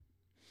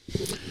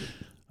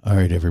All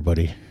right,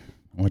 everybody.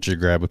 I want you to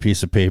grab a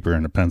piece of paper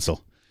and a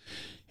pencil.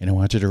 And I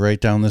want you to write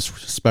down this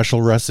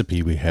special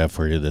recipe we have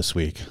for you this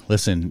week.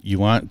 Listen, you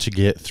want to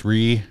get a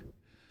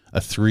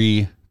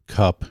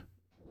 3-cup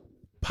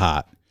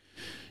pot.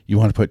 You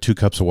want to put 2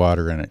 cups of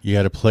water in it. You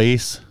got to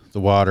place the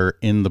water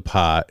in the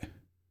pot.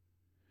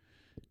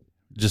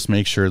 Just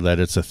make sure that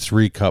it's a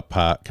 3-cup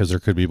pot because there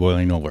could be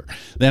boiling over.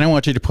 Then I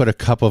want you to put a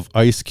cup of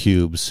ice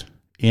cubes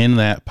in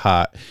that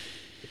pot.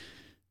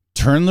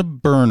 Turn the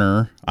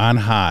burner on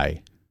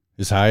high,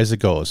 as high as it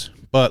goes.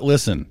 But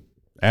listen,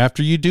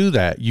 after you do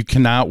that, you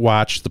cannot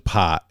watch the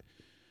pot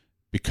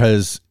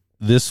because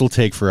this will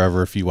take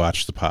forever if you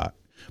watch the pot.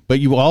 But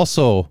you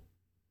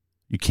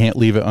can't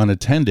leave it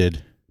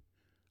unattended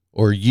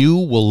or you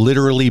will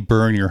literally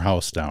burn your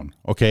house down.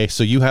 Okay,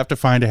 so you have to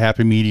find a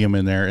happy medium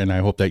in there, and I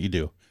hope that you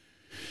do.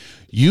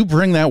 You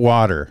bring that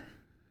water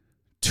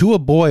to a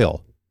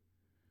boil.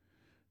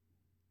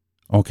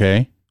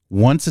 Okay,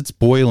 once it's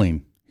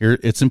boiling, here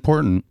it's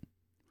important.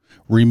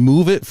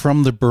 Remove it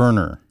from the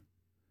burner.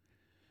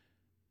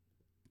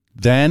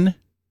 Then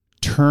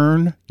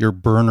turn your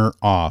burner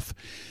off.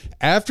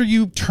 After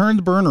you turn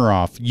the burner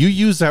off, you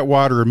use that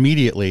water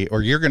immediately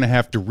or you're going to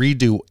have to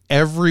redo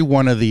every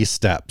one of these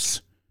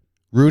steps.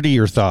 Rudy,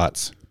 your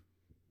thoughts?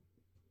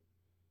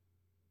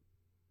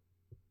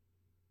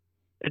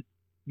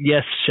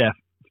 Yes, chef.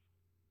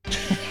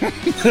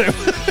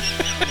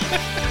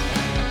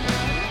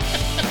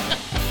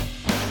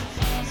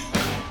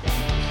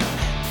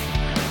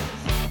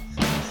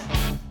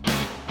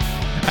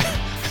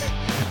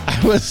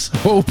 I was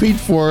hoping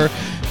for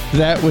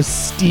that was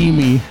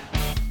steamy.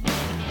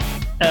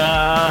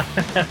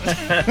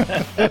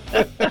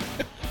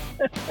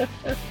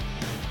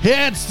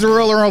 It's the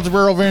Roller of the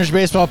Rural Vintage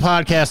Baseball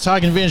Podcast,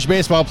 talking vintage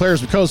baseball players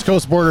from coast to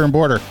coast, border and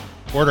border.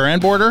 Border and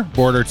border,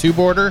 border to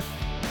border.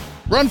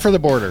 Run for the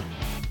border.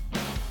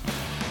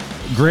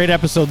 Great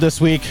episode this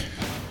week.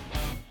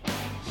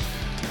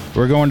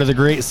 We're going to the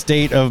great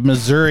state of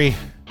Missouri.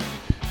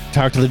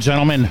 Talk to the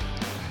gentleman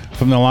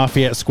from the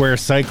Lafayette Square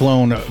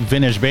Cyclone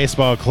Vintage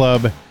Baseball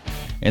Club.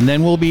 And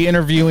then we'll be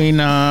interviewing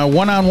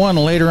one-on-one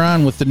later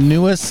on with the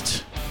new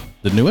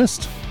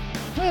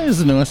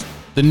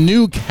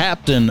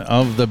captain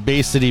of the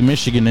Bay City,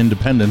 Michigan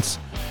Independence,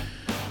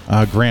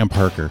 Graham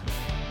Parker.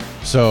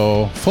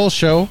 So, full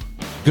show,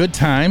 good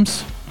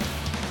times,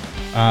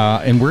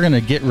 and we're going to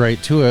get right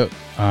to it.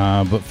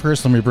 But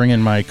first, let me bring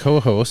in my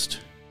co-host,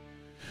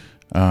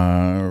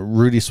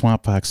 Rudy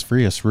Swamp Fox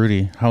Frias.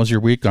 Rudy, how's your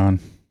week gone?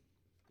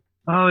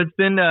 Oh, it's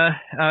been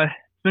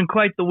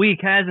quite the week,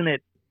 hasn't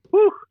it?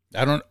 Whew.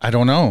 I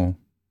don't know.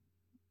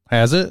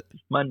 Has it?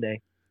 It's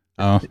Monday.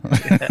 Oh,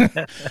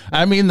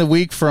 I mean the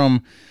week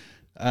from,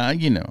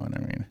 you know what I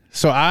mean.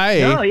 So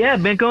Oh yeah,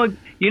 been going.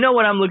 You know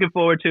what I'm looking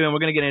forward to, and we're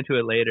gonna get into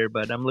it later.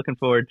 But I'm looking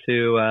forward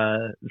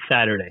to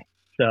Saturday.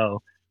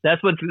 So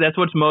that's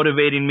what's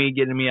motivating me,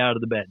 getting me out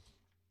of the bed.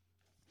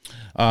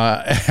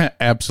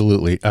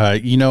 Absolutely.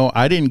 You know,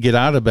 I didn't get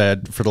out of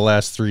bed for the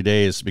last 3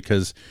 days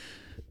because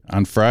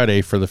on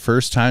Friday, for the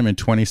first time in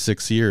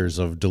 26 years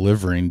of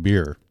delivering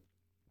beer,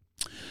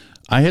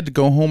 I had to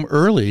go home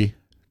early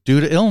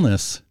due to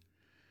illness.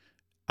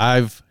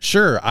 I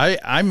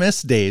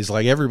miss days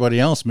like everybody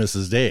else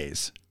misses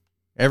days.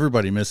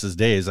 Everybody misses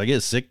days. I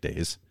get sick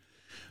days,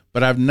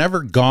 but I've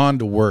never gone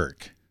to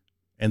work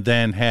and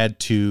then had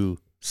to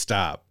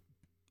stop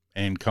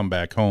and come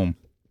back home.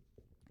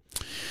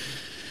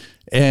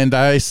 And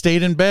I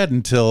stayed in bed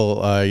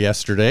until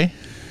yesterday,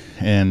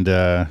 and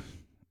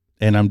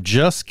I'm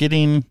just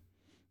getting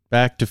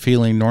back to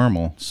feeling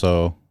normal.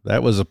 So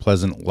that was a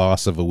pleasant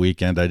loss of a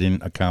weekend. I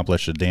didn't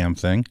accomplish a damn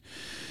thing.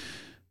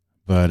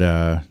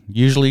 But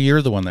usually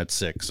you're the one that's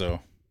sick,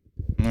 so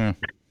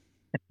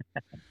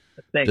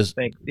thanks. Yeah.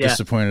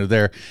 Disappointed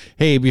there.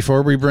 Hey,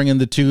 before we bring in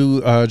the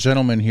two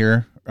gentlemen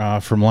here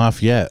from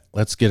Lafayette,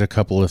 let's get a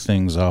couple of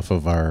things off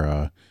of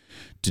our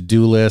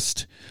to-do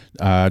list.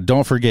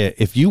 Don't forget,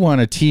 if you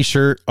want a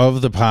t-shirt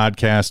of the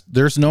podcast,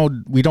 there's no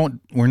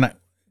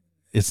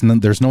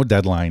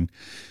deadline.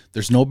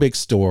 There's no big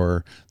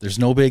store. There's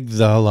no big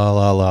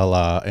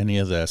any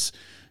of this.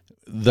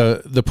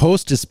 The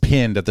post is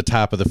pinned at the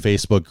top of the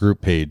Facebook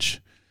group page,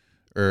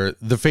 or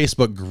the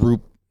Facebook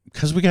group,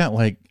 because we got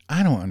I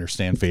don't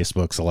understand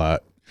Facebook's a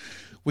lot.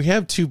 We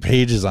have 2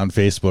 pages on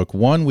Facebook.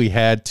 One we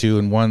had to,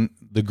 and one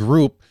the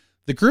group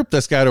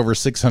that's got over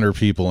 600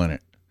 people in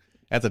it.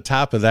 At the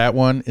top of that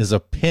one is a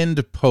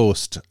pinned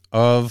post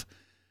of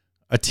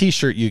a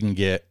t-shirt you can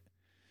get,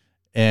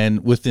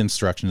 and with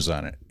instructions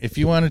on it. If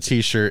you want a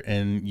t-shirt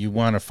and you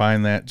want to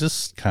find that,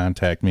 just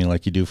contact me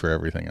like you do for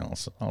everything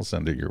else. I'll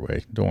send it your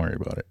way. Don't worry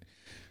about it.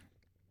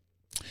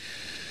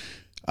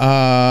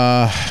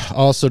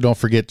 Also, don't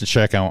forget to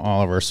check out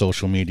all of our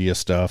social media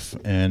stuff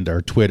and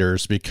our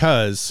Twitters,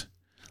 because,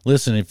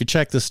 listen, if you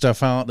check this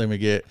stuff out, then we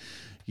get,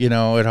 it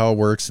all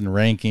works in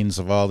rankings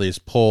of all these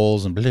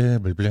polls and blah,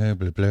 blah, blah,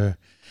 blah, blah.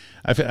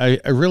 I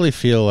really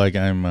feel like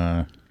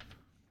I'm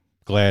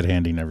glad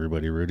handing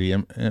everybody, Rudy.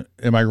 Am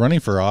I running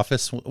for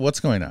office? What's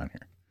going on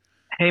here?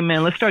 Hey,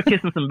 man, let's start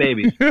kissing some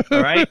babies. All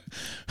right.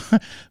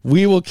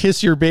 We will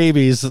kiss your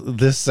babies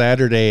this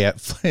Saturday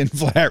in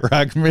Flat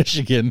Rock,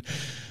 Michigan.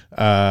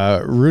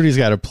 Rudy's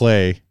got to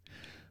play,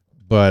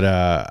 but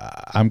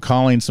I'm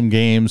calling some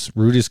games.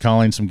 Rudy's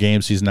calling some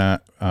games he's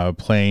not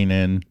playing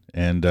in,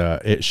 and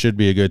it should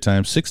be a good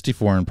time.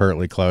 64 and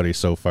partly cloudy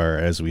so far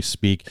as we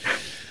speak.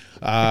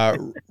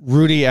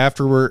 Rudy,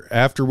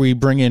 after we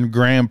bring in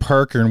Graham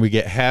Parker and we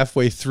get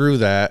halfway through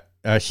that,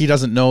 he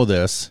doesn't know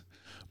this,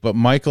 but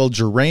Michael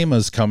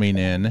Jarema's coming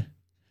in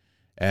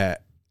and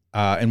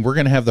we're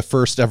going to have the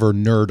first ever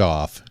nerd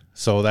off.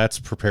 So that's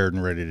prepared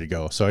and ready to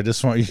go. So I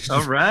just want you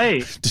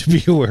to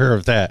be aware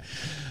of that.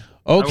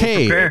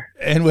 Okay.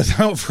 And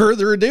without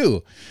further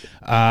ado,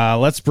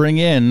 let's bring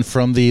in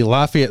from the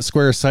Lafayette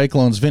Square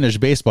Cyclones Vintage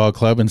Baseball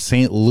Club in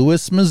St.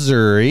 Louis,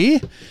 Missouri.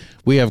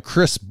 We have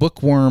Chris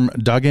Bookworm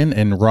Duggan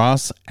and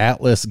Ross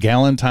Atlas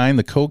Gallentine,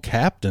 the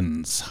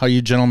co-captains. How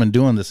you gentlemen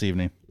doing this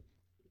evening?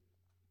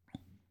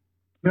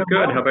 Good.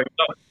 How about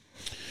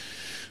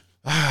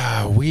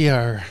yourself? We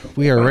are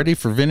ready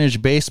for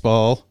vintage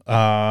baseball.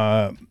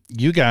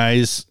 You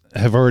guys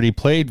have already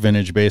played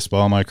vintage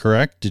baseball, am I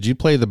correct? Did you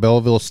play the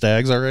Belleville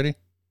Stags already?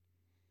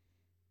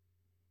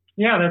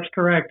 Yeah, that's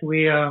correct.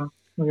 We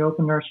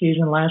opened our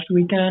season last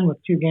weekend with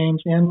 2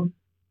 games in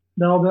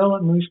Belleville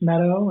at Moose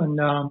Meadow, and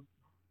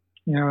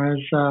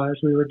as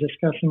we were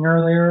discussing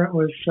earlier, it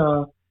was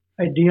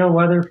ideal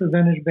weather for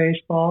vintage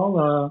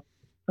baseball.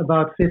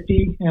 About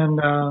 50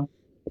 and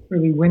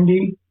really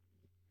windy.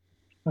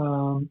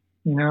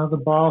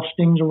 The ball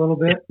stings a little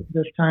bit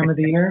this time of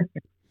the year,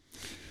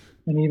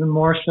 and even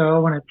more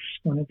so when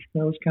it's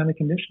those kind of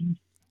conditions.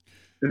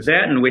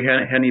 That, and we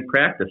hadn't had any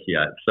practice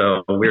yet,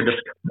 so we're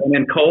just going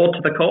in cold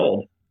to the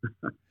cold.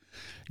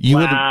 You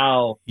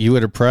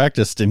would have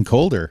practiced in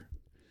colder.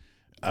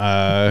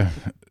 Yeah,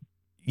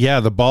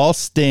 the ball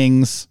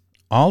stings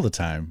all the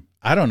time.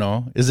 I don't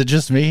know. Is it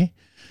just me?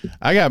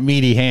 I got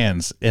meaty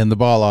hands, and the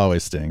ball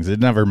always stings.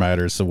 It never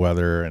matters the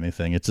weather or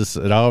anything.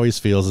 It always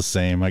feels the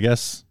same. I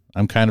guess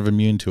I'm kind of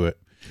immune to it.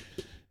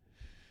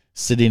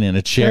 Sitting in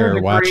a chair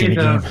watching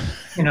a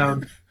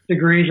game.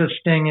 Degrees of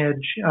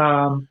stingage,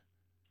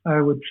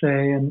 I would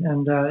say,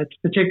 and it's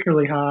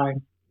particularly high.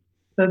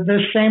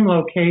 This same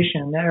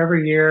location,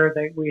 every year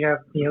we have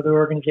the other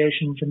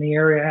organizations in the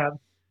area have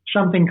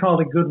something called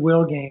a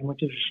goodwill game,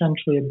 which is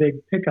essentially a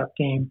big pickup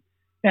game.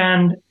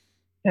 And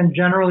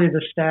generally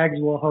the Stags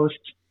will host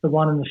the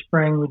one in the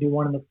spring. We do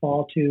one in the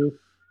fall to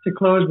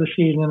close the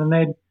season. And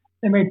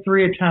they made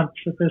 3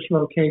 attempts at this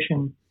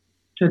location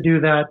to do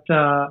that.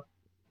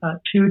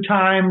 2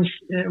 times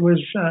it was,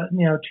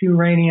 too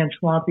rainy and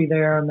swampy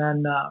there. And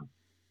then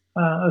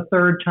a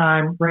 3rd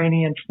time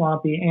rainy and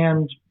swampy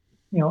and,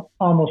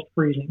 almost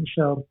freezing.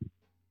 So,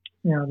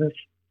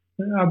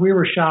 we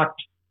were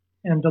shocked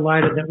and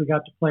delighted that we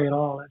got to play it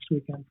all last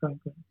weekend,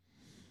 frankly.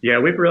 Yeah,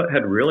 we've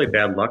had really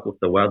bad luck with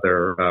the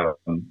weather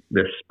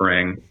this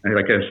spring.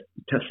 Like I was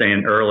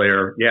saying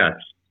earlier, yeah,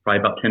 it's probably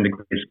about 10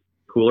 degrees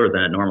cooler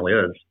than it normally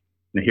is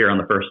here on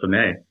the 1st of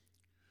May.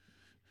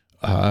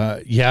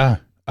 Yeah.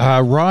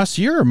 Ross,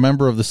 you're a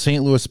member of the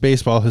St. Louis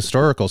Baseball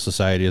Historical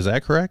Society. Is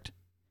that correct?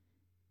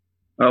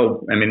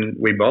 Oh, I mean,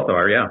 we both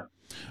are, yeah.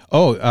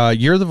 Oh,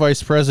 you're the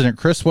vice president.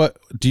 Chris, what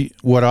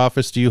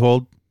office do you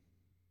hold?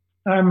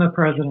 I'm the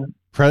president.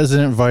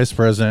 President, vice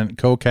president,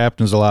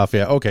 co-captains of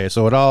Lafayette. Okay,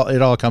 so it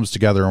all comes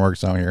together and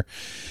works out here.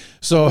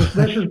 So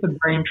this is the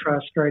brain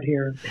trust right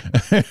here.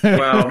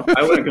 Well,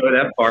 I wouldn't go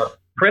that far.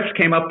 Chris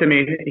came up to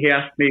me. He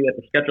asked me at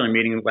the scheduling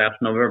meeting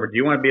last November, "Do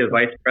you want to be the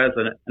vice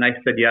president?" And I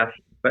said yes.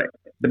 But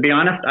to be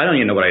honest, I don't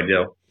even know what I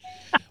do.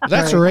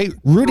 That's right.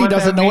 Rudy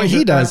doesn't know what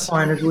he does. That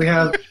point is we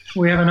have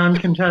an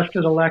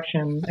uncontested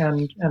election,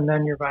 and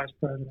then you're vice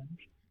president.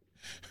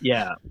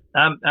 Yeah,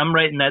 I'm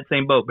right in that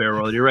same boat,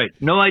 Barrel. You're right.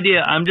 No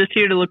idea. I'm just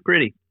here to look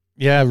pretty.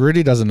 Yeah,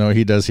 Rudy doesn't know what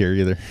he does here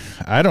either.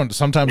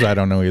 Sometimes I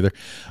don't know either.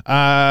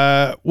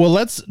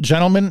 Well,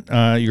 gentlemen,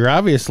 you're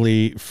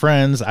obviously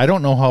friends. I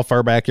don't know how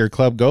far back your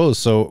club goes.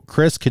 So,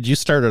 Chris, could you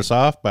start us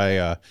off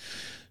by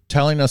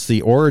telling us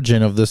the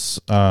origin of this,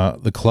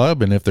 the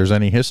club, and if there's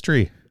any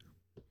history?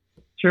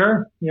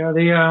 Sure. Yeah.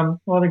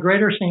 The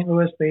Greater St.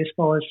 Louis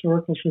Baseball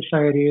Historical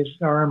Society is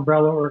our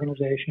umbrella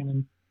organization,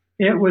 and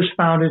it was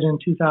founded in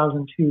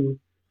 2002.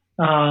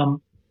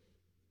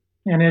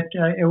 And it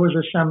was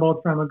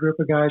assembled from a group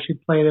of guys who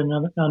played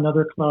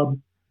another club,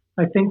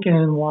 I think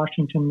in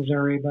Washington,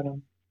 Missouri, but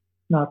I'm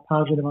not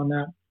positive on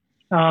that.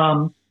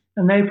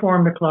 And they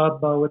formed a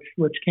club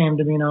which came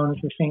to be known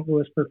as the St.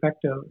 Louis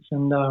Perfectos,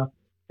 and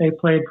they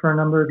played for a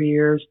number of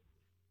years.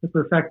 The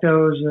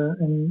Perfectos,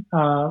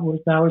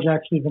 that was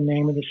actually the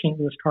name of the St.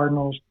 Louis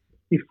Cardinals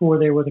before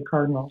they were the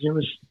Cardinals. It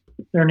was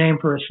their name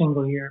for a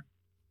single year,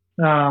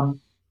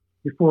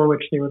 before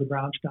which they were the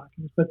Brown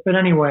Stockings. But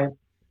anyway.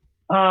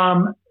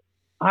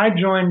 I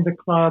joined the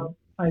club.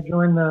 I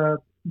joined the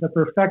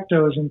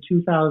Perfectos in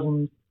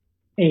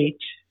 2008,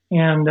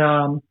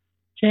 and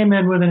came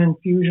in with an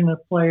infusion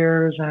of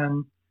players.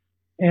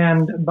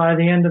 And by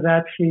the end of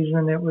that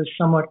season, it was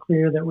somewhat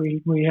clear that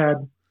we'd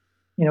have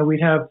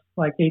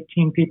like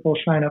 18 people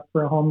sign up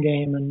for a home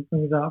game, and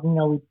we thought,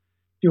 we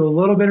do a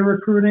little bit of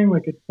recruiting,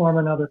 we could form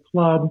another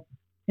club,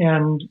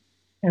 and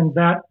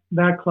that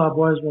club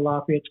was the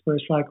Lafayette Square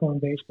Cyclone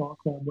Baseball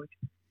Club,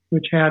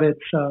 which had its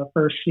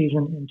first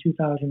season in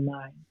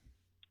 2009,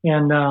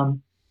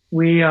 and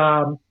we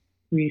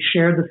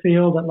shared the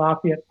field at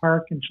Lafayette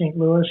Park in St.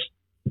 Louis.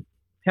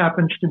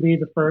 Happens to be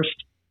the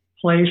first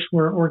place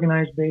where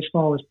organized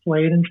baseball was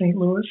played in St.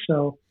 Louis,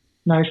 so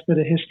nice bit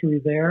of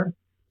history there.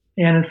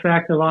 And in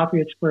fact, the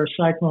Lafayette Square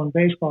Cyclone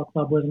Baseball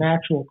Club was an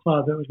actual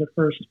club. It was the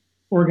first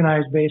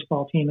organized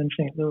baseball team in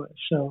St. Louis.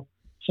 So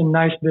some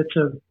nice bits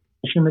of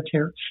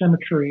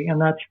symmetry,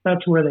 and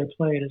that's where they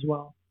played as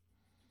well.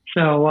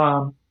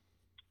 So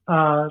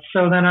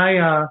so then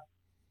I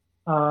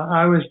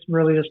was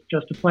really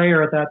just a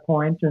player at that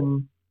point,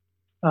 and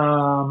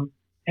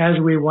as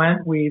we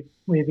went,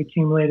 we've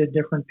accumulated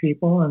different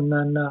people, and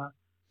then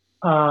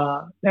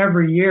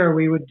every year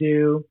we would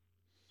do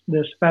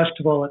this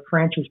festival at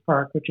Francis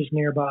Park, which is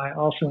nearby,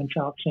 also in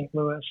South St.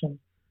 Louis.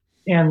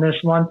 And this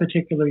one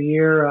particular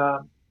year,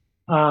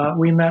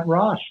 we met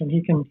Ross, and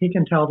he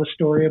can tell the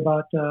story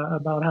about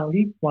how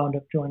he wound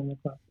up joining the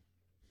club.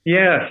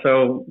 Yeah.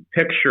 So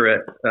picture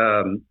it,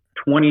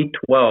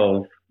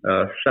 2012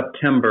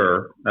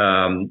 September,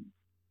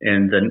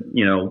 in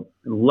the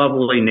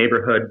lovely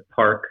neighborhood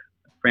park,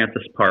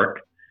 Francis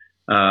Park,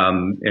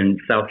 in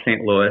South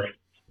St. Louis.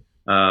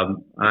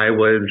 I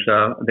was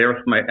there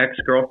with my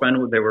ex-girlfriend.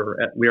 We were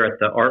at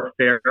the art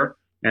fair,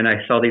 and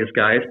I saw these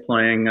guys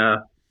playing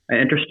an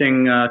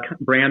interesting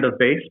brand of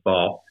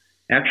baseball.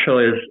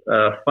 Actually,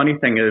 funny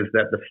thing is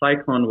that the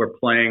Cyclone were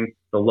playing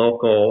the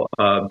local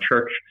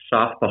church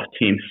softball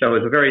team, so it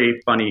was a very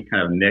funny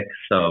kind of mix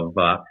of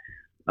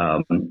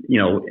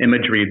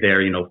imagery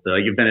there.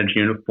 The vintage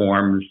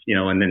uniforms,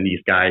 and then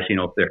these guys,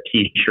 their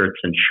T-shirts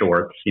and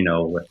shorts,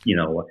 with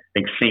I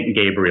think St.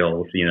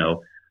 Gabriel's,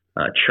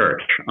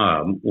 church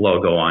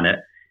logo on it.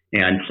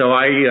 And so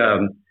I,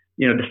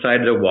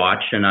 decided to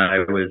watch, and I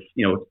was,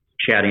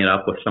 chatting it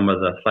up with some of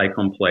the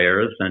Cyclone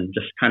players, and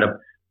just kind of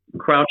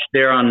crouched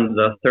there on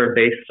the third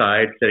base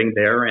side, sitting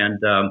there. And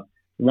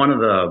one of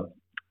the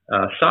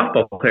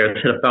softball players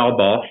hit a foul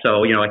ball,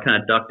 so I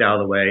kind of ducked out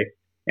of the way.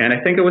 And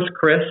I think it was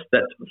Chris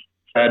that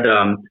said,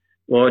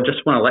 "Well, I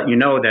just want to let you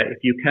know that if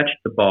you catch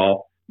the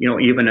ball,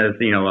 even as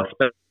a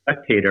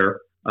spectator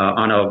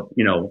on a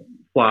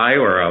fly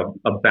or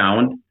a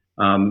bound,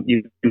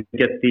 you can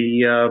get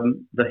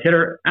the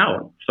hitter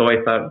out." So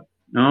I thought,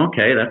 oh,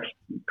 okay, that's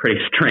pretty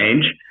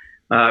strange.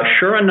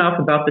 Sure enough,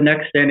 about the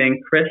next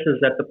inning, Chris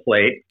is at the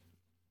plate,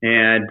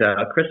 and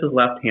Chris is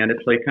left-handed,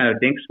 so he kind of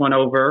dinks one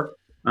over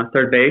on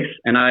third base,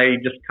 and I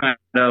just kind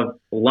of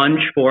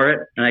lunge for it,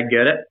 and I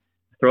get it,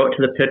 throw it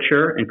to the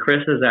pitcher, and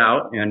Chris is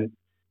out. And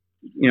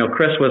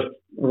Chris was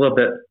a little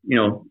bit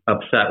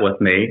upset with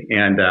me,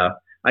 and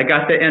I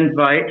got the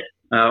invite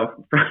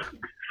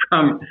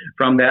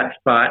from that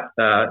spot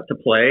to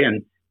play,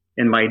 and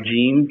in my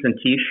jeans and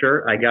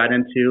T-shirt, I got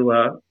into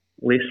at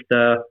least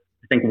I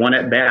think one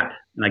at bat,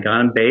 and I got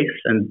on base,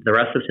 and the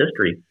rest is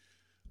history.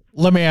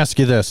 Let me ask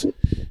you this: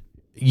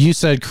 you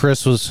said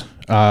Chris was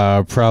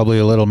probably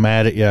a little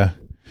mad at you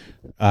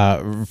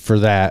for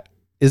that.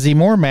 Is he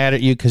more mad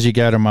at you because you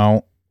got him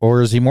out,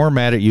 or is he more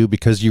mad at you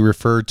because you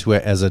referred to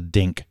it as a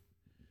dink?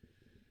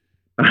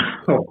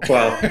 Oh,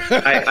 well,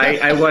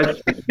 I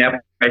was.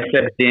 I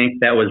said dink.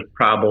 That was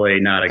probably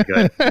not a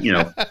good,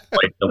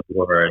 choice of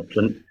words,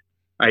 and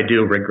I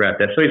do regret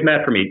that. So he's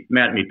mad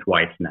at me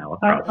twice now.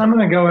 I'm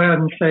going to go ahead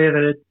and say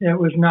that it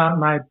was not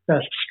my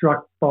best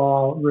struck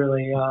ball,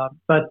 really.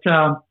 But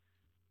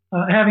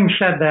having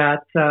said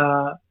that,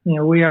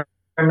 we are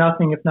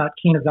nothing if not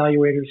keen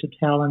evaluators of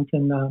talent,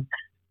 and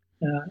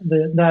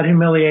that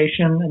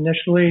humiliation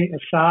initially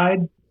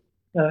aside,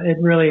 it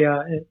really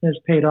it has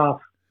paid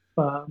off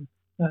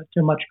to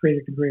a much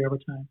greater degree over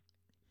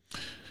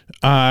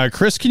time.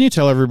 Chris, can you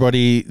tell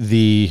everybody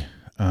the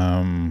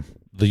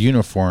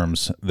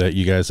uniforms that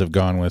you guys have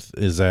gone with?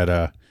 Is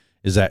that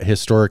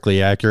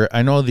historically accurate?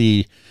 I know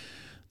the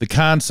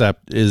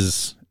concept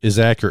is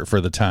accurate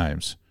for the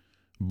times,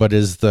 but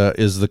is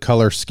the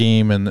color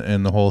scheme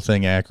and the whole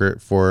thing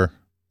accurate for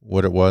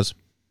what it was?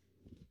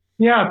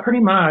 Yeah,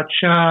 pretty much.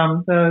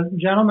 The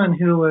gentleman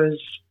who was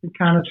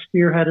kind of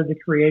spearheaded the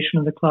creation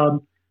of the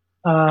club,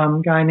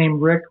 guy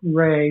named Rick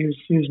Ray,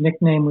 whose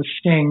nickname was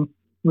Sting,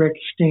 Rick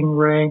Sting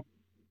Ray.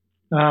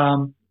 He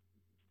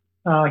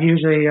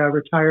was a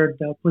retired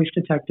police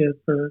detective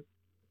for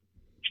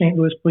St.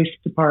 Louis Police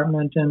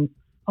Department, and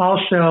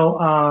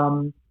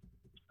also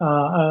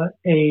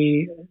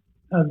a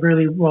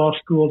really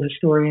well-schooled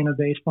historian of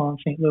baseball in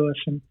St. Louis.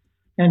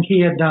 And he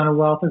had done a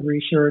wealth of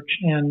research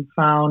and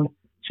found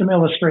some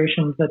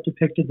illustrations that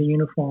depicted the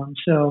uniform.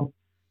 So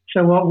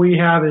what we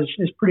have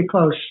is pretty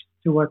close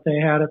to what they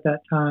had at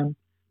that time.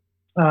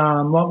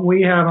 What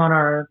we have on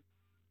our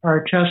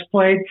chest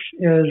plates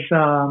is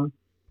a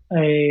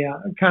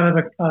kind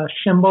of a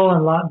symbol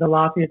in the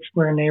Lafayette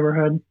Square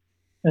neighborhood.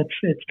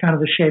 It's kind of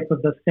the shape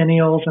of the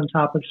finials on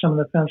top of some of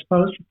the fence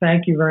posts.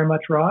 Thank you very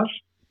much, Ross.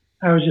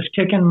 I was just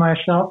kicking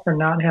myself for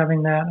not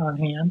having that on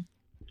hand.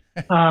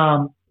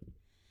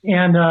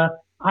 And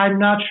I'm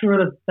not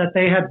sure that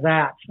they had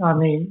that on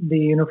the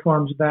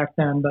uniforms back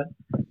then,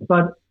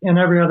 but in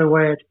every other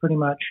way, it's pretty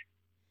much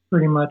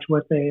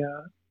what they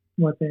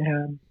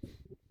had.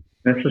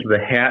 This is the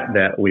hat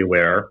that we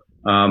wear.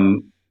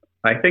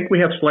 I think we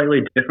have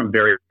slightly different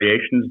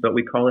variations, but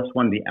we call this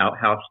one the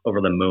outhouse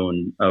over the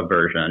moon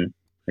version.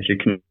 As you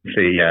can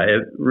see, yeah,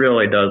 it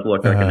really does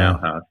look like an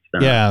outhouse.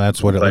 Yeah,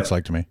 that's what it looks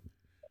like to me.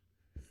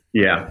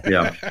 Yeah.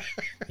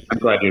 I'm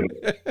glad you.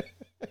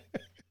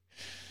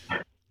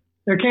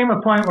 There came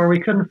a point where we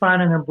couldn't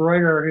find an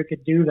embroiderer who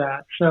could do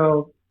that.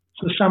 So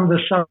some of the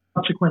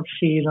subsequent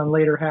C's on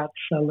later hats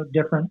look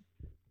different.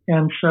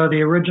 And so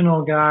the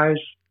original guys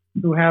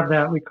who have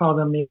that, we call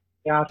them the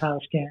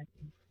outhouse gang.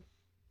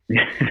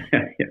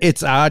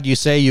 It's odd you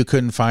say you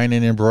couldn't find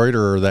an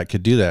embroiderer that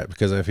could do that,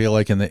 because I feel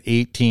like in the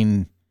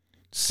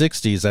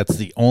 1860s, that's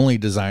the only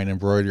design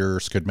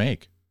embroiderers could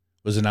make,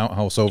 was an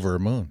outhouse over a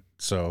moon.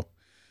 So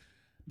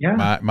yeah,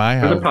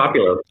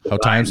 how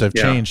times have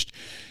changed.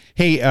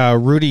 Hey,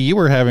 Rudy, you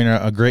were having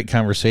a great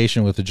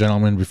conversation with the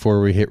gentleman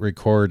before we hit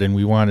record, and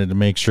we wanted to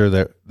make sure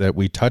that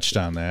we touched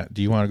on that.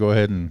 Do you want to go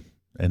ahead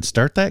and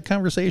start that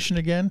conversation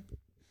again?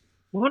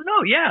 Well,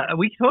 no, yeah,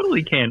 we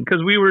totally can,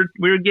 because we were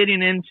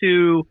getting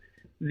into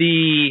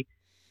the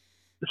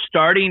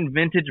starting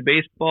vintage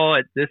baseball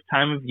at this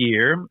time of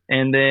year,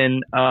 and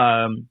then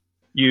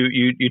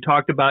you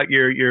talked about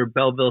your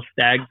Belleville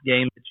Stags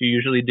game that you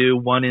usually do,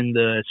 one in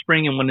the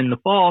spring and one in the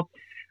fall.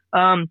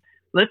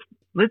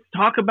 Let's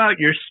talk about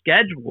your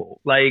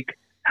schedule. Like,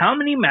 how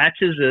many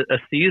matches a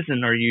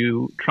season are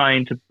you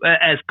trying to,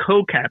 as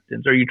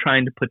co-captains, are you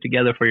trying to put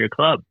together for your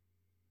club?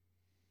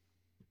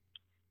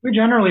 We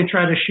generally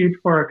try to shoot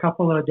for a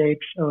couple of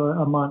dates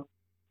a month.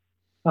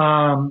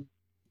 And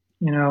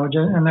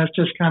that's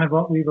just kind of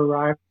what we've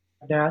arrived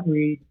at.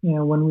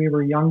 When we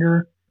were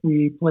younger,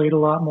 we played a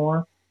lot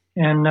more.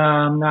 And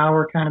now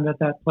we're kind of at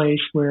that place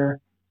where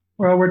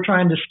we're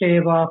trying to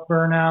stave off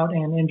burnout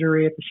and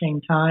injury at the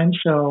same time.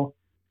 So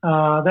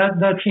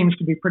that seems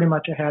to be pretty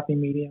much a happy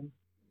medium.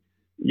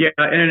 Yeah,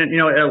 and it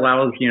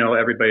allows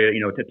everybody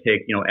to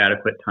take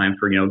adequate time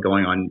for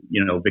going on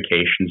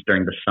vacations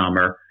during the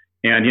summer,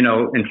 and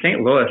in St.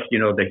 Louis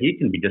the heat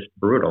can be just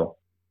brutal.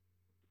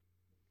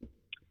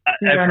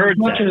 I've heard as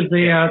much as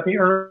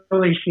the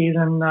early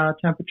season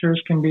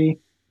temperatures can be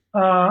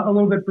a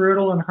little bit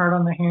brutal and hard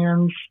on the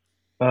hands.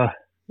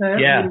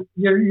 Yeah,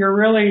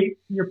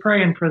 you're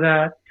praying for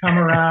that come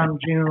around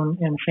June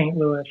in St.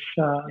 Louis.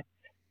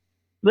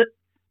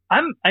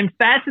 I'm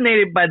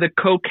fascinated by the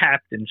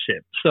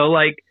co-captainship. So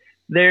like,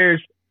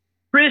 there's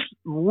Chris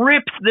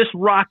rips this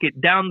rocket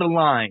down the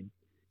line,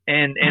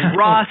 and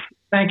Ross.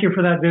 Thank you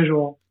for that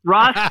visual.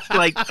 Ross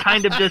like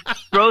kind of just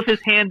throws his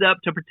hand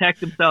up to protect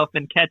himself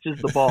and catches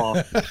the ball,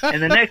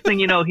 and the next thing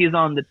you know, he's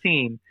on the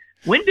team.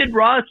 When did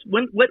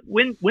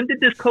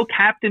this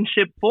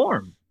co-captainship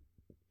form?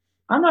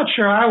 I'm not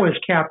sure I was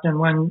captain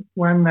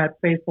when that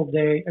fateful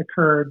day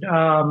occurred.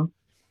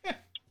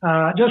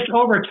 Just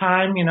over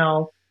time,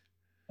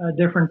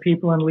 different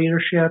people in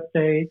leadership,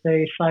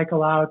 they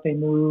cycle out, they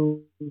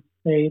move,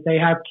 they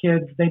have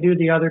kids, they do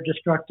the other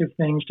destructive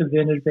things to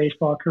vintage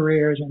baseball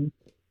careers, and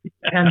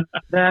then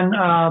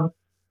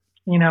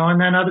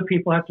and then other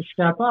people have to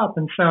step up,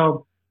 and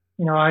so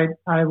I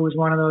was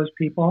one of those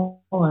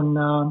people, and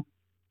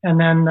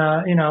then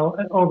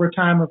over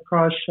time, of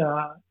course,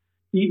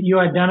 you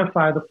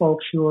identify the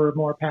folks who are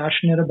more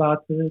passionate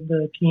about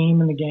the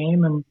team and the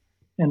game,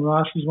 and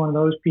Ross is one of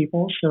those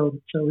people, so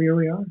here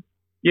we are.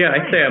 Yeah,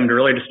 I'd say I'm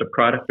really just a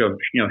product of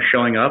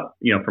showing up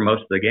for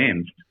most of the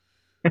games.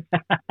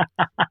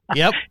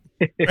 Yep.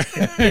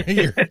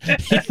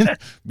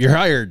 You're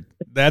hired.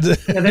 That's it.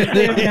 Yeah, they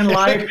say in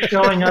life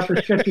showing up is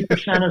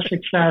 50% of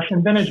success.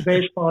 In vintage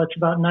baseball, it's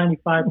about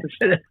 95%.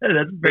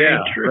 That's very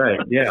true. Right.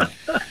 Yeah.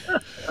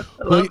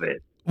 I love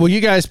it. Well, you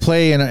guys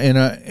play in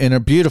a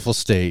beautiful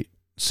state,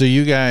 so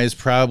you guys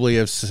probably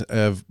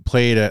have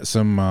played at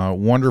some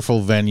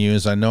wonderful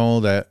venues. I know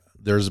that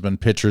there's been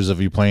pictures of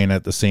you playing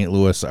at the St.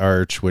 Louis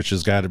Arch, which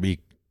has got to be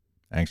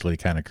actually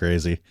kind of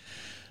crazy.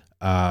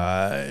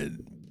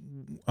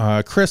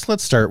 Chris,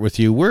 let's start with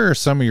you. Where are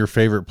some of your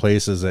favorite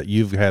places that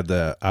you've had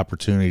the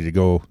opportunity to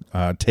go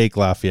take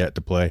Lafayette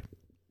to play?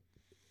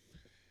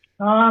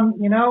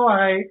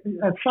 I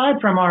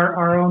aside from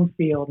our own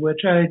field,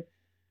 which this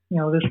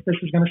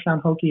is going to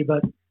sound hokey,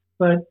 but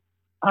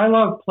I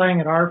love playing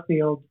at our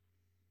field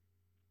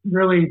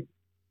really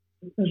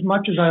as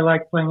much as I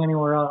like playing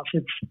anywhere else.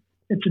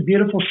 It's a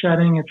beautiful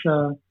setting.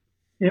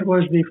 It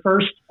was the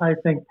first, I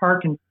think,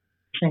 park in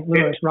St.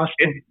 Louis,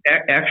 Ruskin.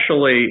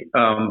 Actually,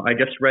 I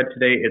just read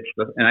today,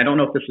 and I don't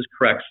know if this is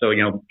correct, so,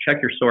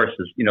 check your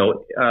sources.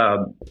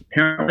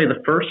 Apparently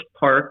the first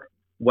park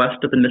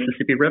west of the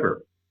Mississippi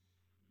River.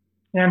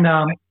 And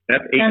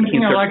that's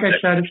like I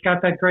said, it's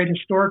got that great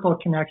historical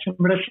connection.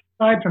 But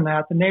aside from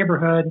that, the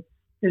neighborhood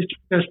is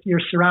just, you're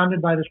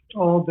surrounded by this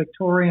old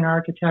Victorian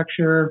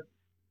architecture,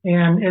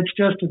 and it's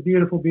just a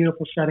beautiful,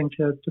 beautiful setting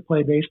to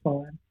play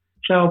baseball in.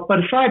 So, but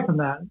aside from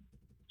that,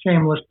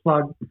 shameless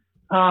plug.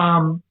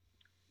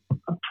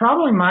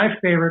 Probably my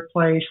favorite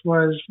place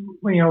was,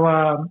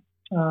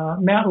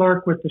 Matt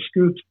Lurk with the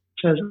Scoops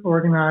has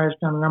organized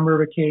on a number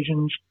of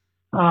occasions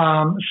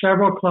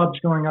several clubs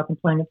going up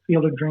and playing at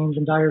Field of Dreams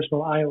in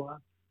Dyersville, Iowa,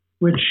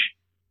 which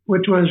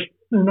was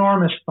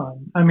enormous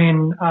fun. I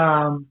mean,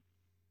 I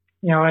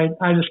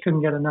just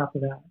couldn't get enough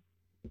of that.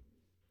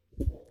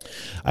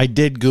 I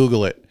did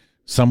Google it.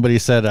 Somebody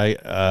said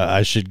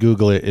I should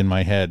Google it in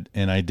my head,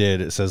 and I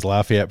did. It says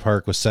Lafayette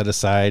Park was set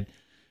aside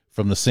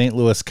from the St.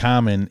 Louis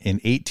Common in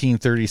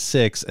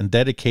 1836 and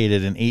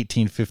dedicated in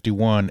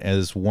 1851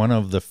 as one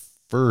of the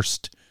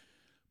first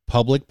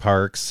public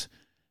parks,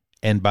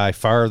 and by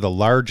far the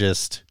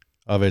largest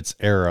of its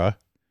era,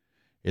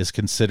 is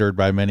considered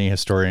by many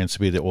historians to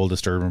be the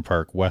oldest urban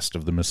park west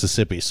of the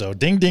Mississippi. So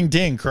ding, ding,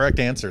 ding. Correct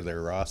answer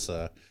there, Ross.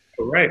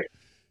 Right.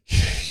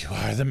 You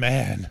are the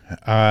man.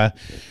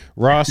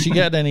 Ross, you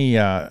got any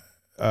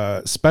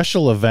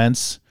special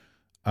events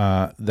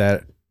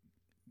that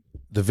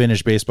the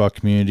vintage baseball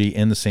community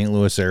in the St.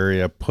 Louis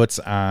area puts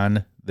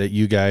on that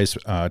you guys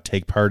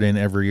take part in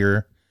every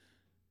year?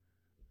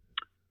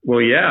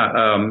 Well,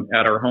 yeah.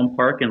 At our home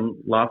park in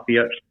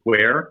Lafayette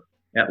Square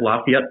at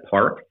Lafayette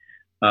Park,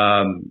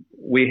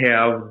 we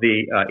have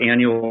the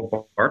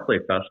annual Barclay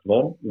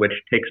Festival, which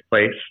takes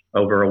place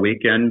over a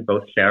weekend,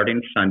 both Saturday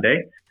and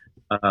Sunday.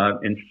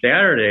 And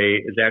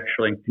Saturday is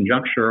actually in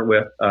conjunction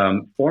with,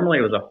 formerly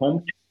it was a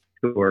home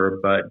tour,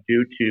 but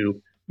due to,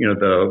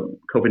 the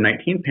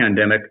COVID-19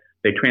 pandemic,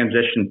 they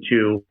transitioned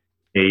to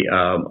a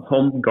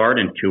home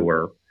garden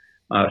tour.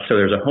 So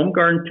there's a home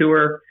garden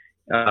tour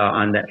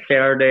on that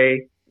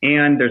Saturday,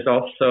 and there's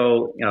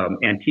also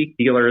antique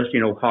dealers,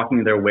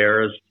 hawking their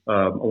wares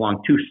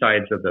along two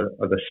sides of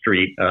the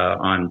street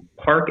on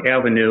Park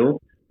Avenue,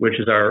 which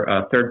is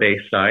our third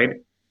base side,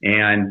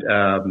 and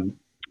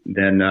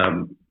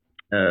then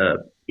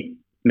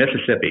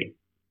Mississippi,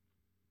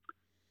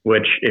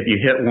 which if you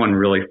hit one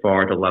really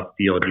far to left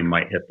field, you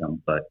might hit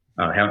them, but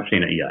I haven't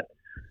seen it yet.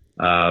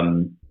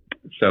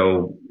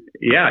 So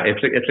yeah,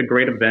 it's a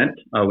great event.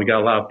 We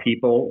got a lot of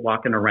people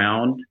walking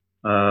around,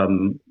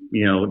 to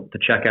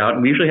check out.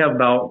 And we usually have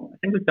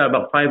we've got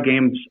about 5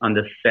 games on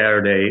this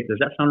Saturday. Does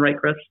that sound right,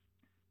 Chris?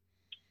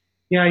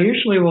 Yeah,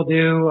 usually we'll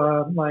do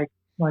like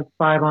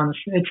 5 on.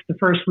 It's the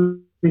first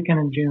weekend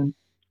in June.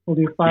 We'll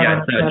do 5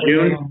 on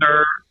Saturday.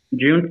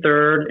 June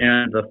 3rd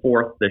and the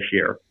 4th this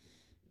year.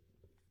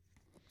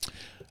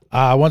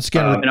 Once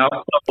again,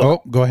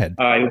 go ahead.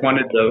 I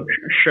wanted to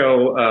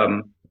show.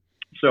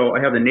 So I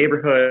have the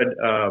neighborhood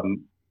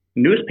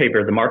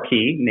newspaper, the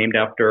Marquis, named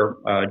after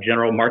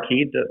General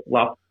Marquis de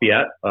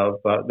Lafayette of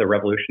the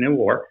Revolutionary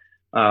War.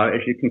 As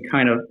you can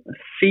kind of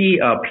see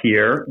up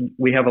here,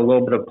 we have a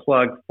little bit of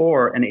plug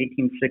for an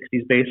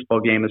 1860s baseball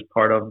game as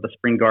part of the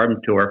Spring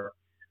Garden Tour.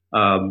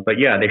 But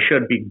yeah, they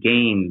should be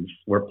games.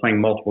 We're playing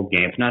multiple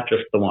games, not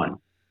just the one.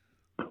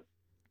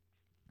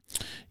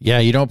 Yeah,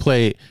 you don't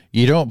play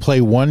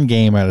one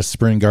game at a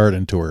Spring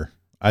Garden Tour.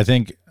 I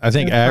think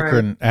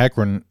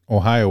Akron,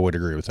 Ohio would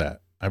agree with that,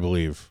 I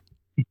believe.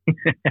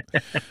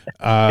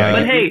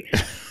 But hey,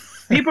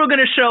 people are going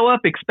to show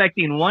up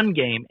expecting one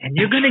game, and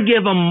you're going to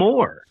give them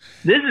more.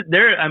 Come on.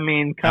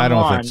 I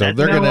don't think so.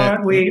 They're going to.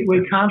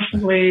 We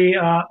constantly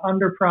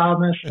under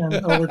promise and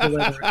over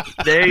deliver.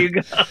 There you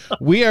go.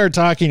 We are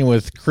talking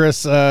with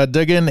Chris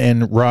Duggan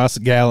and Ross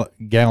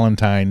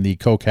Gallentine, the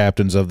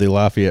co-captains of the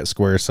Lafayette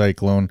Square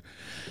Cyclone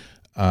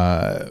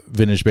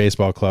Vintage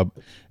Baseball Club.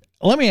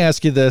 Let me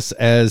ask you this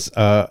as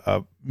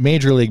a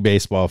Major League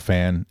Baseball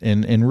fan,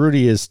 and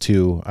Rudy is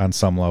too on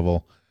some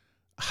level.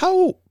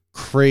 How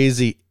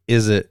crazy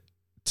is it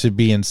to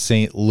be in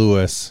St.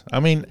 Louis? I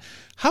mean,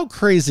 how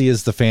crazy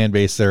is the fan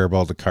base there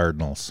about the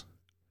Cardinals?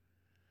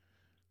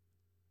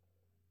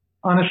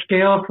 On a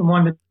scale from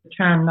 1 to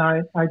 10,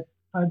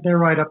 they're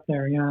right up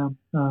there. Yeah,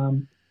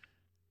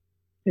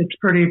 it's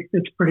pretty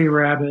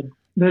rabid.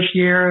 This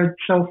year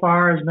so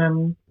far has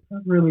been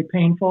really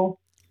painful,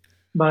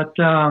 but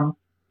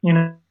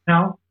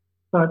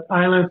but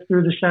I lived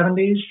through the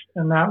 70s,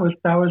 and that was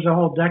a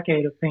whole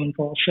decade of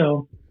painful.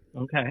 So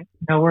okay,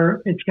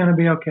 it's going to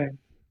be okay.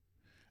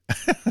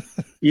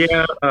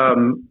 Yeah, I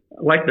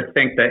like to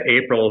think that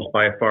April is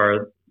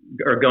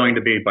going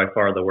to be by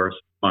far the worst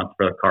month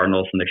for the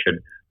Cardinals, and they should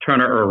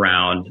turn it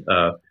around.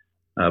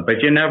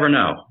 But you never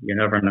know. You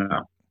never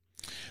know.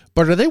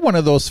 But are they one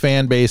of those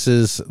fan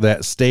bases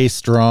that stay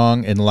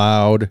strong and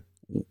loud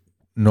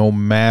no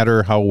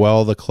matter how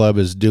well the club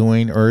is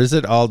doing, or is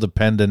it all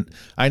dependent?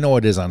 I know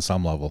it is on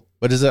some level,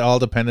 but is it all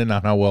dependent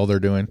on how well they're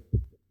doing?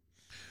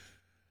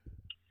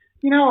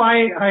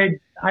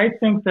 I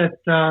think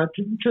that to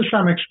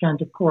some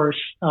extent, of course,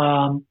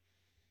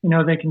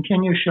 they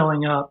continue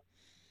showing up,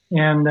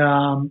 and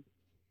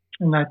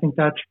I think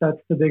that's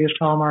the biggest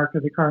hallmark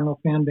of the Cardinal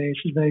fan base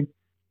is they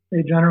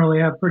generally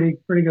have pretty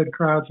good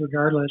crowds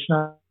regardless.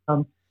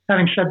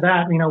 Having said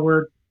that,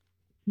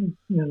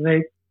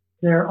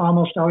 they're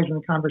almost always in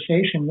the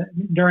conversation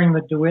during the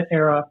DeWitt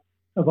era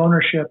of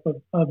ownership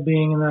of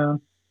being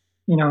in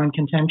in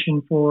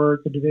contention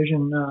for the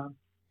division.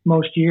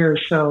 most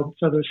years. So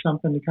there's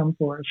something to come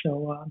for us.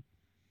 So,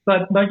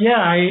 but yeah,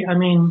 I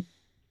mean,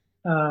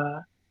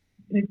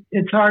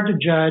 it's hard to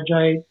judge.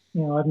 I've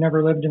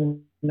never lived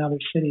in another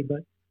city,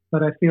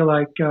 but I feel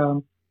like,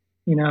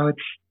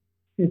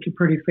 it's a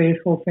pretty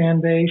faithful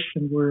fan base,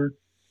 and we're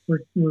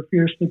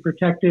fiercely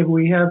protective.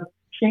 We have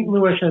St.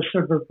 Louis has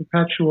sort of a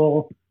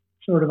perpetual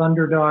sort of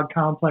underdog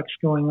complex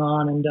going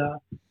on, and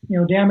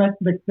damn it,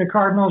 the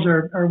Cardinals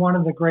are one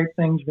of the great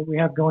things that we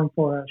have going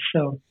for us.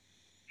 So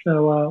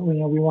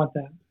we want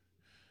that.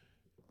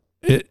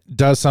 It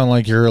does sound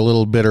like you're a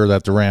little bitter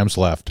that the Rams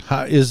left.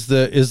 Is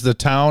the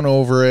town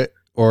over it,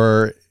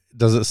 or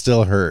does it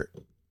still hurt?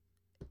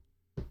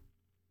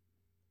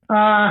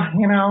 I'm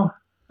going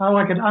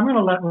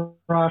to let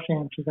Ross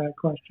answer that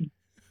question.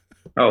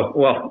 Oh,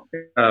 well,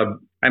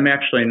 I'm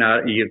actually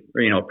not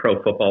a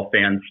pro football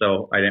fan,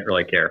 so I didn't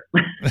really care.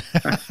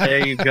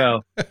 There you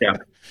go. Yeah.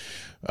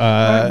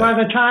 By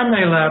the time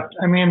they left,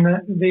 I mean,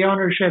 the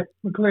ownership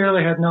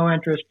clearly had no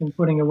interest in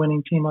putting a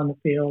winning team on the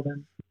field,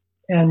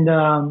 and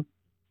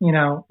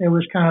it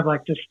was kind of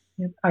like just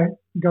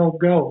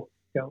go,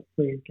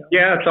 please go.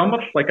 Yeah, it's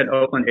almost like an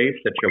Oakland A's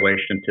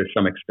situation to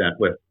some extent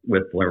with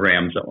the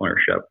Rams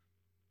ownership.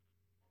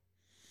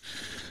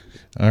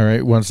 All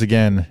right. Once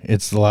again,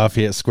 it's the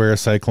Lafayette Square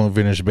Cyclone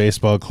Vintage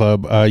Baseball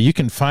Club. You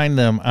can find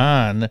them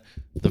on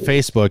the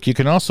Facebook. You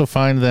can also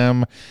find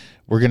them.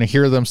 We're going to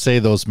hear them say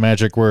those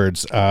magic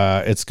words.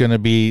 It's going to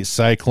be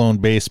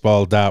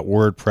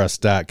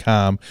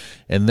cyclonebaseball.wordpress.com,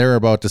 and they're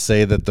about to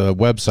say that the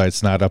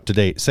website's not up to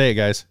date. Say it,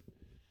 guys.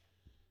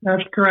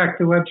 That's correct.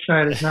 The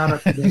website is not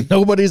up to date.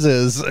 Nobody's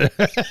is.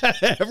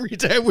 Every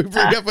time we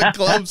bring up a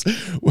clubs,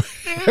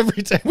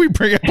 every time we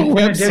bring up a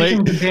website.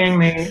 In addition to being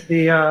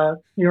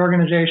the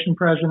organization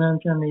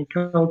president and the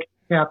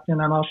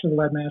co-captain, I'm also the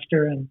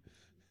webmaster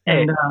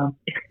and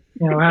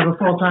have a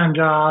full-time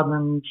job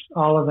and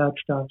all of that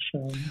stuff.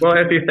 So, well,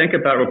 if you think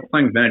about it, we're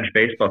playing vintage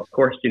baseball, of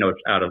course,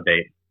 it's out of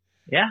date.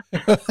 Yeah.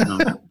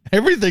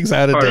 Everything's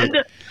out of date.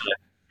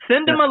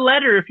 Send them a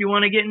letter if you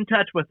want to get in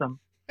touch with them.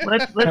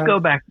 Let's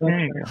go back. There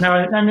you go. No,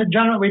 and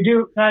John, we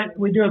do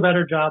a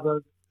better job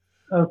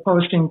of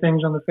posting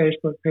things on the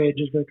Facebook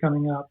page as they're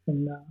coming up,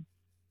 and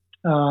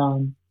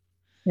and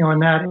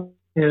that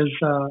is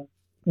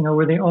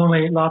we're the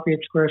only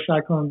Lafayette Square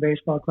Cyclone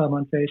Baseball Club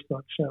on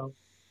Facebook, so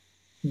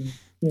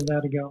give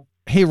that a go.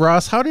 Hey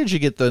Ross, how did you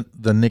get the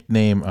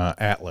nickname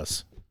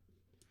Atlas?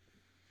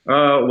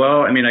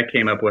 Well, I mean, I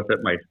came up with it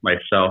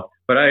myself,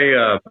 but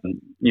I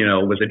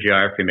was a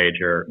geography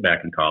major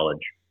back in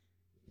college.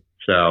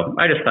 So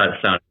I just thought it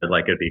sounded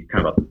like it'd be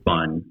kind of a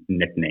fun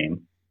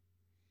nickname.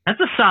 That's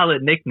a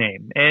solid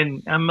nickname,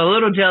 and I'm a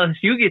little jealous.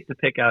 You got to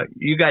pick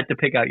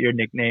out your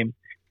nickname.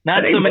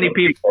 Not so many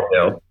people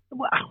do.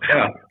 Wow.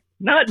 Yeah.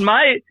 Not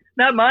my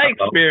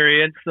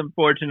experience,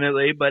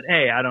 unfortunately. But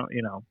hey, I don't.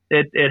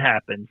 It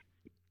happens.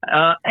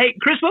 Hey,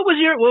 Chris, what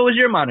was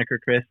your moniker,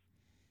 Chris?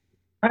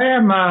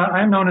 I'm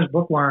known as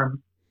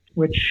Bookworm,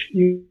 which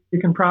you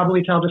can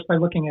probably tell just by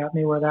looking at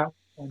me where that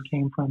one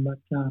came from. But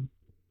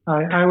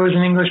I was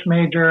an English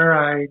major.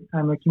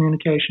 I'm a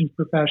communications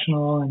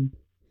professional,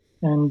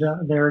 and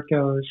there it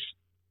goes.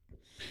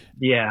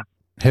 Yeah.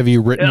 Have you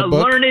written a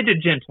book? Learned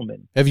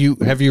gentleman. Have you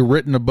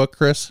written a book,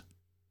 Chris?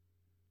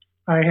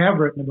 I have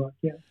written a book.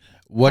 Yeah.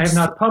 I have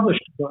not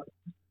published a book.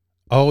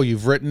 Oh,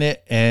 you've written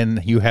it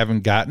and you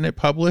haven't gotten it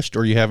published,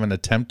 or you haven't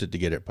attempted to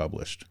get it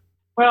published?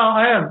 Well,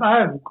 I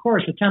have of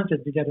course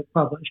attempted to get it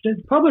published.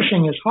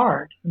 Publishing is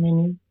hard. I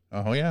mean.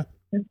 Oh yeah.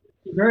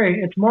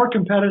 It's more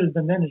competitive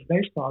than vintage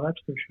baseball, that's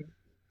for sure.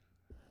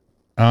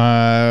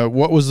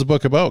 What was the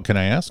book about? Can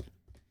I ask?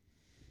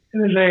 It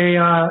was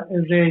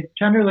a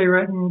tenderly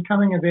written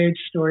coming of age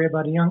story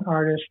about a young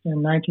artist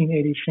in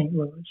 1980 St.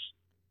 Louis.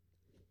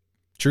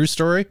 True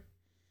story?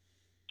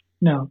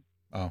 No.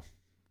 Oh.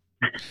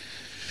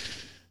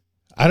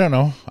 I don't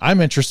know. I'm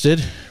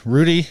interested.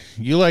 Rudy,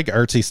 you like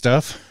artsy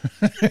stuff.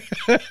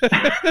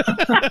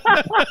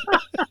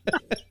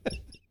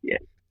 Yeah.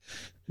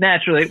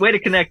 Naturally. Way to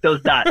connect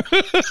those dots.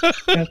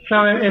 Yeah,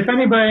 so if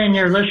anybody in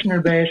your listener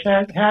base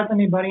has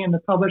anybody in the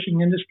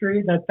publishing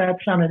industry that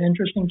sounded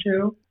interesting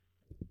to,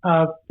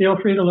 feel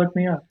free to look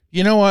me up.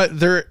 You know what?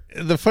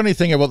 The funny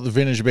thing about the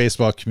vintage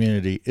baseball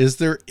community is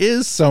there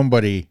is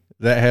somebody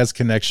that has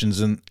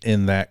connections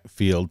in that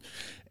field.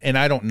 And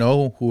I don't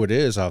know who it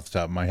is off the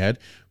top of my head,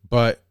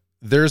 but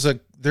there's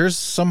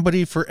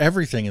somebody for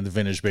everything in the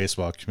vintage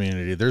baseball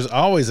community. There's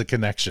always a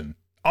connection.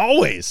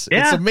 Always.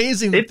 Yeah, it's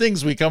amazing the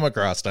things we come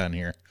across down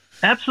here.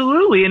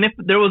 Absolutely. And if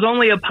there was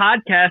only a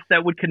podcast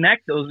that would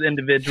connect those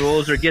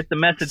individuals or get the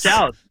message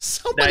out.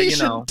 Somebody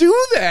should do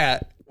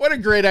that. What a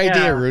great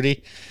idea,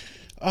 Rudy.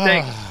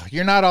 Oh,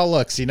 you're not all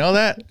looks. You know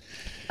that?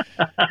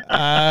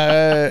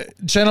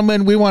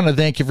 Gentlemen, we want to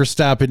thank you for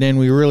stopping in.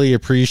 We really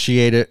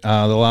appreciate it.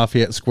 The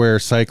Lafayette Square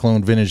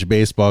Cyclone Vintage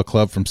Baseball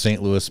Club from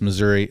St. Louis,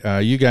 Missouri.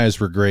 You guys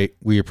were great.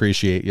 We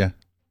appreciate you.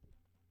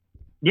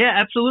 Yeah,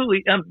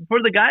 absolutely.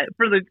 For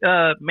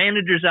the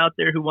managers out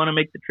there who want to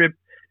make the trip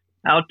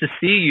out to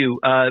see you,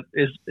 I'm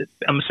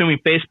assuming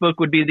Facebook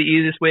would be the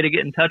easiest way to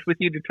get in touch with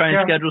you to try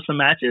and schedule some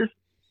matches.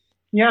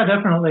 Yeah,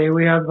 definitely.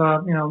 We have,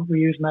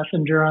 we use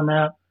Messenger on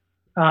that.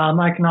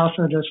 I can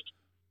also just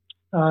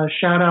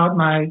shout out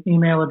my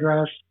email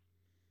address.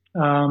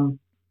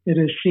 It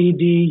is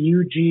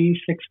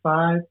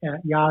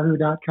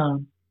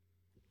cdug65@yahoo.com.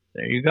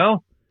 There you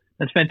go.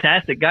 That's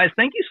fantastic. Guys,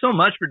 thank you so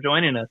much for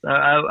joining us.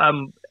 I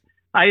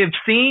have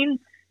seen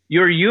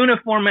your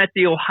uniform at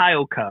the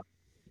Ohio Cup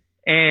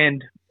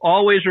and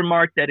always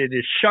remarked that it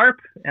is sharp,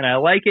 and I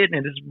like it,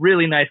 and it is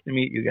really nice to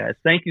meet you guys.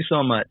 Thank you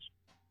so much.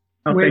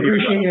 We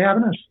appreciate you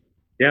having us.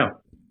 Yeah.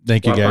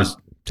 Thank you, guys.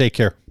 Fun. Take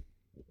care.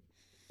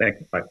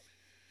 Thanks. Bye.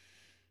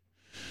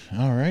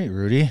 All right,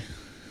 Rudy.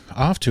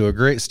 Off to a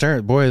great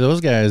start. Boy,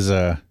 those guys,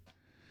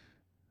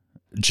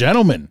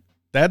 gentlemen.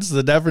 That's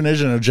the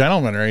definition of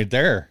gentleman right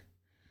there.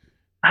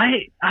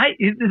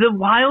 The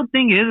wild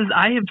thing is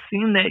I have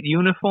seen that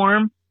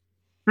uniform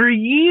for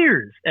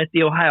years at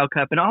the Ohio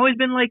Cup and always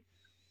been like,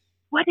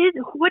 what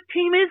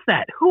team is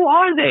that? Who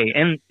are they?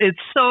 And it's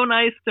so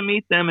nice to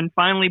meet them and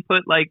finally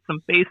put like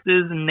some faces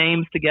and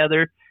names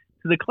together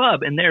to the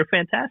club, and they're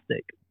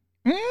fantastic.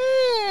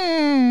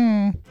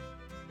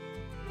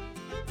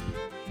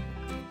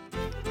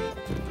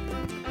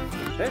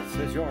 This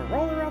is your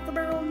Roller Out the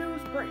Barrel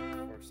news break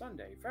for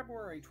Sunday,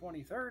 February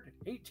 23rd,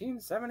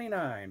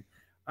 1879.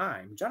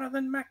 I'm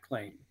Jonathan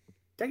McLean.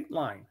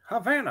 Dateline,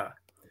 Havana.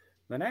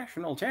 The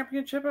National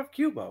Championship of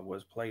Cuba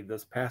was played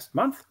this past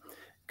month.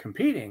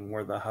 Competing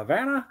were the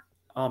Havana,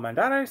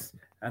 Almendares,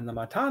 and the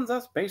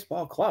Matanzas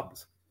baseball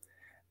clubs.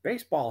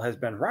 Baseball has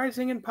been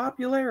rising in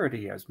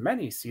popularity as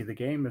many see the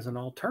game as an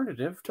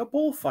alternative to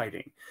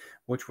bullfighting,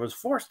 which was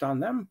forced on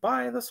them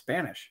by the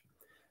Spanish.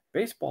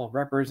 Baseball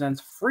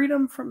represents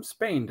freedom from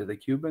Spain to the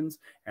Cubans,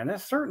 and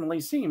this certainly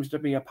seems to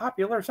be a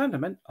popular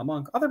sentiment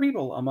among other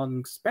people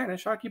among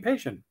Spanish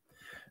occupation.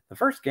 The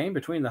first game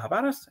between the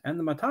Havanas and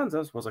the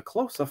Matanzas was a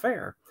close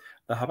affair.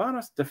 The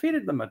Havanas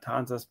defeated the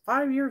Matanzas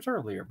 5 years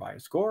earlier by a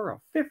score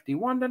of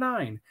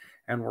 51-9,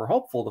 and were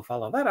hopeful to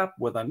follow that up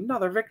with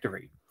another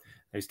victory.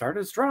 They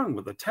started strong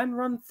with a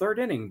 10-run third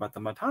inning, but the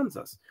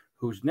Matanzas,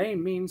 whose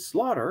name means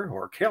slaughter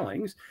or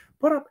killings,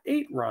 put up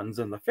 8 runs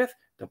in the fifth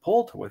to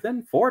pull to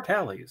within 4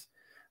 tallies.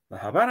 The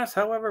Havanas,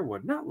 however,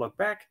 would not look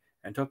back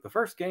and took the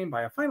first game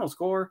by a final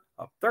score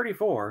of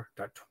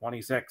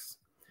 34-26.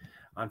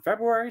 On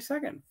February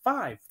 2nd,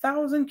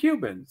 5,000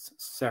 Cubans,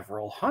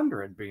 several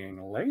hundred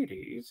being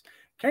ladies,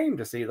 came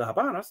to see the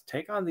Havanas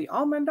take on the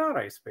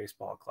Almendares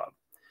Baseball Club.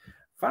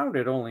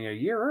 Founded only a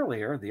year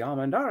earlier, the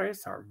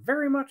Almendares are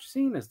very much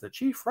seen as the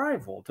chief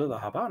rival to the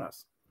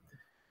Havanas.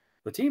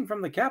 The team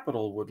from the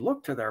capital would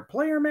look to their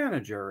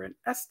player-manager in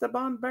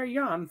Esteban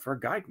Bayan for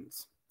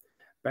guidance.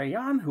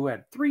 Bayan, who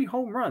had 3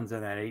 home runs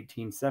in that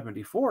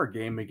 1874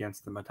 game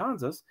against the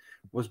Matanzas,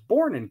 was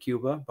born in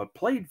Cuba but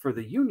played for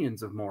the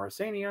Unions of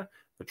Morrisania,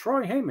 the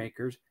Troy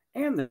Haymakers,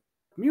 and the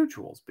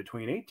Mutuals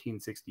between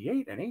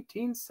 1868 and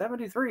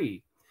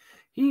 1873.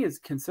 He is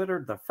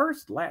considered the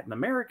first Latin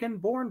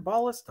American-born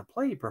ballist to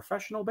play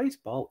professional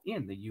baseball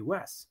in the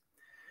U.S.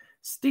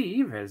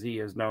 Steve, as he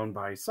is known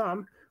by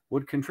some,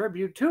 would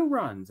contribute 2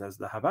 runs as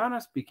the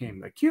Havanas became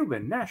the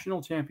Cuban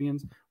national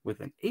champions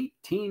with an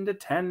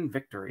 18-10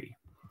 victory.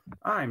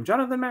 I'm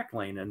Jonathan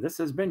McLean, and this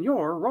has been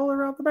your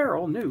Roller Out the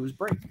Barrel news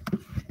break.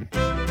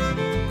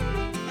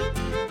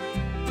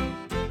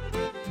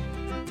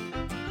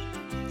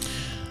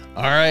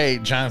 All right,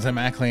 Jonathan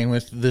McLean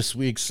with this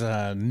week's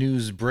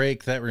news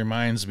break. That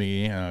reminds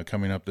me,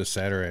 coming up this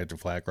Saturday at the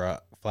Flat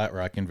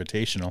Rock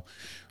Invitational,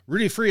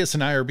 Rudy Frias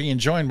and I are being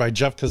joined by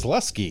Jeff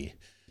Kozlowski.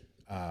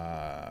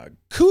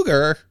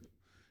 Cougar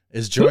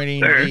is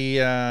joining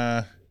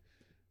the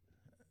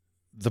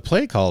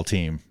play call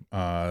team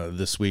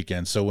this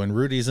weekend. So when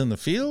Rudy's in the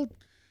field,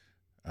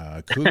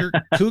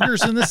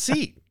 Cougar's in the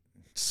seat.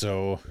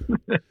 So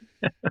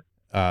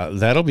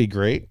that'll be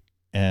great.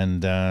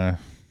 And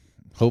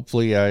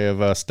hopefully I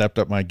have stepped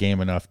up my game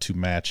enough to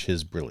match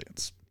his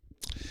brilliance.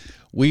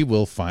 We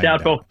will find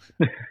Doubtful.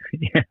 out.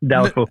 Yeah,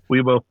 doubtful.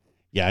 We will.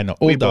 Yeah, I know.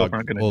 Old dog,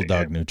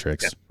 new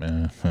tricks.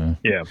 Yeah.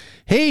 Yeah.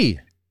 Hey,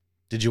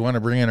 did you want to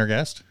bring in our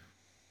guest?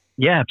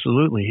 Yeah,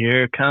 absolutely.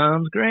 Here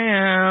comes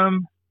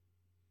Graham.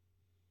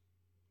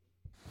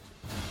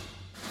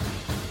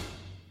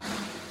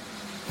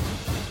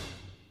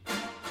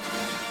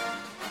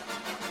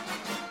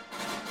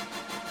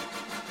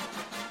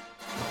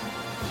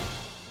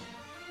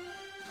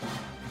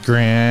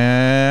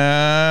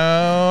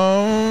 Graham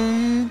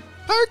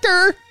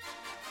Parker.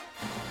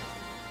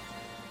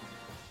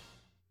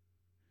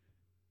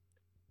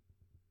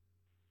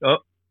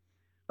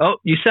 Oh,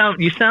 you sound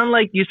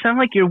like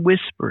you're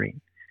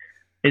whispering.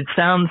 It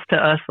sounds to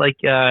us like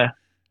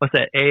what's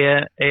that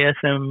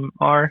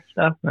ASMR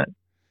stuff?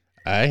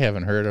 I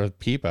haven't heard a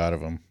peep out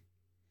of him.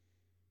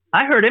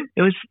 I heard him.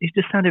 He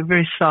just sounded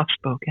very soft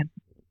spoken.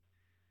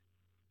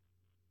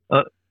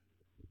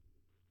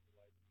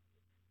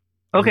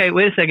 Okay,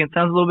 wait a second.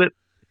 Sounds a little bit.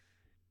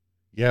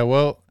 Yeah,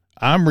 well,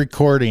 I'm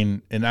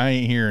recording and I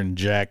ain't hearing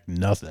jack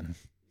nothing.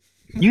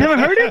 You haven't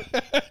heard it?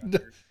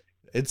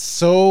 It's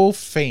so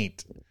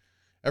faint.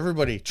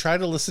 Everybody, try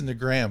to listen to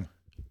Graham.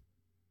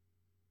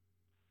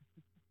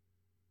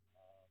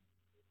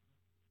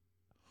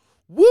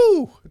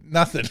 Woo!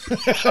 Nothing.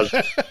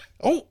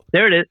 Oh,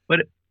 There it is. What?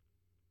 Does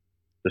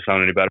it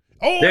sound any better?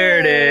 oh, There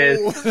it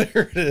is.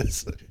 There it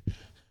is.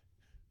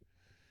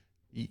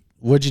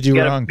 What'd you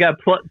do wrong? Got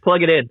to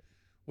plug it in.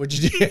 What'd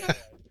you do?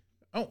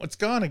 Oh, it's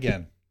gone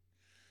again.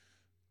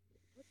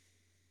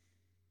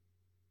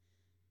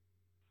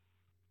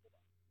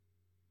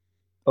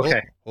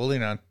 Okay.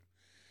 Holding on.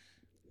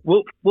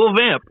 We'll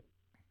vamp.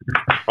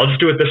 I'll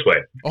just do it this way.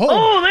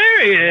 Oh,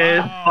 there he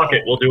is. Fuck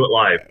it, we'll do it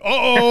live.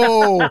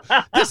 Oh,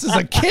 this is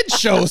a kid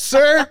show,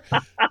 sir.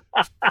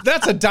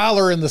 That's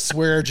 $1 in the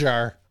swear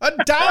jar.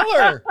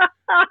 $1.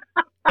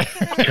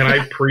 Can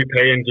I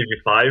prepay and give you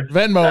 5?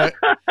 Venmo it.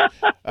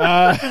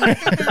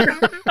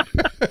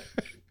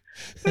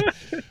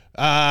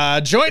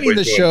 Joining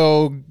the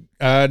show,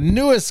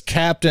 newest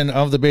captain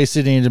of the Bay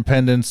City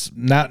Independents,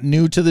 not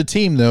new to the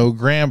team though,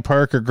 Graham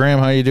Parker. Graham,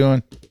 how you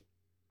doing?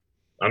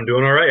 I'm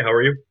doing all right. How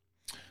are you?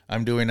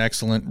 I'm doing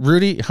excellent.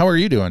 Rudy, how are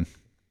you doing?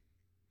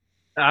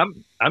 I'm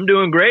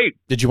doing great.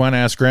 Did you want to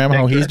ask Graham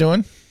how he's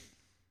doing?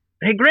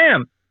 Hey,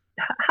 Graham,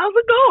 how's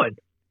it going?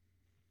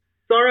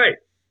 It's all right.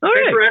 All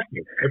Thanks right. for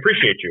asking. I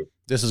appreciate you.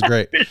 This is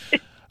great.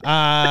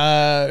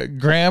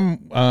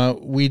 Graham,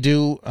 we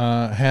do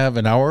have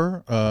an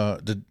hour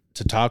to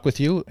talk with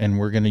you, and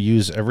we're going to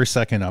use every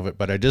second of it,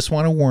 but I just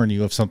want to warn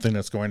you of something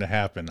that's going to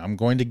happen. I'm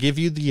going to give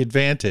you the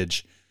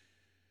advantage.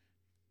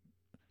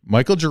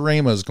 Michael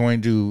Jarema is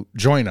going to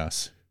join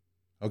us.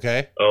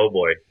 Okay? Oh,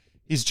 boy.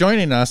 He's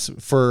joining us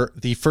for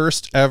the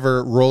first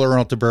ever Roller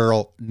Out the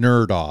Barrel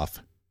Nerd Off.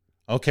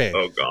 Okay.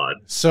 Oh, God.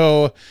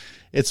 So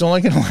it's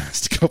only going to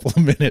last a couple of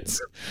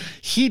minutes.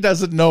 He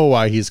doesn't know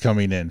why he's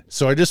coming in.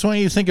 So I just want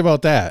you to think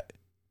about that.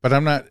 But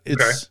I'm not,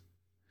 Okay.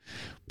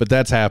 But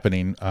that's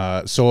happening.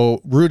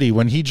 So Rudy,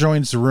 when he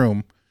joins the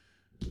room,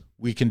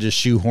 we can just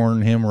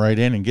shoehorn him right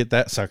in and get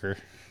that sucker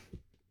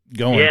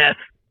going. Yes.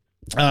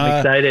 I'm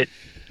excited.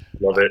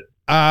 Love it.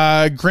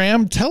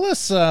 Graham, tell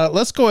us,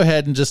 let's go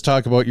ahead and just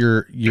talk about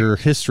your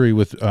history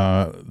with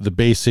the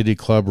Bay City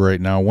Club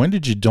right now. When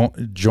did you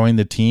join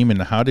the team,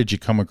 and how did you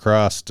come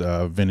across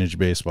vintage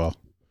baseball?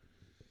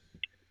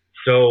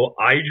 So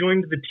I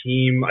joined the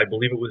team, I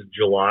believe it was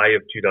July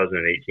of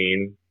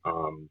 2018.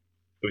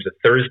 It was a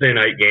Thursday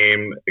night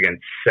game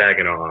against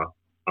Saginaw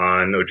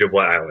on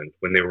Ojibwa Island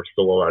when they were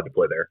still allowed to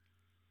play there.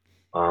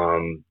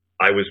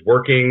 I was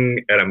working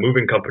at a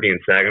moving company in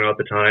Saginaw at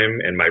the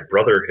time, and my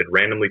brother had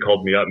randomly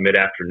called me up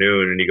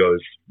mid-afternoon, and he goes,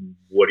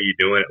 "What are you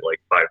doing at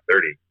like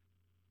 5:30?"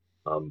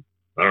 I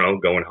don't know,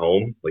 going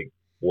home. Like,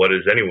 what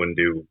does anyone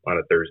do on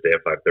a Thursday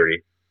at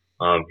 5:30?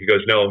 He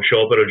goes, "No,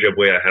 show up at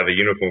Ojibwa. I have a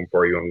uniform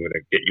for you. I'm going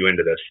to get you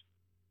into this."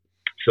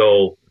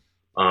 So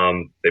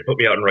they put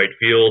me out in right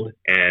field,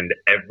 and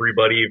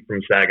everybody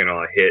from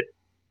Saginaw hit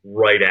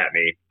right at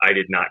me. I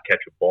did not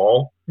catch a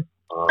ball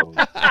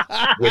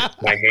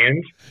with my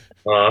hands.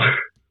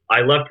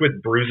 I left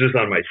with bruises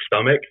on my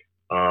stomach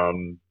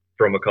from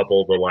a couple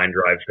of the line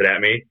drives hit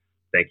at me.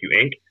 Thank you,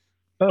 Ink.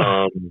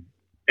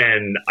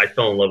 And I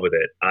fell in love with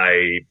it.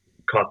 I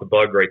caught the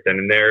bug right then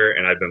and there,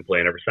 and I've been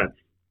playing ever since.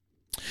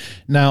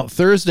 Now,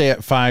 Thursday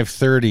at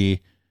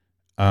 5:30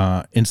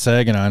 in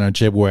Saginaw on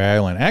Ojibwa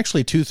Island,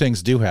 actually two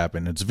things do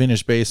happen. It's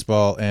vintage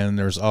baseball, and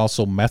there's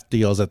also meth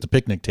deals at the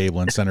picnic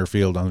table in center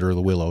field under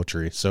the willow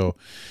tree. So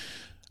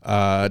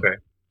Okay.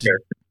 Sure.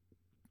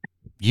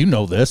 you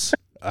know this.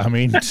 I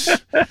mean,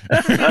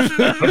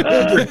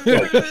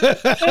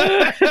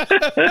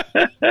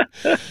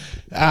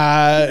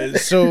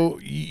 so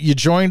you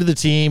joined the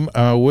team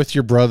with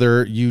your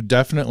brother. You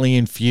definitely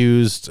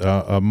infused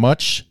a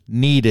much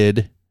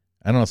needed,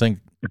 I don't think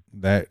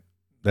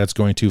that's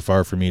going too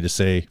far for me to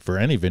say for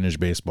any vintage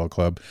baseball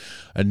club,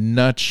 a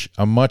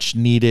much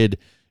needed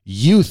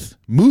youth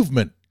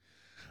movement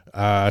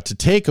to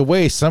take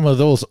away some of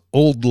those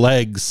old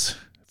legs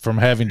from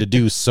having to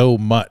do so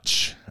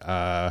much.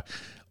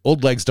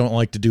 Old legs don't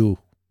like to do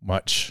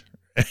much.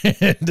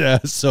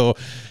 And so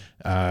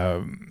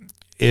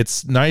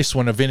it's nice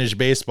when a vintage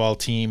baseball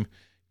team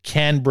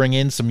can bring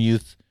in some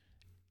youth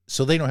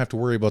so they don't have to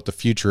worry about the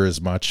future as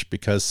much,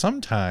 because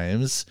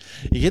sometimes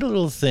you get a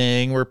little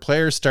thing where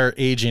players start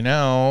aging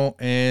out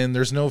and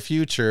there's no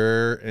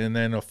future, and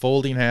then a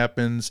folding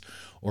happens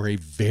or a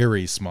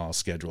very small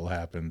schedule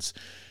happens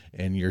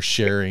and you're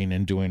sharing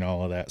and doing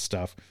all of that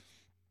stuff.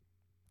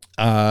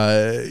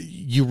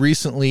 You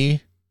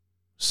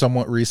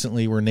somewhat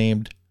recently were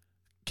named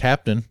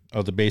captain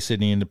of the Bay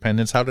City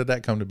Independents. How did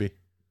that come to be?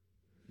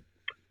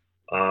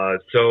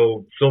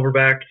 So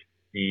Silverback,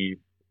 the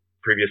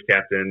previous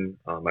captain,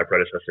 my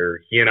predecessor,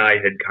 he and I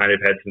had kind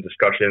of had some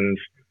discussions.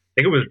 I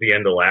think it was the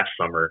end of last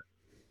summer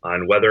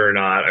on whether or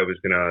not I was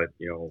gonna,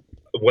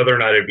 whether or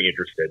not I'd be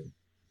interested.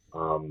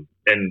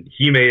 And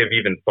he may have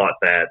even thought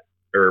that,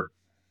 or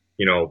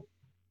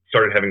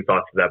started having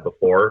thoughts of that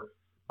before.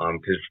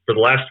 Because for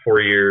the last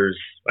 4 years,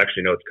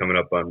 actually, no, it's coming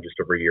up on just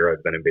over a year,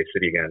 I've been in Bay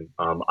City again.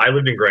 I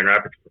lived in Grand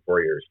Rapids for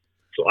 4 years.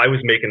 So I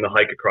was making the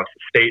hike across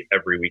the state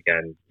every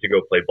weekend to go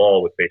play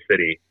ball with Bay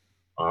City.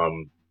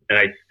 And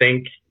I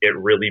think it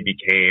really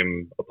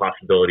became a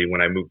possibility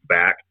when I moved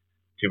back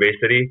to Bay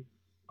City.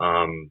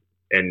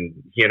 and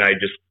he and I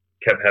just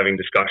kept having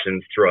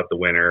discussions throughout the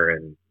winter,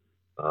 and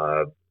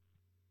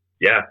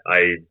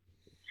I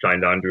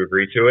signed on to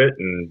agree to it,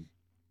 and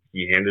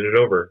he handed it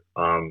over.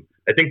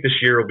 I think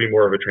this year will be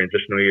more of a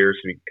transitional year, so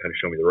he can kind of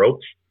show me the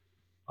ropes,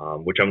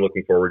 which I'm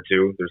looking forward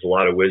to. There's a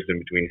lot of wisdom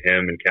between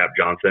him and Cap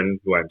Johnson,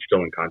 who I'm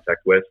still in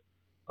contact with.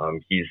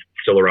 He's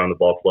still around the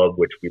ball club,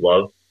 which we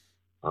love.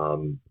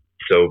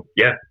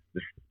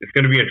 It's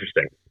going to be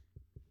interesting.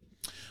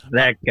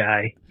 That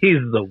guy,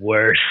 he's the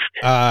worst.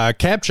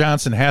 Cap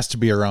Johnson has to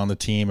be around the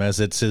team as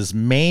it's his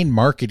main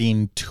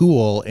marketing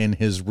tool in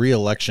his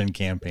re-election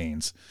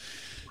campaigns.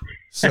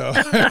 So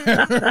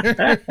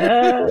that's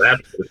what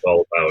it's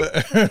all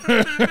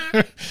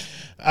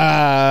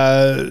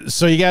about.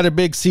 So you got a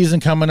big season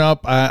coming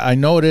up. I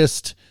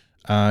noticed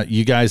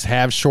you guys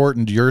have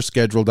shortened your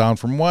schedule down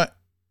from what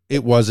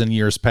it was in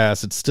years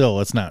past.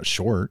 It's not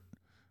short,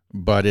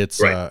 but it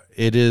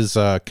is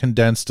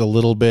condensed a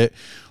little bit,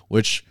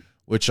 which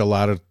a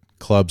lot of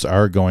clubs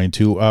are going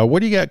to. What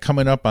do you got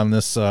coming up on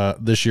this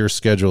year's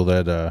schedule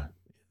that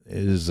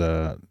is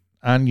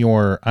on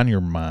your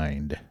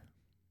mind?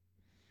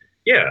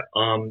 Yeah.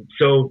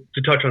 So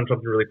to touch on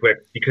something really quick,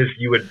 because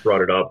you had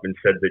brought it up and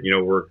said that,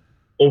 we're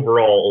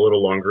overall a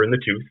little longer in the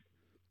tooth.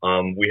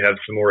 We have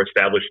some more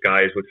established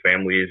guys with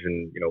families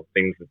and,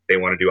 things that they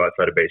want to do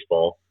outside of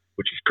baseball,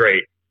 which is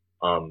great.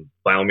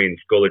 By all means,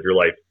 go live your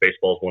life.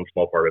 Baseball is one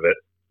small part of it.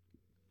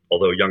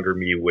 Although younger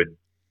me would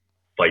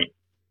fight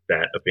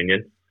that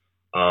opinion.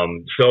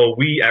 So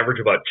we average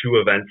about 2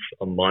 events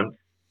a month.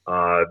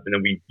 And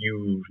then we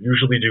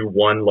usually do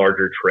one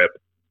larger trip,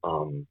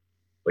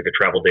 like a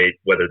travel date,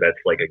 whether that's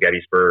like a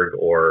Gettysburg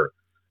or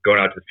going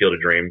out to the Field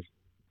of Dreams.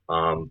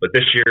 But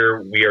this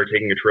year we are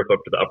taking a trip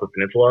up to the Upper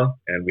Peninsula,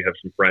 and we have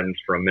some friends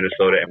from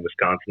Minnesota and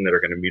Wisconsin that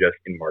are going to meet us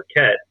in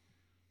Marquette.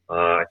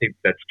 I think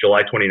that's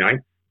July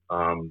 29th.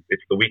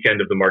 It's the weekend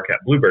of the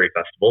Marquette Blueberry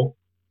Festival.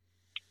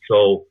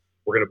 So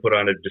we're going to put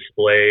on a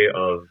display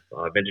of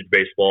vintage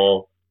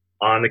baseball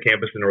on the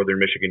campus of Northern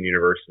Michigan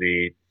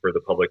University for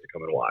the public to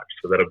come and watch.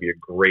 So that'll be a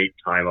great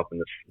time up in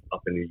the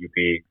UP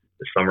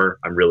this summer.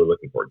 I'm really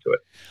looking forward to it.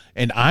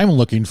 And I'm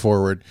looking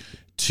forward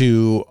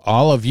to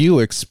all of you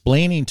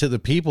explaining to the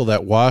people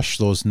that wash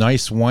those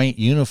nice white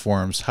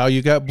uniforms how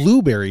you got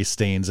blueberry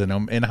stains in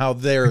them and how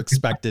they're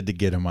expected to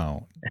get them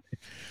out.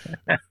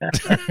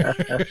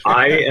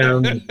 I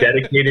am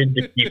dedicated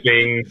to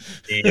keeping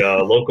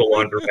the local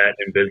laundromat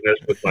in business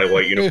with my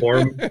white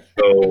uniform,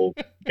 so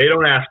they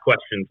don't ask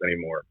questions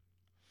anymore.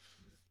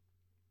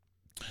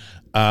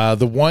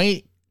 The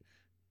white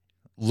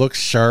looks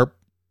sharp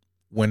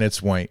when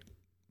it's white.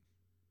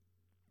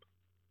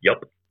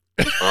 Yep.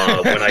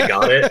 When I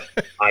got it,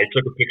 I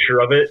took a picture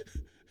of it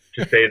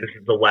to say this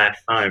is the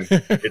last time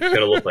it's going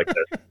to look like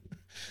this.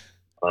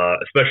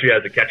 Especially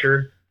as a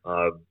catcher.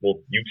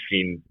 You've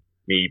seen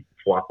me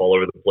flop all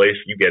over the place.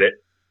 You get it.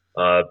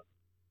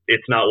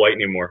 It's not white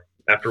anymore.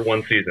 After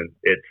one season,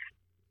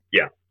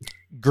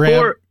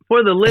 Graham,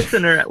 for the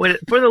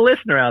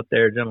listener out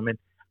there, gentlemen,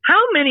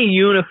 how many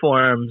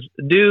uniforms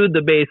do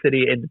the Bay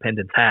City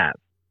Independents have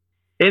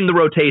in the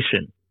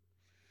rotation?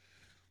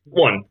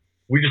 One.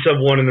 We just have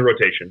one in the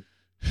rotation.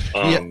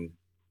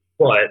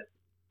 But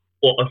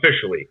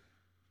officially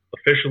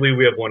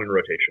we have one in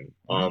rotation.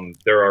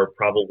 There are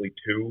probably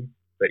 2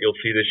 that you'll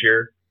see this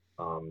year.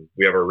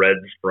 We have our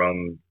reds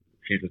from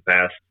seasons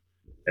past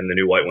and the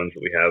new white ones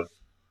that we have.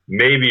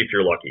 Maybe if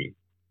you're lucky,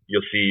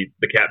 you'll see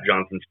the Cap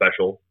Johnson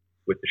special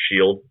with the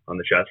shield on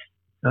the chest.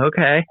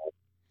 Okay.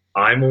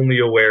 I'm only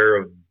aware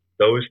of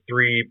those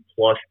 3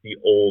 plus the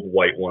old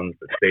white ones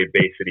that say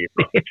Bay City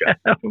across the chest.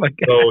 Oh my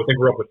God. So I think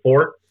we're up with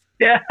 4.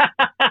 Yeah.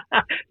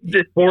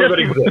 4 that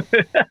exist.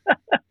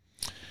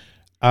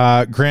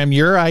 Graham,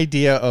 your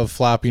idea of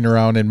flopping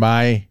around and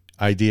my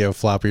idea of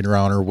flopping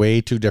around are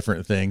way 2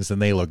 different things,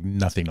 and they look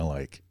nothing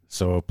alike.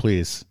 So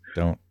please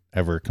don't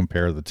ever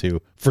compare the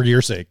 2 for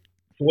your sake.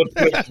 So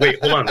wait,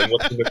 hold on. Then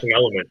what's the missing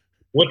element?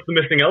 What's the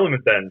missing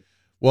element then?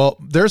 Well,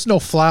 there's no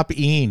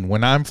flop-ing.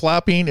 When I'm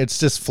flopping, it's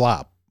just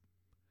flop.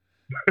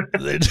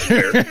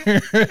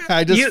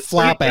 I just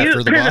flop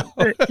after the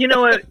ball. You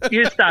know what?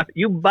 You stop.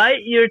 You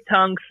bite your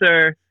tongue,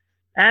 sir.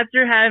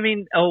 After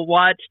having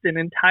watched an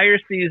entire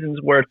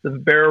season's worth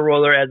of Barrel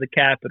Roller as a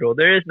Capital,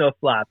 there is no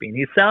flopping.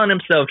 He's selling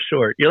himself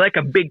short. You're like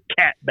a big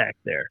cat back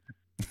there.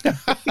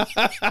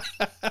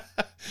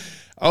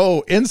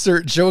 Oh,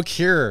 insert joke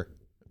here,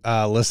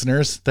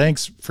 listeners.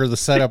 Thanks for the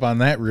setup on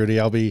that, Rudy.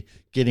 I'll be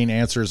getting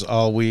answers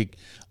all week.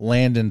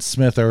 Landon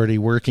Smith already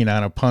working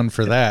on a pun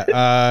for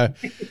that.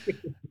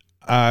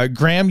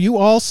 Graham, you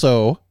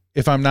also,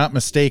 if I'm not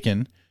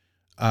mistaken,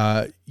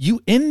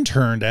 you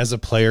interned as a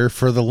player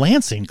for the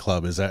Lansing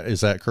Club. Is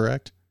that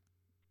correct?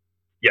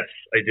 Yes,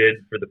 I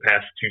did for the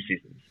past 2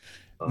 seasons.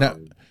 Now,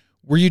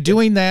 were you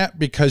doing that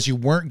because you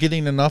weren't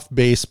getting enough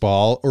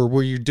baseball, or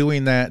were you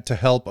doing that to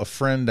help a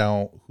friend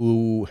out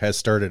who has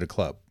started a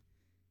club?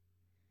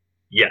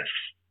 Yes.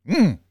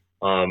 And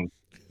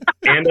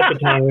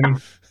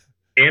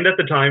at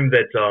the time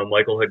that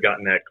Michael had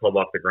gotten that club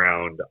off the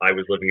ground, I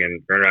was living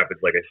in Grand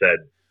Rapids, like I said.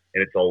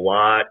 and it's a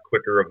lot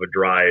quicker of a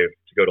drive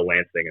to go to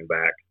Lansing and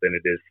back than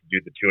it is to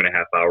do the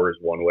 2.5 hours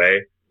one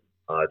way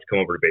to come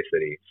over to Bay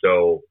City.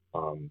 So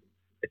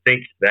I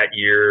think that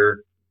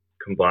year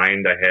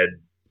combined, I had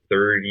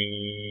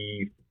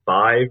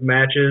 35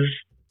 matches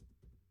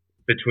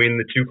between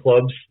the two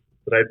clubs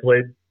that I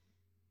played.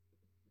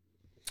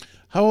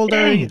 How old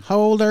are you? How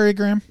old are you,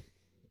 Graham?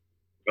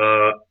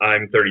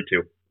 I'm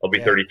 32. I'll be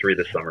 33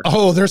 this summer.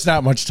 Oh, there's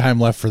not much time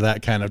left for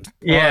that kind of.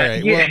 Yeah, all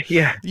right, yeah, well,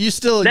 yeah. You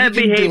still that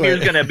behavior is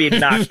going to be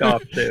knocked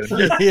off soon.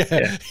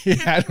 Yeah,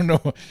 I don't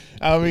know.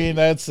 I mean,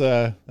 that's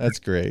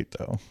great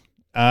though.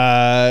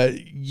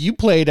 You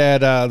played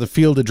at the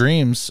Field of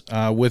Dreams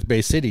with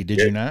Bay City, did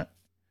you not?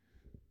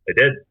 I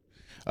did.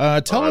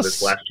 Tell us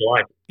this last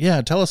July.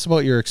 Yeah, tell us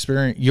about your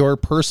experience, your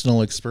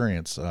personal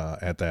experience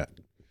at that.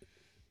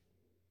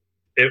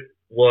 It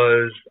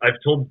was. I've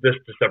told this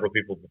to several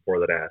people before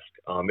that ask.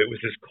 It was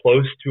as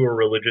close to a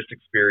religious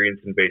experience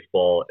in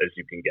baseball as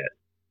you can get.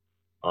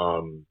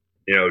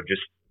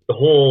 Just the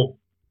whole.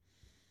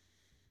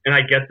 And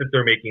I get that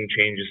they're making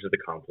changes to the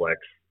complex,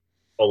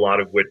 a lot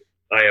of which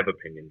I have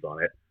opinions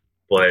on it.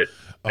 But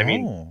I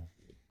mean,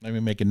 let me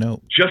make a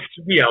note. Just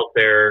to be out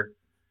there,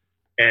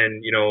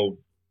 and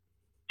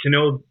to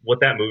know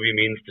what that movie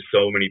means to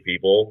so many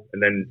people,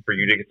 and then for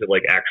you to get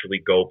to actually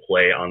go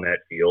play on that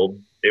field,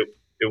 it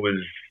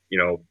was,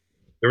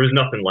 there was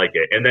nothing like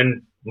it. And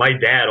then my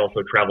dad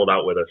also traveled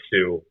out with us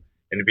too,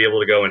 and to be able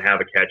to go and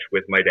have a catch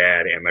with my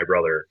dad and my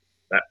brother,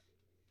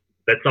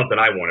 that's something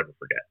I won't ever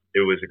forget. It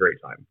was a great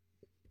time.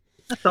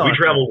 That's awesome. We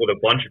traveled with a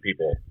bunch of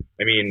people.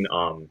 I mean,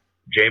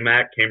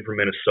 J-Mac came from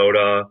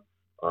Minnesota,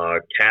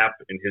 Cap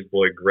and his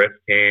boy Griff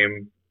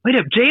came. Wait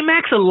up,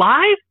 J-Mac's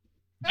alive?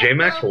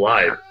 J-Mac's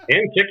alive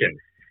and kicking.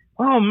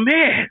 Oh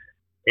man.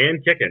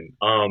 And kicking.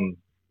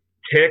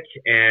 Tick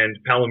and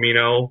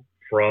Palomino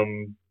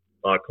from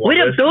Columbus. Wait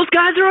up, those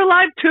guys are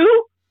alive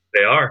too?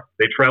 They are.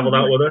 They traveled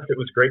out with us. It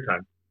was a great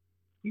time.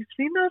 You've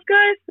seen those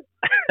guys?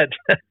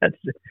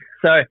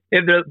 Sorry,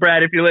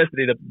 Brad, if you're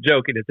listening, I'm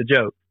joking. It's a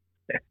joke.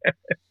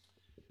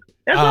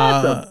 That's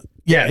awesome.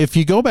 Yeah, if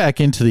you go back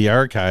into the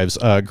archives,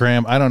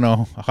 Graham, I don't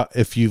know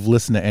if you've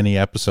listened to any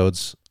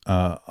episodes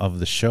of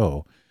the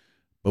show,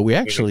 but we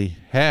actually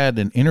had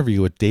an interview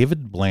with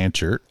David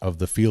Blanchard of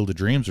the Field of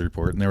Dreams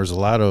report, and there was a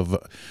lot of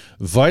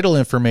vital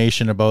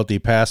information about the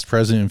past,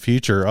 present, and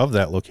future of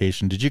that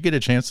location. Did you get a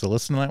chance to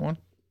listen to that one?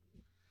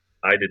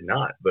 I did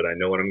not, but I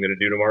know what I'm going to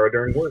do tomorrow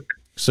during work.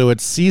 So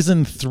it's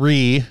season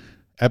 3,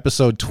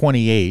 episode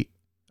 28,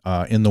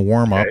 in the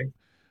warm-up.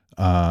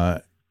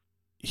 Okay.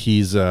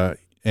 He's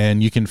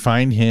and you can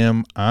find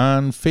him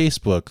on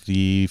Facebook,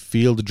 the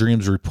Field of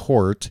Dreams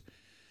report,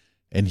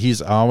 and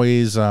he's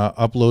always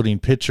uploading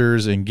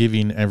pictures and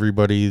giving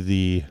everybody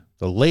the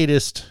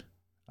latest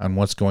on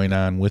what's going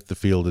on with the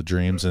Field of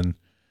Dreams. And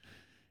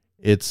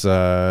it's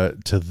to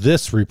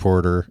this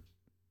reporter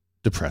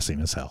depressing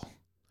as hell.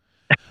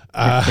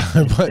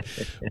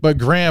 But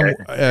Graham,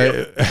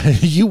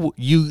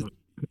 you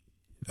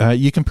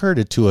compared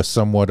it to a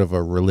somewhat of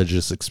a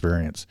religious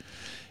experience.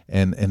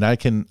 And I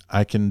can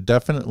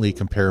definitely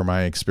compare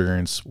my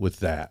experience with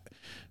that,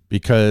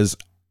 because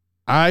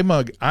I'm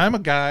a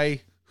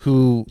guy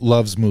who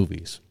loves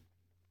movies.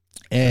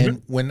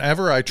 And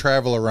whenever I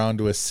travel around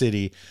to a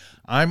city,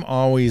 I'm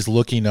always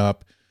looking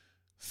up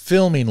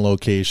filming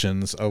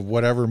locations of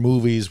whatever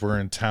movies were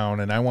in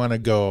town. And I want to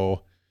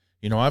go,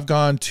 I've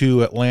gone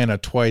to Atlanta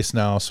twice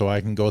now, so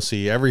I can go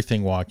see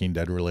everything Walking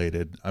Dead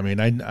related. I mean,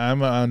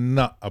 I'm a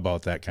nut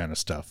about that kind of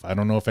stuff. I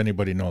don't know if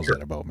anybody knows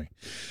that about me.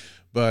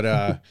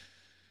 But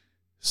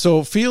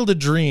so Field of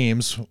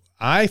Dreams,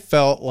 I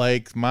felt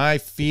like my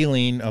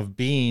feeling of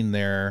being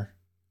there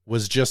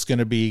was just going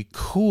to be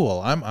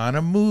cool. I'm on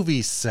a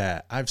movie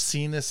set. I've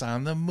seen this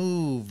on the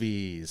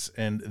movies.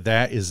 And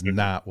that is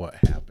not what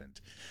happened.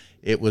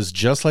 It was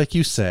just like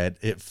you said.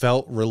 It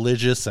felt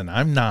religious, and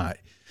I'm not.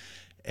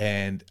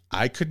 And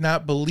I could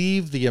not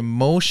believe the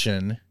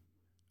emotion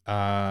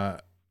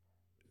that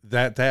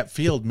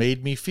field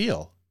made me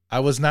feel. I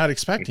was not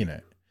expecting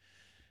it.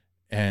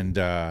 And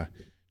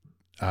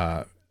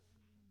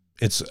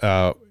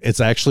it's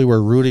actually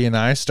where Rudy and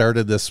I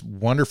started this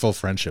wonderful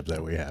friendship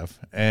that we have.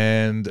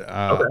 And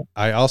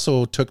I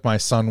also took my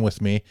son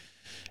with me,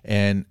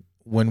 and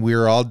when we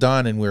were all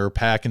done and we were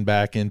packing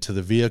back into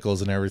the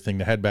vehicles and everything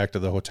to head back to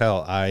the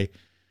hotel, I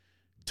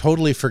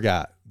totally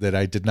forgot that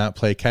I did not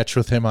play catch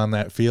with him on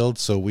that field.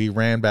 So we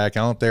ran back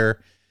out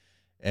there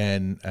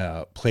and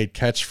played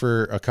catch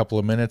for a couple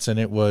of minutes, and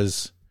it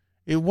was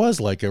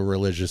like a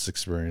religious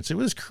experience. It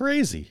was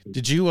crazy.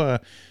 Did you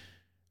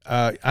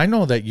I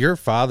know that your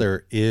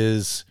father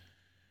is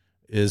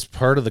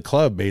part of the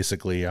club,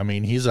 basically. I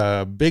mean, he's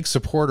a big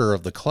supporter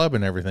of the club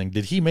and everything.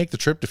 Did he make the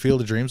trip to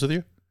Field of Dreams with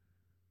you?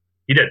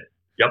 He did.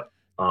 Yep.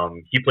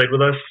 He played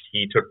with us.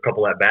 He took a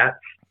couple at bats.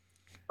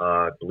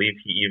 I believe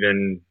he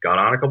even got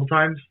on a couple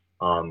times.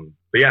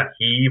 But yeah,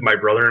 my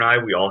brother and I,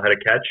 we all had a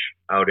catch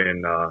out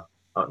in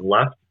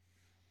left.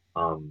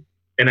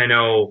 And I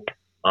know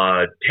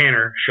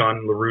Tanner,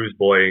 Sean LaRue's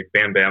boy,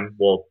 Bam Bam.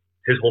 Well,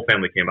 his whole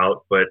family came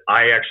out, but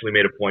I actually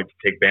made a point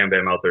to take Bam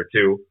Bam out there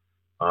too.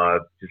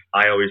 Just,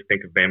 I always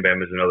think of Bam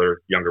Bam as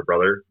another younger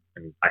brother.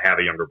 I mean, I have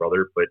a younger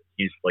brother, but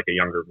he's like a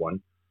younger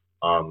one.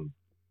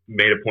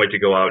 Made a point to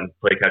go out and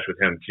play catch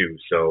with him too.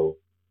 So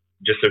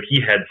just so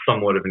he had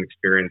somewhat of an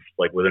experience,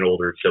 like with an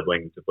older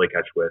sibling to play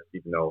catch with,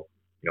 even though,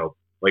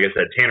 like I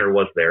said, Tanner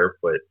was there,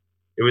 but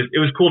it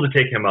was cool to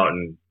take him out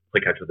and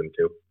play catch with him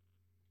too.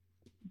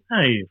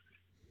 Nice.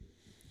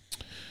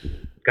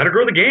 Got to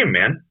grow the game,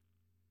 man.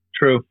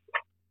 True.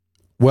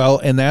 Well,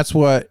 and that's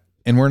what,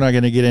 and we're not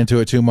going to get into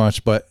it too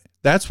much, but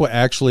that's what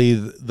actually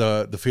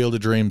the Field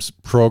of Dreams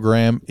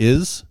program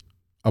is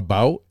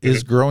about,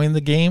 is growing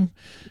the game,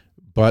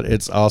 but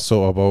it's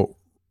also about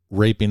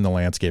raping the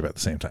landscape at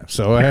the same time.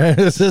 So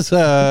this is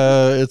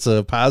it's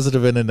a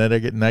positive and a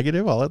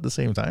negative all at the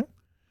same time.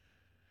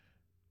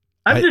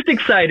 I'm just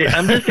excited.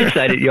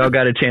 Y'all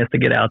got a chance to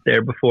get out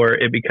there before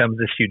it becomes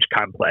this huge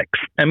complex.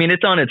 I mean,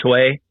 it's on its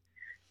way,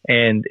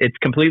 and it's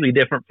completely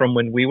different from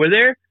when we were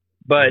there,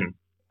 but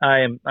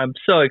I'm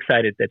so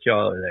excited that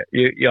y'all are there.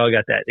 Y'all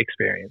got that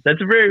experience.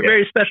 That's a very,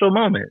 very special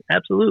moment.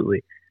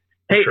 Absolutely.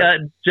 Hey, sure.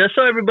 Just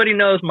so everybody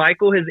knows,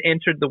 Michael has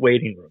entered the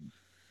waiting room.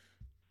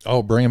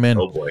 Oh, bring him in.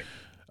 Oh boy.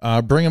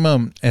 Bring him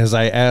in as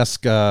I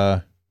ask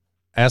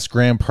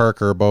Graham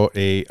Parker about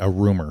a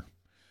rumor.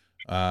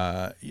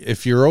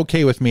 If you're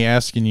okay with me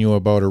asking you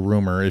about a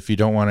rumor, if you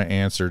don't want to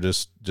answer,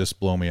 just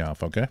blow me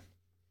off. Okay.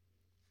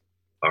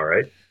 All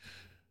right.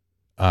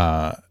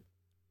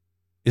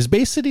 Is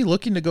Bay City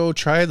looking to go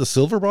try the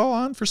silver ball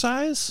on for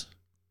size?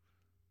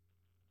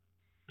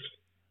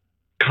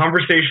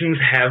 Conversations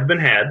have been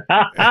had.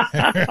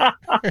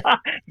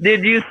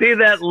 Did you see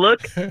that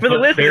look for the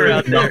listener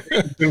out there?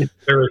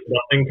 There is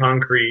nothing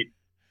concrete,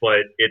 but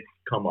it's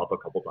come up a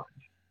couple times.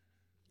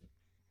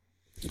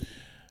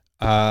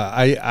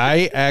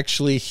 I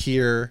actually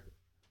hear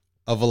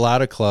of a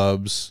lot of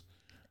clubs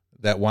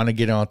that want to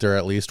get out there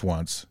at least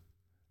once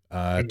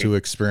to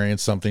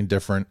experience something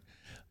different,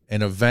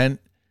 an event.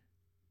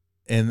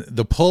 And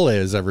the pull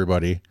is,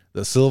 everybody,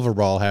 the Silver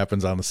Ball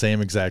happens on the same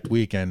exact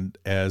weekend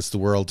as the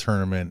World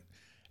Tournament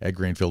at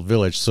Greenfield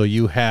Village. So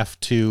you have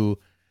to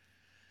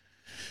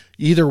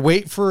either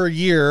wait for a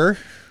year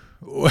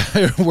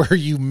where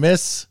you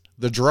miss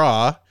the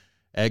draw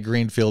at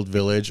Greenfield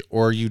Village,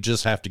 or you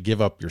just have to give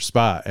up your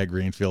spot at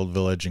Greenfield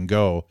Village and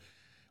go,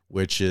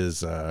 which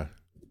is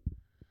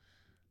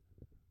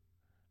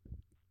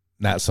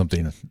not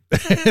something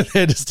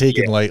that is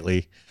taken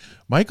lightly.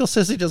 Michael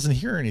says he doesn't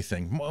hear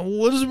anything.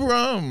 What is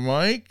wrong,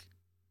 Mike?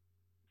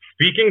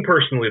 Speaking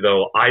personally,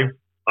 though, I've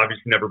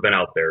obviously never been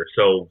out there.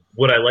 So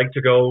would I like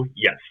to go?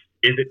 Yes.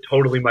 Is it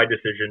totally my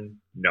decision?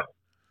 No.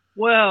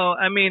 Well,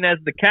 I mean, as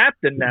the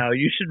captain now,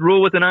 you should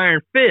rule with an iron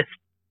fist.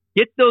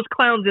 Get those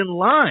clowns in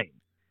line.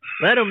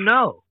 Let them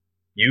know.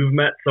 You've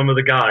met some of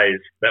the guys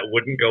that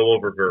wouldn't go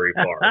over very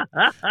far.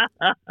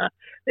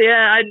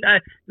 Yeah,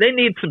 they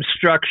need some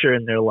structure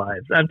in their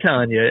lives. I'm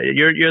telling you,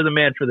 you're the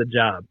man for the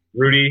job.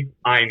 Rudy,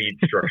 I need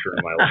structure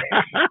in my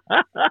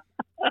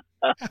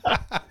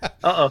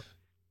life.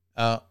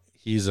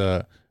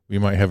 We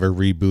might have a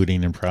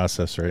rebooting in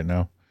process right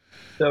now.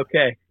 It's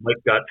okay.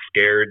 Mike got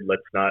scared.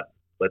 Let's not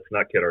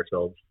kid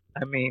ourselves.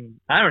 I mean,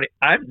 I'm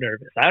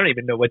nervous. I don't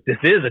even know what this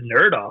is, a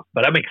nerd off,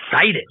 but I'm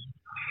excited.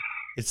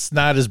 It's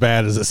not as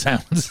bad as it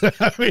sounds.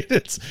 I mean,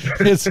 it's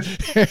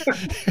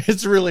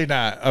really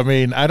not. I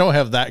mean, I don't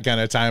have that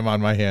kind of time on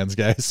my hands,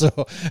 guys. So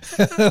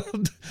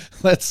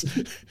let's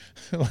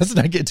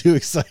not get too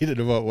excited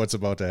about what's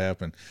about to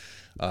happen.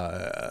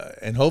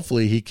 And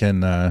hopefully he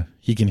can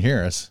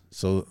hear us.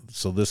 So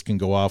this can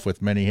go off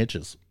with many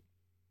hitches.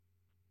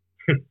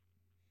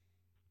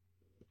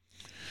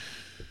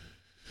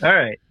 All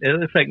right. It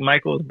looks like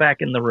Michael's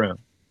back in the room.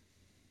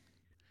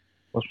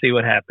 We'll see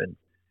what happens.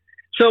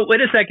 So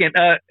wait a second,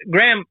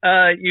 Graham.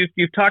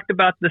 You've talked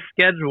about the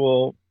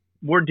schedule.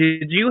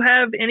 Did you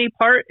have any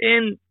part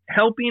in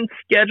helping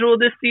schedule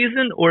this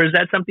season, or is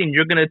that something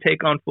you're going to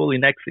take on fully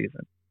next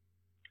season?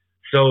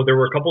 So there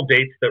were a couple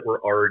dates that were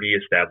already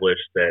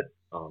established that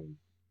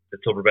the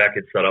Silverback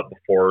had set up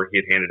before he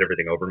had handed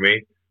everything over to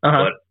me. But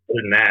other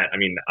than that, I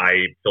mean,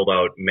 I filled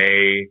out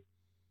May,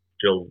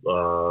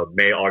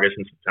 August,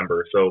 and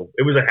September. So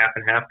it was a half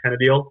and half kind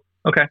of deal.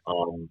 Okay.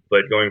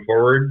 But going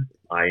forward,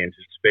 I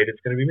anticipate it's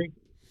going to be me.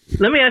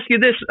 Let me ask you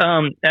this: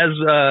 as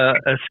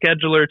a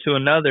scheduler to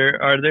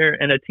another, are there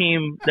in a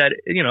team that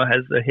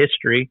has a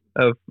history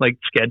of like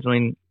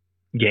scheduling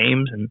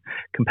games and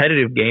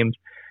competitive games?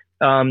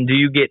 Do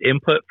you get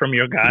input from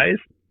your guys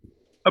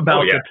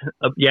about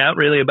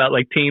really about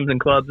like teams and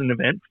clubs and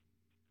events?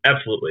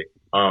 Absolutely.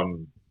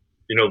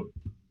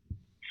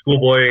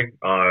 Schoolboy,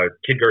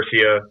 Kid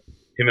Garcia,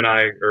 him and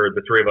I, or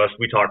the three of us,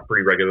 we talk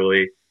pretty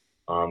regularly.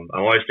 I'm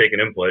always taking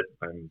input.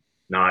 I'm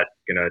not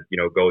gonna,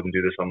 go and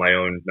do this on my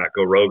own, not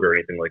go rogue or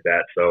anything like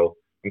that. So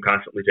I'm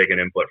constantly taking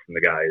input from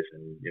the guys,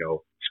 and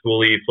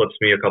Schoolie flips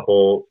me a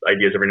couple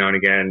ideas every now and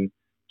again.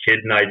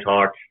 Kid and I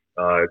talk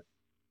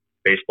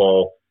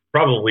baseball.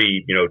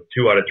 Probably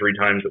 2 out of 3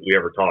 times that we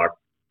ever talk,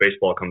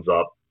 baseball comes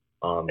up.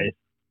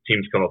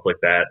 Teams come up like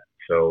that.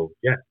 So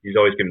yeah, he's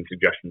always giving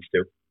suggestions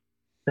too.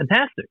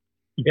 Fantastic.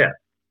 Yeah.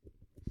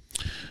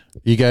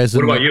 You guys.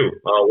 What about you?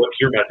 What's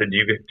your method? Do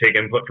you take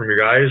input from your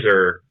guys,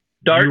 or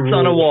darts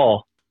on a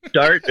wall?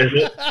 Darts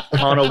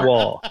on a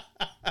wall.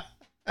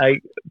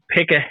 I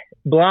pick a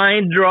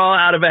blind draw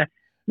out of a.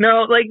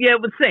 No, like, yeah,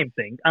 but same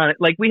thing.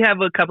 Like, we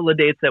have a couple of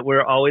dates that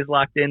we're always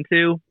locked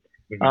into.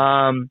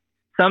 Mm-hmm.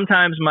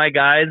 Sometimes my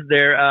guys,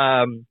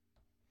 their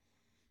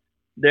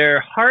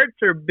hearts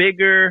are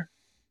bigger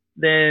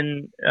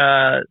than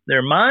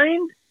their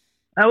mind,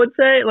 I would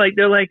say. Like,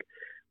 they're like,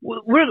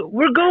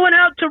 we're going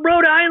out to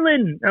Rhode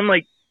Island. I'm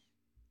like,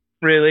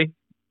 really?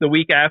 The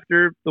week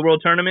after the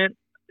World Tournament?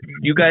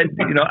 You guys,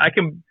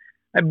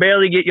 I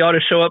barely get y'all to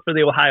show up for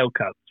the Ohio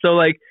Cup. So,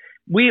 like,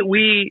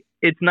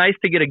 it's nice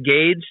to get a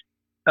gauge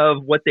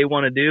of what they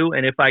want to do,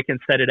 and if I can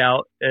set it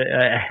out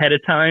ahead of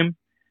time,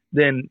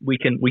 then we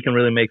can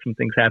really make some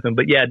things happen.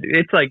 But yeah,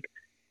 it's like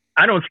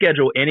I don't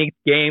schedule any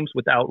games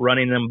without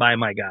running them by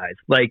my guys.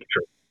 Like,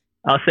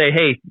 I'll say,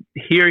 hey,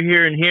 here,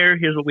 and here.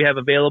 Here's what we have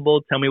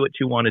available. Tell me what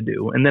you want to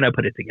do, and then I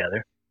put it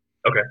together.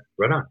 Okay,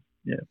 right on.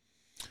 Yeah,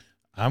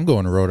 I'm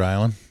going to Rhode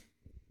Island.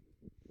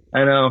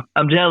 I know.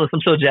 I'm jealous.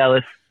 I'm so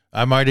jealous.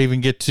 I might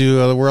even get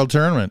to the World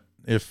Tournament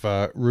if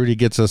Rudy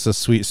gets us a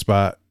sweet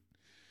spot.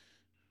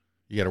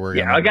 You got to work.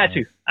 Yeah, I got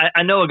you.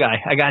 I know a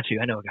guy. I got you.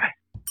 I know a guy.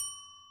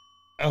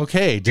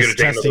 Okay, just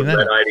testing that.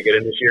 Red eye to get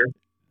in this year.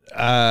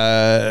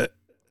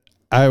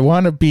 I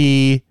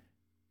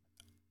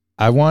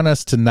want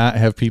us to not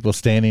have people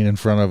standing in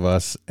front of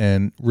us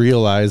and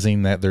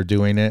realizing that they're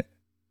doing it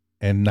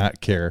and not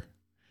care.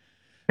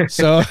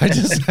 So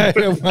I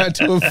want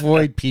to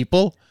avoid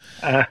people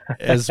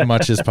as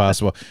much as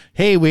possible.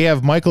 Hey, we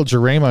have Michael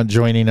Jarema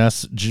joining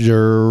us.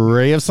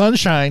 Ray of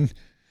Sunshine.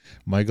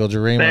 Michael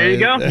Jarema. There you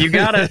go. You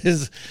got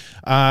it.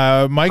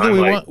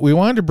 Michael, we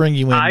wanted to bring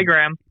you in. Hi,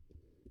 Graham.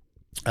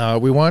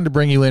 We wanted to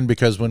bring you in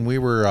because when we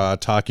were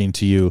talking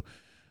to you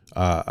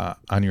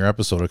on your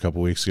episode a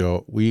couple weeks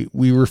ago, we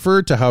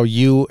referred to how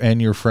you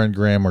and your friend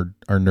Graham are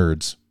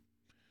nerds.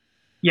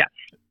 Yes.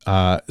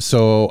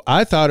 So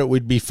I thought it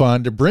would be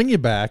fun to bring you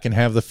back and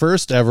have the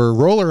first ever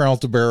Roller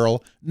Out the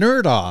Barrel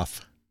Nerd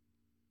Off.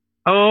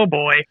 Oh,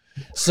 boy.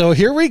 So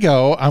here we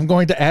go. I'm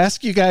going to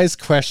ask you guys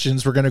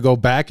questions. We're going to go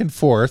back and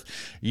forth.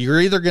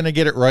 You're either going to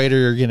get it right or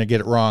you're going to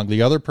get it wrong.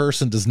 The other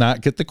person does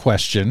not get the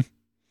question.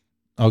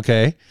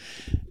 Okay.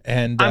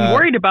 And I'm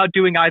worried about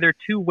doing either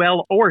too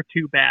well or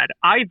too bad.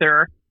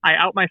 Either I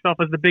out myself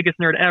as the biggest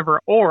nerd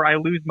ever, or I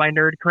lose my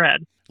nerd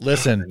cred.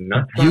 Listen,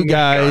 you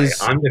guys,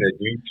 I'm going to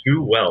do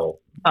too well.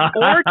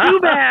 Or too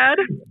bad.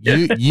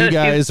 You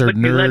guys are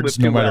nerds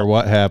no matter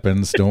what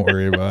happens. Don't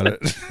worry about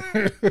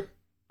it.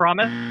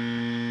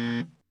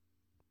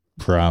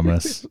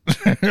 Promise.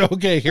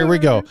 Okay, here we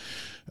go.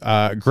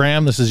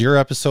 Graham, this is your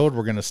episode.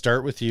 We're going to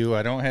start with you.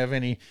 I don't have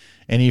any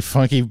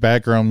funky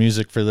background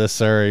music for this.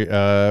 Sorry.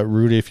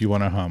 Rudy, if you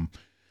want to hum.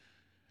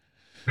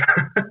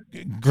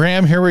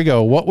 Graham, here we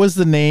go. What was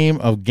the name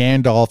of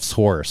Gandalf's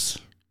horse?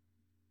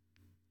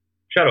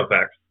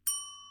 Shadowfax.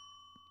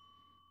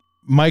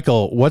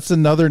 Michael, what's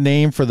another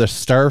name for the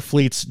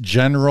Starfleet's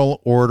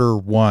General Order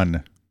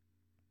 1?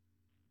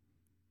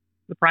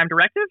 The Prime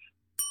Directive?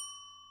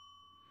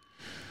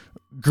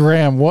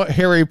 Graham, what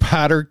Harry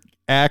Potter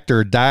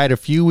actor died a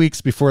few weeks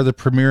before the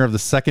premiere of the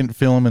second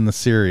film in the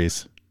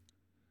series?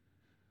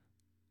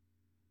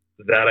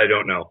 That I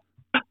don't know.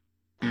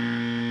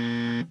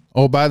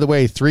 Oh, by the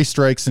way, 3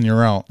 strikes and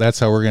you're out. That's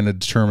how we're going to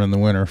determine the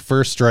winner.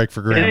 First strike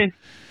for Graham. Hey,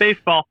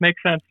 baseball.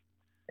 Makes sense.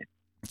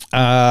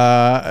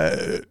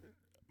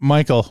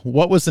 Michael,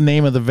 what was the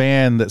name of the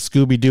van that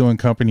Scooby-Doo and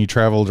company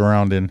traveled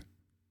around in?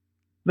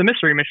 The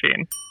Mystery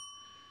Machine.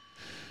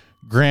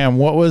 Graham,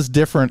 what was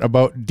different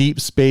about Deep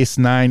Space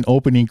Nine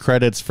opening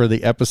credits for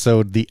the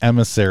episode The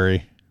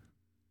Emissary?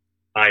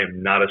 I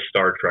am not a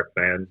Star Trek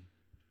fan.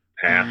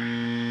 Pass.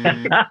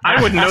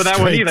 I wouldn't know that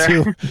one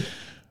either.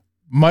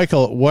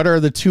 Michael, what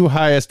are the 2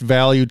 highest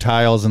value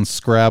tiles in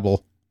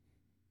Scrabble?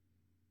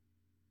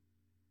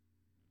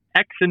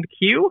 X and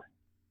Q?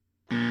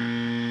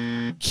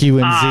 Q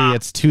and Z.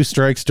 It's 2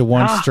 strikes to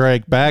 1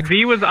 strike. Back.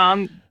 V was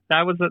on.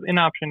 That was an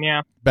option,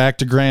 yeah. Back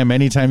to Graham.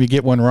 Anytime you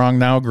get one wrong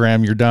now,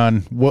 Graham, you're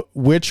done.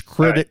 Which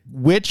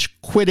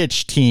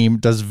Quidditch team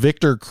does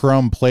Victor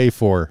Crumb play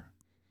for?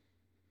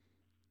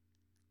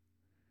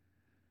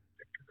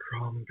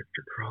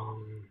 Victor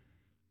Crumb.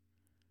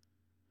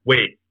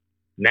 Wait,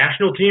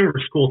 national team or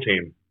school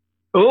team?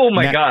 Oh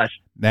my gosh.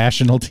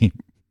 National team.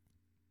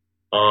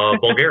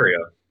 Bulgaria.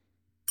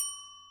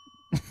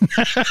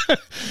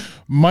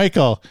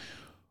 Michael,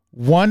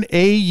 1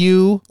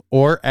 AU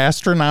or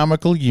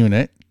astronomical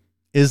unit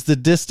is the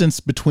distance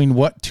between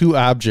what 2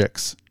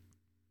 objects?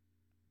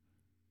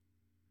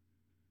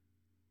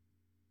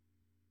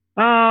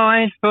 Oh,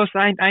 I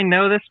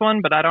know this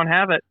one, but I don't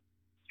have it.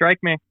 Strike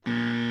me.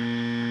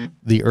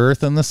 The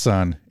Earth and the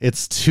Sun.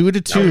 It's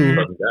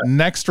 2-2.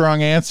 Next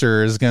wrong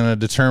answer is going to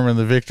determine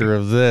the victor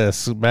of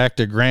this. Back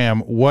to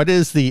Graham. What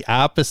is the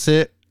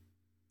opposite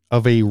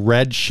of a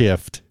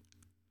redshift?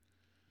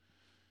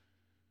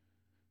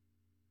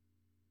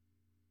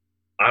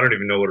 I don't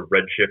even know what a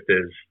redshift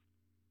is.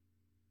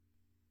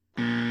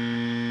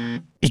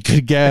 You could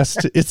have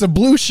guessed. It's a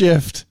blue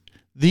shift.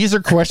 These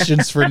are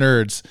questions for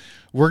nerds.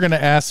 We're going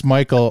to ask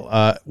Michael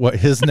what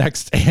his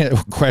next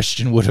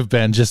question would have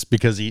been, just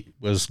because he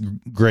was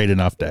great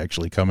enough to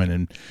actually come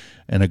in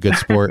and a good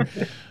sport.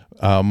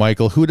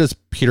 Michael, who does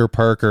Peter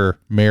Parker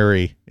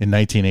marry in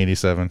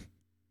 1987?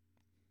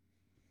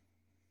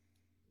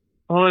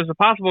 Well, there's a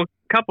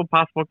couple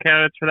possible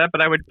candidates for that,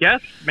 but I would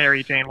guess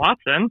Mary Jane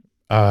Watson.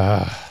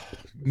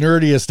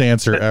 Nerdiest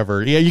answer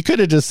ever. Yeah, you could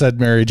have just said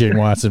Mary Jane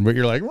Watson, but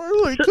you're like,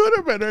 well, it could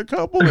have been a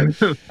couple.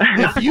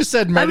 If you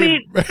said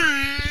Mary,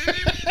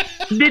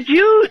 did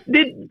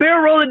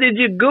Barrel Roller? Did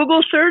you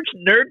Google search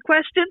nerd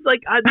questions?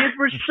 Like these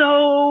were so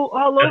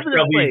all over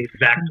the place.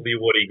 Exactly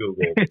what he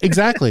Googled.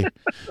 Exactly.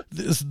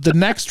 The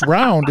next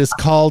round is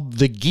called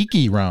the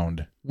geeky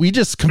round. We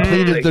just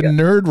completed the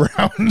nerd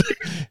round.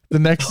 The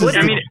next is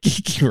the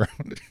geeky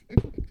round.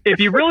 If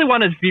you really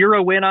want to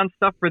zero in on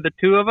stuff for the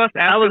two of us,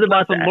 I was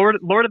about some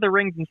Lord of the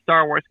Rings and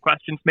Star Wars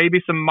questions.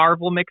 Maybe some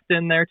Marvel mixed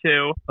in there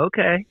too.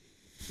 Okay.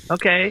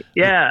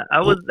 Yeah, I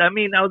was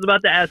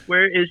about to ask,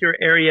 where is your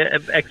area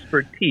of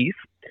expertise?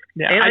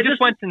 Yeah, and I just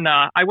went and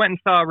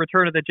saw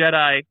Return of the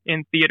Jedi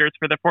in theaters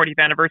for the 40th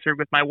anniversary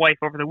with my wife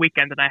over the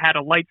weekend, and I had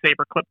a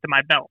lightsaber clipped to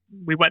my belt.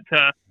 We went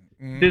to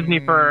Disney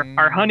for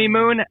our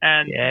honeymoon,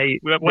 and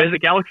we went to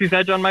Galaxy's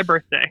Edge on my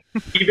birthday.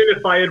 Even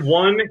if I had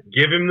won,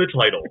 give him the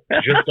title.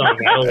 Just on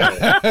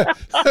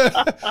that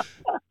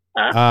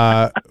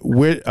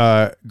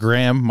alone.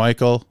 Graham,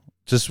 Michael,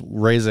 just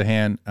raise a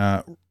hand.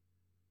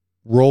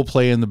 Role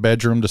play in the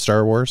bedroom to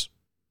Star Wars?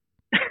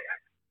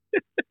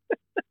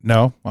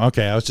 No?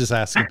 Okay, I was just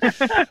asking.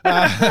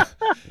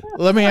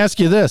 Let me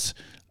ask you this.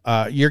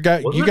 You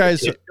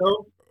guys.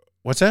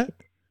 What's that?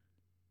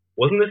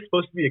 Wasn't this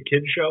supposed to be a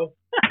kid's show?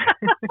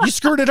 You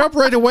screwed it up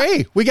right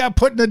away. We got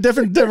put in a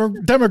different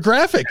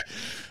demographic.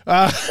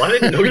 I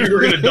didn't know you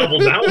were going to double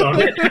down on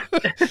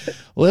it.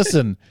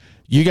 Listen,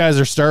 you guys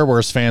are Star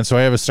Wars fans, so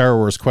I have a Star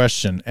Wars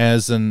question.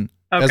 As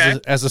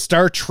a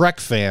Star Trek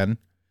fan,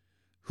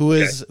 who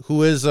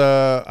is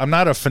I'm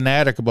not a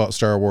fanatic about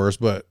Star Wars,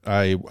 but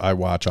I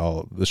watch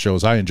all the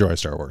shows. I enjoy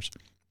Star Wars.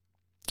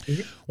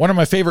 Mm-hmm. One of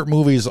my favorite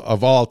movies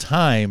of all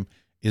time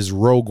is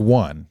Rogue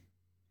One.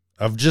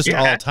 Of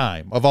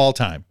all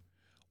time.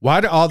 Why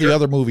do all the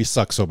other movies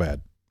suck so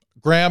bad?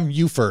 Graham,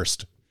 you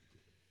first.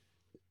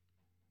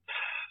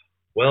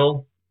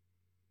 Well,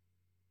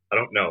 I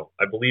don't know.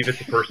 I believe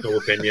it's a personal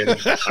opinion on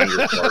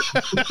your part.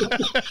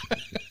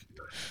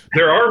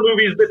 There are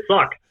movies that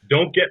suck.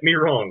 Don't get me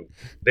wrong.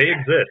 They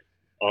exist.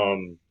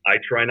 I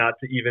try not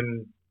to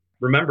even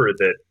remember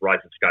that Rise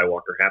of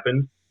Skywalker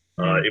happened.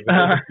 It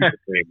was a stupid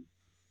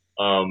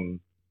thing.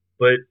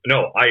 But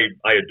no,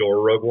 I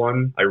adore Rogue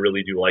One. I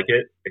really do like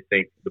it. I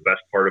think the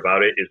best part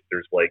about it is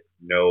there's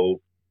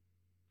no,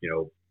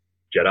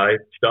 Jedi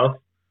stuff.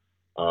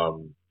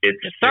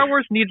 Star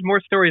Wars needs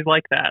more stories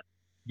like that.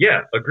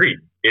 Yeah, agreed.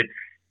 It's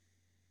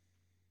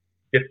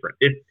different.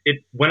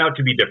 It went out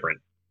to be different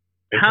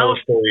and tell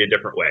a story a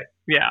different way.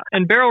 Yeah,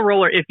 and Barrel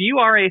Roller, if you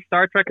are a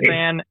Star Trek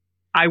fan,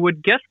 I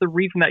would guess the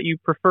reason that you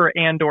prefer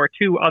Andor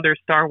to other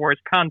Star Wars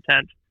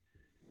content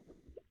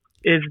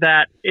is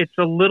that it's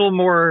a little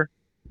more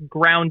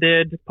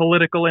grounded,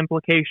 political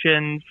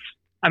implications.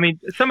 I mean,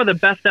 some of the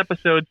best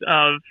episodes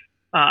of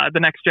The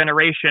Next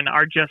Generation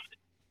are just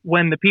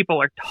when the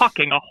people are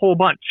talking a whole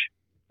bunch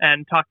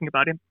and talking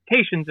about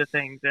implications of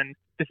things and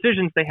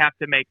decisions they have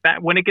to make.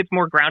 That when it gets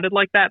more grounded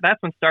like that,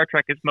 that's when Star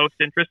Trek is most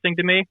interesting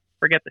to me.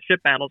 Forget the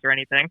ship battles or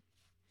anything.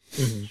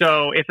 Mm-hmm.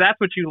 So if that's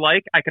what you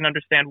like, I can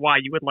understand why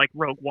you would like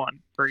Rogue One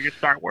for your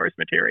Star Wars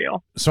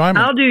material. So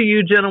how do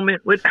you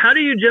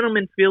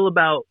gentlemen feel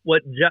about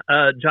what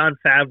Jon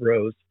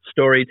Favreau's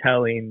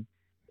storytelling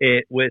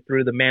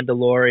through the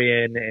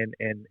Mandalorian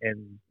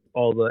and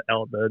all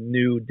the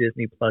new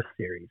Disney Plus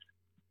series?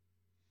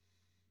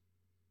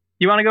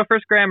 You want to go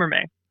first, Graham, or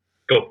me?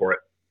 Go for it.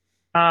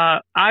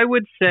 I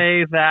would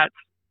say that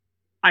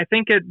I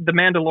think The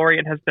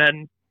Mandalorian has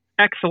been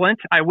excellent.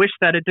 I wish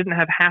that it didn't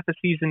have half a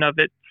season of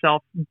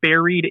itself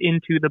buried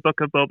into the Book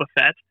of Boba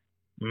Fett.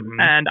 Mm-hmm.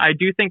 And I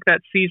do think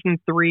that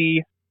season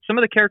 3, some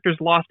of the characters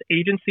lost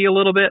agency a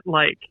little bit.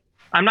 Like,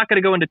 I'm not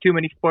going to go into too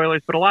many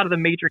spoilers, but a lot of the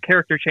major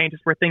character changes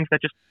were things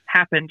that just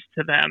happened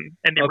to them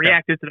and they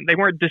reacted to them. They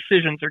weren't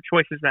decisions or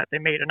choices that they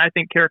made. And I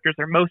think characters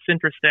are most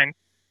interesting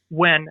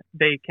when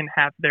they can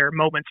have their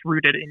moments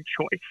rooted in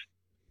choice.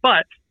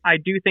 But I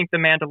do think The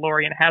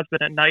Mandalorian has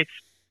been a nice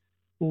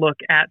look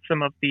at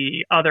some of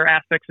the other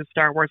aspects of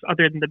Star Wars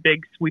other than the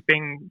big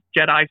sweeping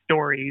Jedi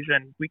stories,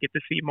 and we get to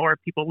see more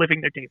people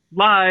living their daily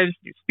lives,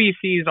 new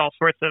species, all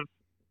sorts of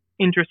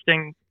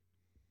interesting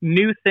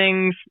new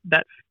things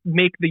that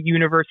make the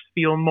universe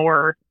feel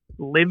more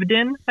lived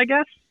in, I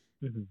guess.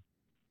 Mm-hmm.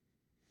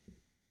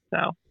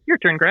 So, your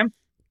turn, Graham.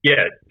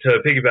 Yeah, to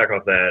piggyback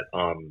off that,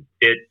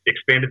 it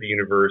expanded the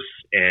universe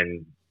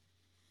and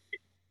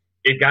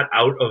it got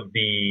out of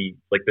the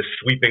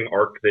sweeping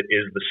arc that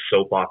is the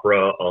soap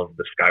opera of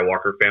the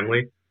Skywalker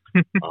family.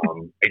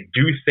 I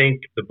do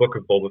think the Book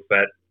of Boba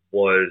Fett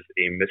was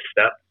a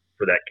misstep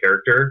for that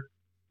character.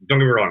 Don't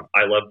get me wrong,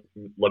 I love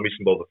me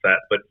some Boba Fett,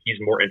 but he's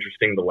more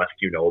interesting the less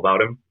you know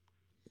about him.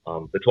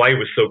 That's why he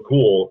was so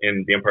cool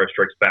in The Empire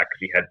Strikes Back, because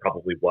he had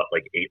probably,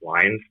 8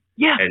 lines?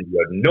 Yeah. And you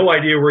had no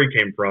idea where he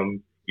came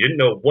from. You didn't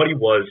know what he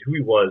was, who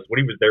he was, what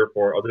he was there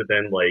for, other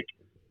than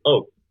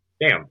oh,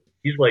 damn,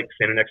 he's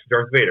standing next to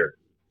Darth Vader.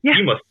 Yeah.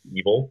 He must be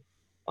evil.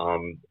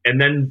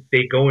 And then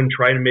they go and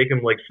try to make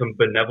him some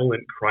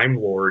benevolent crime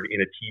lord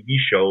in a TV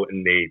show,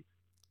 and they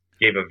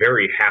gave a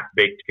very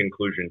half-baked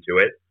conclusion to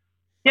it.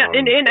 Yeah,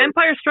 in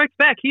Empire Strikes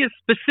Back, he is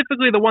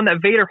specifically the one that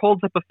Vader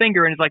holds up a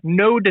finger and is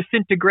no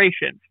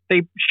disintegration.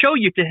 They show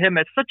you to him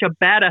as such a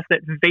badass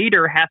that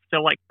Vader has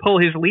to pull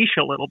his leash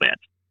a little bit.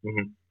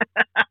 Mm-hmm.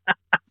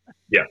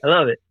 Yeah. I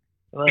love it.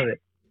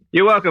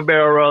 You're welcome,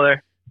 Barrel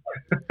Roller.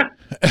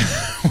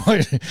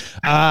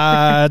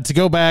 To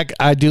go back,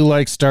 I do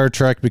like Star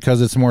Trek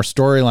because it's more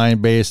storyline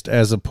based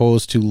as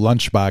opposed to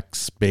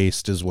lunchbox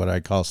based, is what I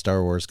call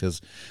Star Wars, because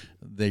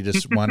they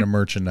just want to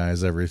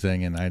merchandise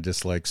everything, and I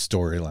just like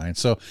storyline.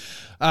 So,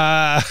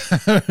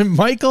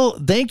 Michael,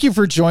 thank you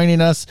for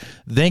joining us.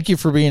 Thank you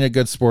for being a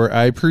good sport.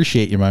 I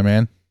appreciate you, my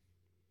man.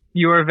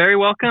 You are very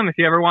welcome. If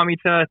you ever want me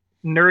to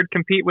nerd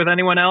compete with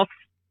anyone else,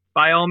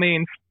 by all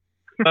means,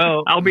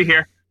 I'll be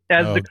here.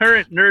 As the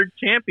current nerd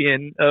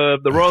champion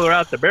of the Roller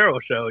Out the Barrel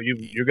show,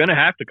 you're going to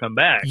have to come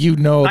back. There's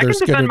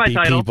going to be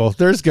people.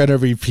 There's going to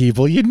be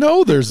people.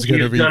 There's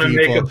going to be people. He's going to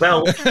make a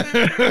belt. He's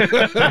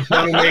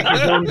going to make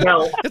his own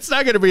belt. It's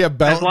not going to be a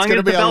belt. As long it's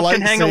as the belt can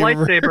hang a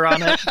lightsaber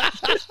on it.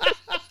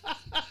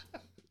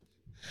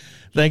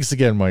 Thanks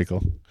again,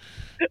 Michael.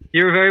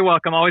 You're very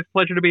welcome. Always a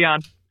pleasure to be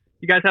on.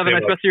 You guys have a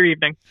nice rest of your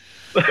evening.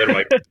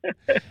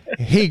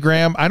 Hey,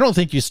 Graham, I don't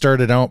think you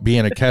started out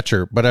being a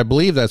catcher, but I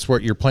believe that's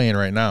what you're playing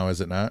right now,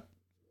 is it not?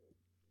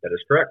 That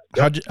is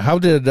correct. How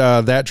did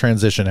that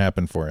transition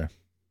happen for you?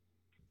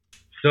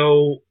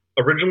 So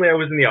originally I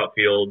was in the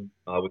outfield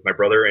with my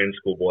brother and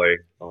schoolboy,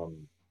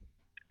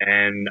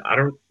 and I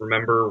don't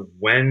remember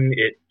when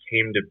it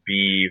came to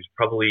be. It was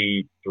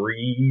probably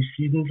 3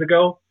 seasons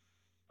ago.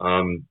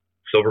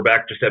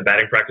 Silverback just had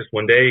batting practice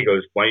one day. He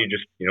goes, "Why don't you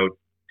just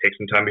take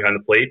some time behind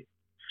the plate,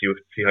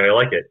 see how you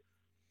like it."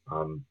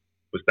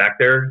 Was back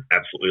there,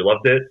 absolutely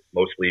loved it,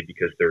 mostly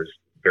because there's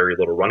very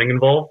little running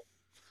involved.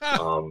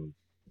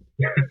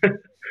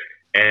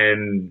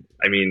 And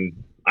I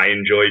mean, I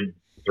enjoyed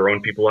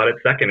throwing people out at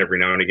second every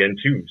now and again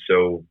too.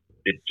 So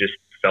it just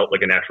felt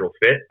like a natural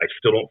fit. I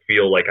still don't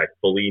feel like I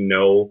fully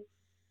know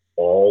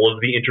all of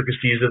the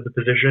intricacies of the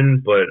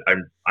position, but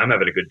I'm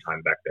having a good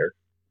time back there.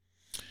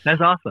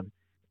 That's awesome.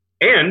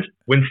 And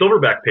when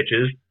Silverback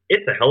pitches,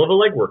 it's a hell of a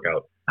leg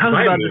workout. I'm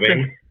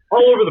moving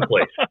all over the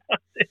place.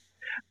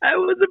 I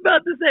was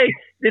about to say,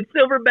 did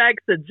Silverback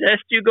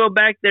suggest you go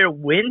back there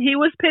when he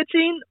was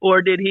pitching,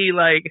 or did he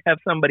have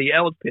somebody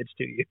else pitch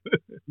to you?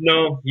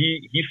 No,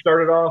 he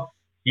started off.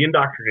 He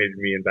indoctrinated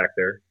me in back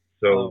there.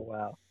 So, oh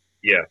wow,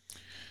 yeah.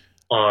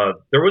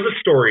 There was a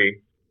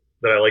story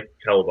that I like to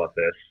tell about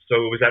this. So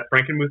it was at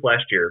Frankenmuth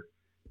last year,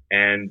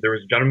 and there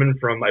was a gentleman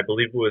from, I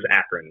believe it was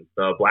Akron,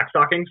 the Black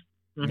Stockings.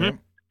 Mm-hmm.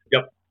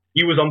 Yep,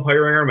 he was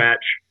umpiring our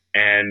match,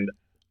 and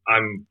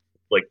I'm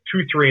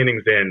 2-3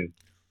 innings in,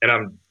 and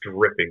I'm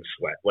dripping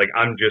sweat.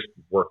 I'm just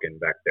working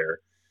back there.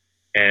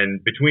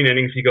 And between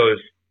innings, he goes,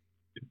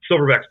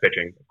 Silverback's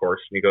pitching, of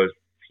course. And he goes,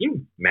 "Is he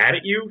mad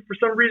at you for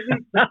some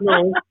reason?"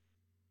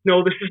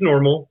 No, this is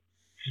normal.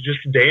 This is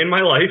just a day in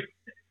my life.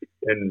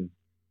 And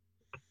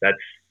that's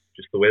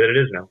just the way that it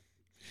is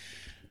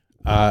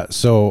now.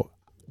 So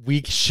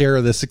we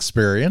share this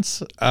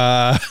experience.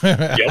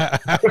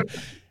 Yep.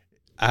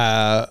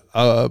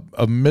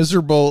 A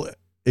miserable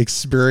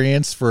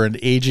experience for an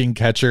aging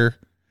catcher,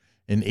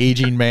 an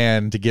aging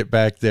man, to get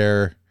back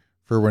there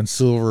for when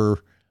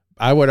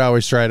I would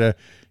always try to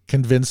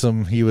convince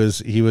him he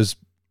was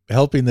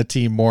helping the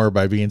team more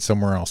by being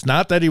somewhere else.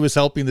 Not that he was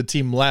helping the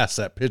team less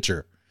at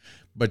pitcher,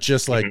 but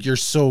just you're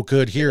so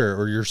good here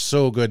or you're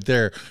so good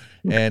there.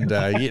 And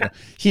the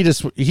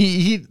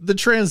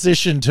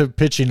transition to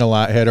pitching a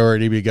lot had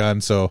already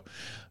begun. So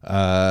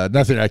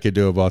nothing I could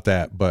do about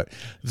that. But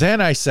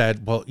then I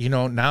said, well,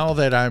 now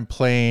that I'm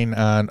playing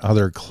on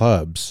other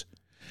clubs,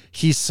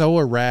 he's so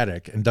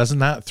erratic and does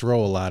not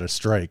throw a lot of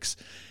strikes.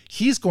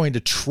 He's going to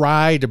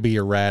try to be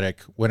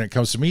erratic when it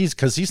comes to me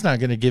because he's not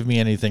going to give me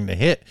anything to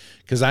hit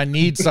because I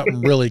need something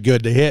really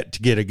good to hit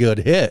to get a good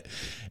hit.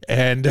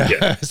 And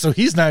so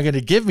he's not going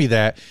to give me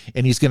that,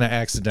 and he's going to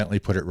accidentally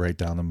put it right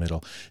down the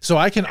middle. So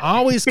I can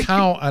always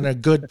count on a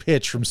good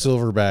pitch from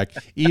Silverback,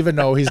 even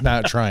though he's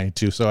not trying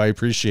to. So I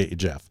appreciate you,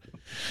 Jeff.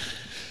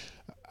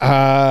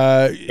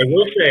 I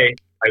will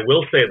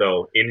say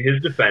though, in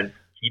his defense,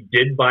 he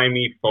did buy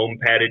me foam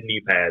padded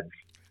knee pads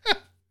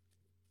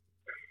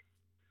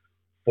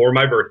for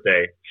my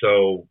birthday.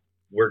 So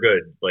we're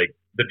good.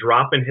 The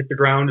drop and hit the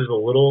ground is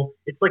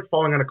it's like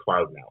falling on a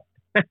cloud now.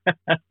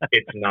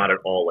 It's not at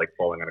all like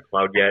falling on a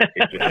cloud yet.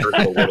 It just hurts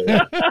a little.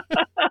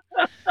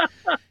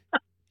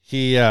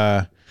 He,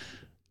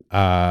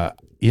 I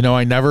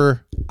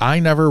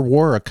never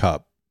wore a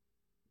cup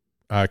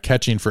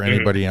catching for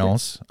anybody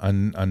else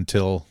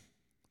until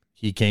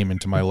he came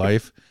into my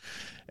life.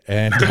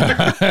 And,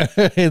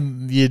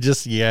 and you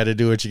had to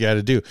do what you got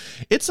to do.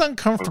 It's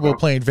uncomfortable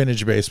playing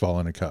vintage baseball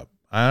in a cup.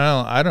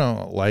 I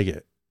don't like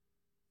it.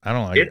 I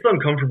don't like it. It's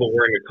uncomfortable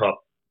wearing a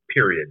cup,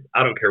 period.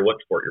 I don't care what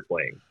sport you're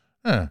playing.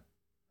 I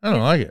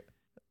don't like it.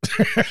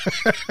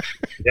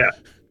 Yeah.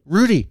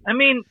 Rudy. I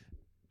mean,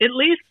 at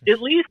least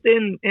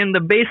in the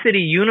Bay City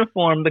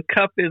uniform, the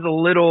cup is a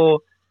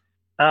little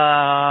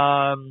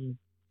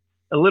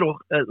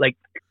like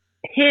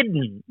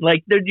hidden.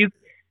 Like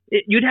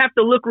you'd have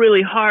to look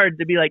really hard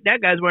to be like,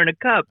 that guy's wearing a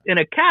cup. In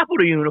a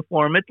Capitol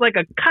uniform, it's like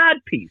a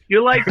codpiece.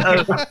 You're like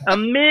a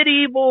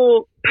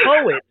medieval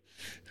poet,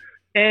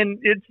 and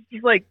it's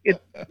just like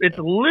it's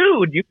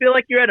lewd. You feel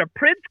like you're at a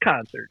Prince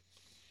concert.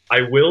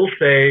 I will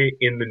say,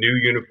 in the new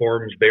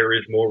uniforms, there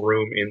is more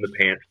room in the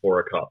pants for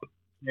a cup.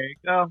 There you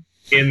go.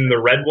 In the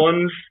red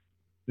ones,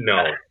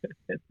 no.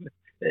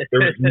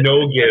 There's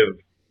no give.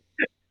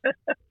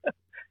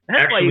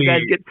 That's why you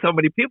guys get so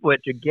many people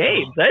at your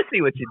games. I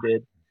see what you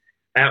did.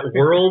 At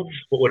Worlds,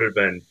 what would it have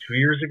been, 2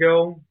 years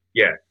ago?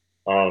 Yeah.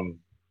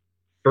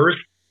 First,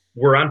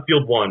 we're on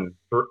field one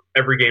for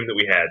every game that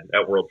we had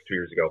at Worlds 2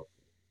 years ago.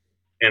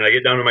 And I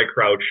get down to my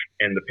crouch,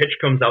 and the pitch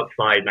comes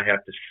outside, and I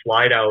have to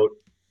slide out.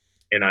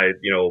 And I,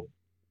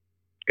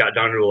 got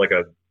down to like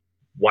a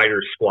wider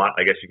squat,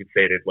 I guess you could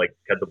say, to like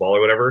catch the ball or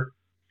whatever.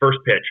 First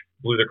pitch,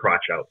 blew the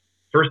crotch out.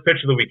 First pitch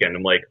of the weekend.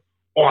 I'm like,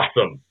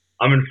 awesome.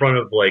 I'm in front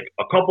of like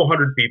a couple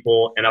hundred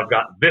people, and I've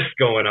got this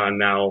going on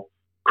now.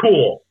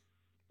 Cool.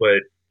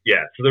 But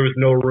yeah, so there was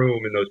no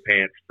room in those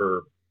pants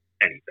for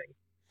anything.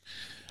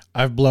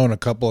 I've blown a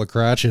couple of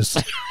crotches.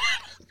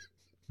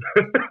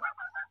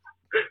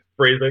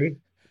 Phrasing.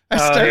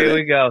 Here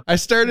we go. I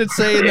started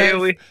saying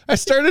that. I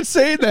started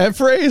saying that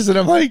phrase, and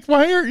I'm like,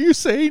 why aren't you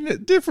saying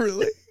it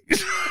differently?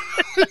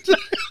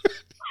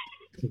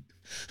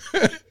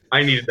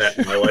 I needed that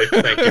in my life.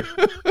 Thank you.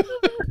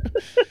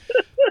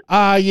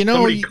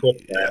 Somebody clip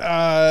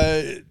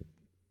that.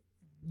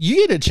 You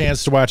get a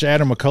chance to watch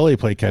Adam McCulley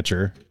play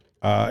catcher,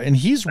 and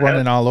he's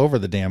running all over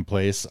the damn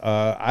place.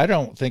 I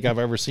don't think I've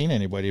ever seen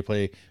anybody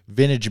play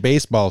vintage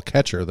baseball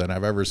catcher than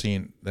I've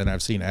seen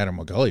Adam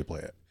McCulley play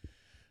it.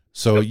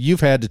 So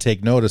you've had to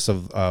take notice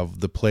of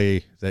the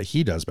play that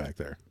he does back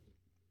there.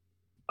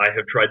 I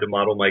have tried to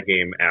model my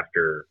game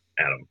after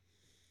Adam.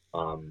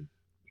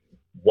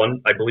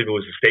 I believe it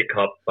was a state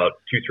cup about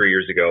 2-3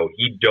 years ago.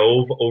 He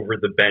dove over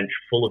the bench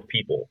full of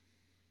people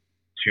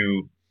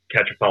to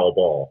catch a foul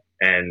ball,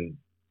 and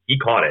he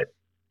caught it.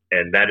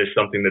 And that is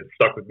something that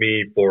stuck with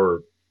me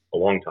for a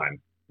long time.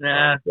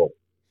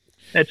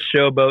 That's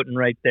showboating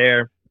right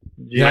there.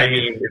 Yeah, I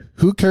mean,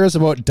 who cares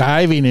about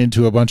diving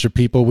into a bunch of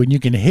people when you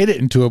can hit it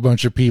into a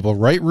bunch of people,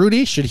 right,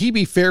 Rudy? Should he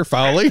be fair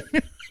fouling?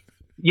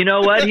 You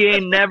know what? He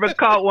ain't never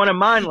caught one of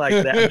mine like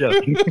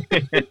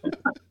that.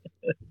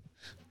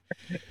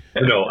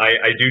 No,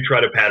 I do try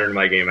to pattern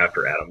my game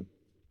after Adam.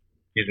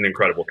 He's an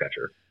incredible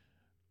catcher.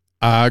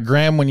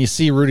 Graham, when you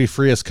see Rudy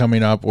Frias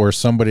coming up or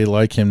somebody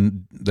like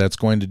him that's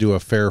going to do a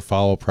fair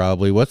foul,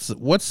 probably, what's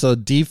the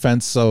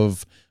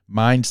defensive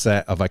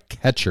mindset of a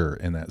catcher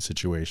in that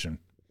situation?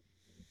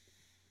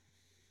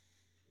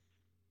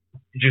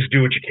 Just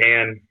do what you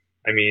can.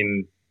 I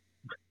mean,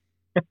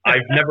 I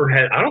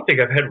don't think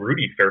I've had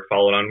Rudy fair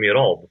foul on me at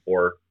all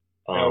before.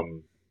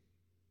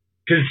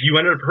 Because you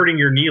ended up hurting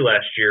your knee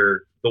last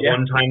year,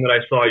 one time that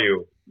I saw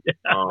you.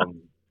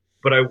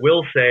 But I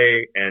will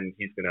say, and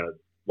he's going to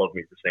love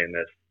me for saying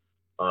this,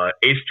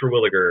 Ace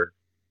Terwilliger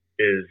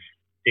is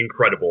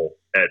incredible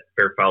at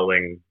fair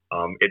fouling.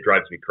 It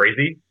drives me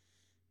crazy.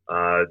 So,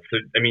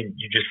 I mean,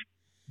 you just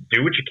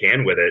do what you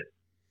can with it.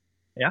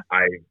 Yeah.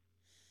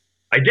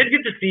 I did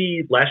get to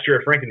see last year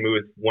at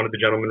Frankenmuth, one of the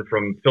gentlemen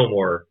from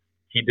Fillmore,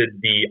 he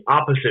did the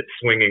opposite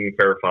swinging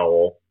fair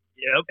foul.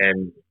 Yep.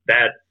 And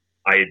that,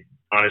 I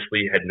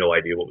honestly had no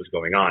idea what was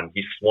going on.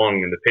 He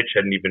swung and the pitch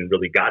hadn't even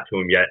really got to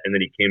him yet. And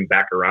then he came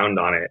back around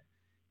on it.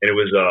 And it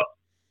was a,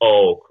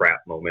 oh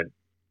crap moment.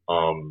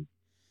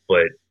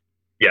 But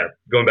yeah,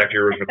 going back to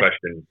your original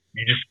question,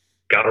 you just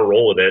got to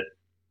roll with it.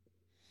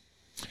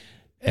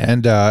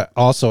 And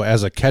also,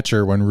 as a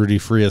catcher, when Rudy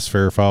Frias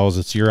fair fouls,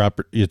 it's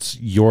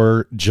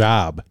your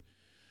job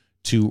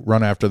to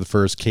run after the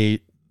first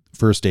aid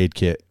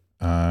kit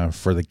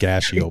for the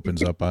gash he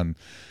opens up on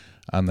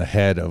the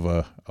head of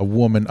a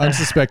woman,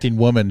 unsuspecting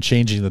woman,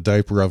 changing the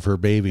diaper of her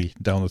baby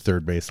down the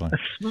third baseline.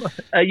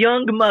 A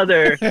young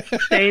mother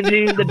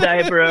changing the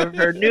diaper of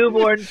her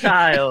newborn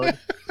child.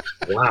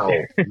 Wow,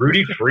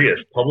 Rudy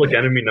Frias, public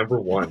enemy number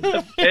one.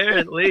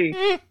 Apparently.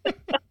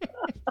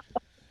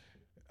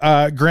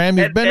 Graham,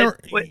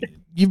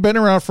 you've been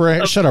around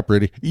for shut up,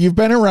 Rudy. You've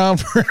been around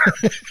for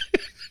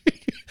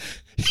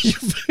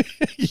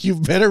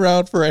you've been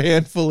around for a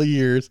handful of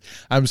years.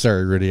 I'm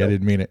sorry, Rudy, I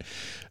didn't mean it.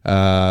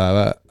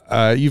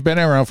 You've been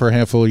around for a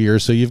handful of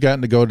years, so you've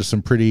gotten to go to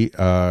some pretty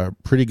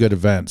good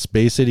events.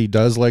 Bay City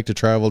does like to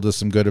travel to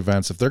some good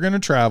events. If they're going to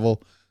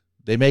travel,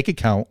 they make it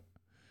count.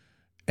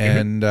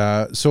 And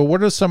so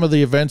what are some of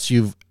the events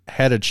you've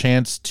had a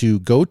chance to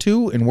go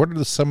to, and what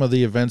are some of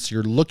the events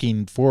you're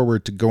looking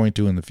forward to going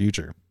to in the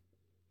future?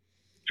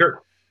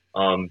 Sure.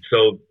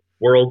 So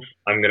Worlds,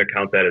 I'm going to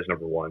count that as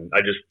number one.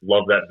 I just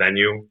love that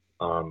venue.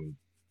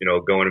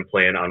 Going and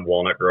playing on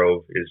Walnut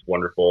Grove is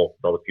wonderful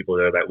with all the people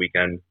there that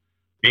weekend.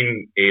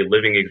 Being a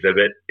living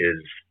exhibit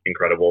is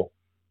incredible.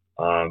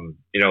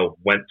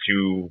 Went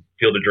to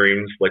Field of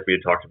Dreams like we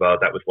had talked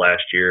about. That was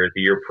last year.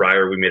 The year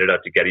prior, we made it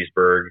out to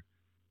Gettysburg,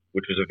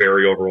 which was a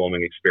very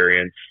overwhelming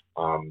experience.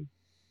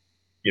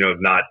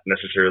 Not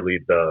necessarily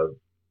the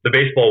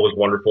baseball was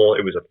wonderful.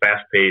 It was a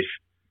fast paced,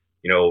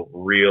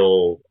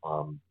 real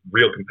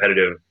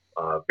competitive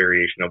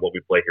variation of what we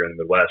play here in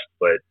the Midwest.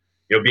 But,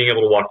 being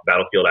able to walk the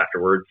battlefield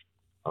afterwards,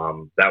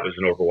 that was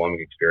an overwhelming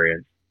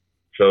experience.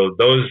 So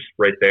those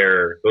right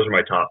there, those are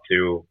my top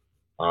two.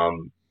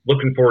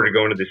 Looking forward to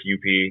going to this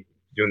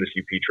doing this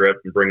UP trip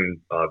and bringing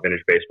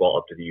vintage baseball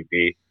up to the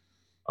UP.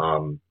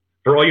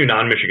 For all you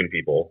non-Michigan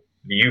people,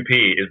 the UP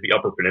is the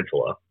Upper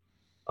Peninsula.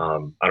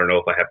 I don't know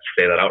if I have to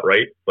say that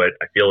outright, but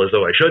I feel as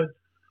though I should.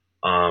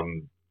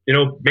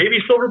 Maybe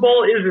Silver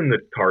Ball is in the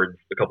cards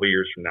a couple of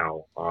years from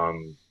now.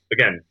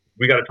 Again,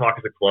 we got to talk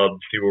as a club,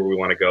 see where we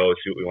want to go,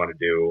 see what we want to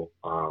do.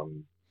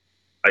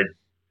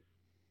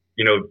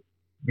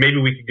 Maybe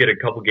we could get a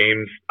couple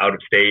games out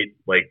of state,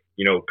 like,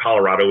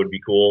 Colorado would be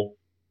cool.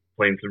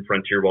 Playing some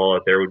frontier ball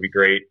out there would be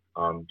great.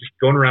 Just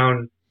going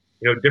around,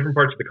 different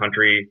parts of the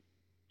country,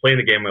 playing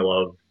the game I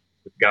love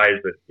with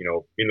guys that,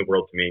 mean the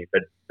world to me.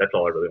 That's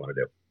all I really want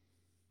to do.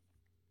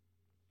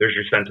 There's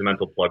your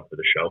sentimental plug for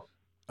the show.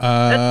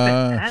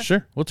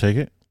 Sure. We'll take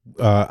it.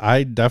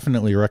 I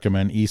definitely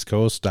recommend East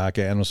Coast, Doc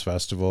Adams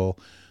Festival.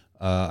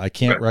 I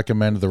can't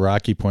recommend the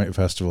Rocky Point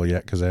Festival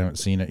yet because I haven't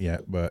seen it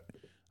yet, but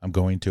I'm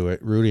going to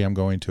it. Rudy, I'm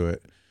going to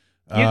it.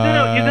 You're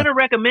gonna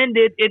recommend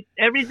it. It's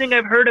everything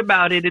I've heard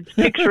about it. It's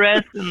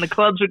picturesque and the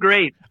clubs are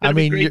great.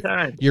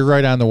 You're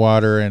right on the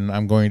water, and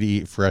I'm going to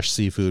eat fresh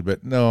seafood.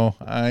 But no,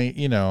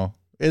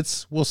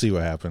 we'll see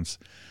what happens.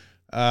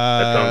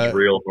 That sounds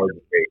real hard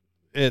to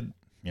take.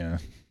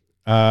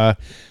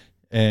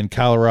 And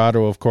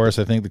Colorado, of course,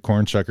 I think the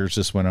Corn Shuckers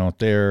just went out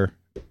there,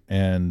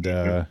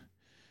 and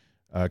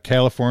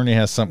California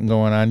has something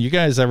going on. You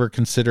guys ever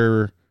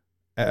consider?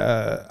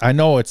 I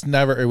know it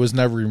was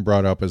never even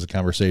brought up as a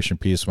conversation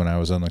piece when I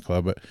was on the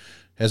club, but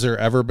has there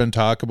ever been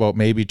talk about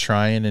maybe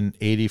trying an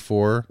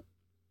 84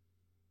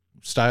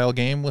 style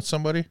game with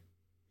somebody?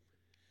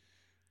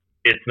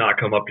 It's not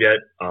come up yet.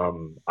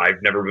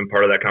 I've never been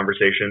part of that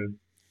conversation.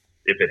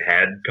 If it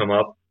had come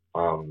up,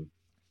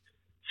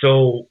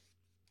 so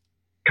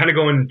kind of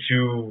going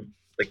to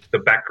like the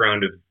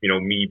background of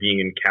me being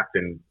in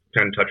captain,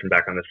 kind of touching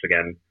back on this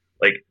again.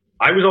 Like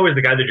I was always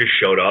the guy that just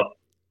showed up.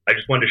 I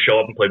just wanted to show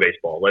up and play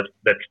baseball.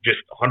 That's just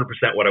 100%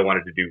 what I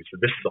wanted to do. So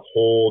this is a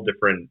whole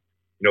different,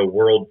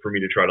 world for me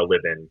to try to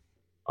live in.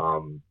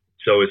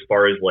 So as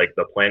far as like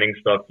the planning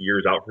stuff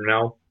years out from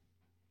now,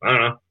 I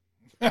don't know,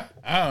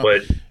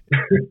 but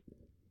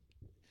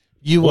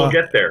we'll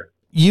get there.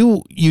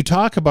 You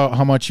talk about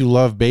how much you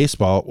love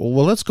baseball.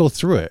 Well, let's go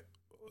through it.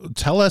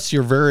 Tell us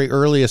your very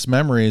earliest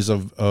memories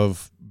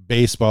of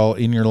baseball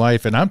in your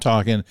life. And I'm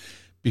talking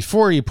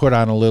before you put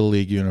on a Little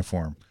League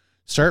uniform.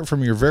 Start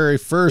from your very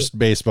first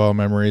baseball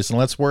memories, and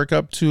let's work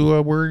up to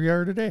where you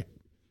are today.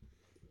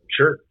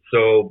 Sure.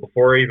 So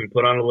before I even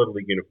put on a Little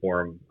League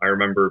uniform, I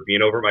remember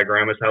being over at my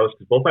grandma's house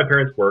because both my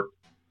parents worked.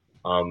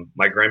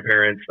 My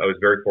grandparents, I was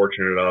very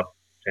fortunate enough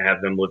to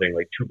have them living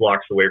like 2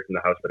 blocks away from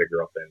the house that I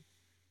grew up in.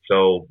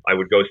 So I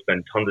would go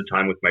spend tons of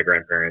time with my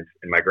grandparents,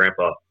 and my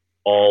grandpa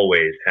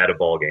always had a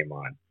ball game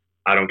on.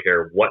 I don't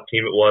care what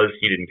team it was.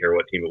 He didn't care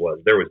what team it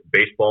was. There was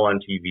baseball on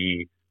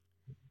TV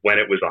when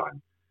it was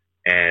on.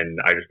 And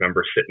I just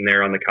remember sitting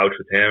there on the couch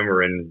with him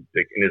or in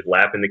his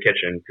lap in the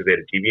kitchen because they had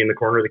a TV in the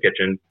corner of the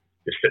kitchen,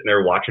 just sitting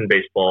there watching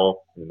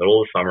baseball in the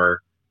middle of the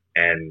summer.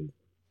 And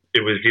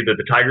it was either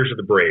the Tigers or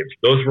the Braves.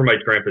 Those were my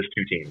grandpa's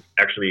 2 teams.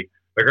 Actually,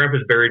 my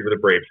grandpa's buried with a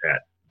Braves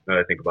hat, now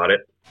that I think about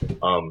it.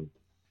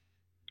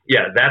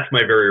 That's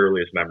my very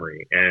earliest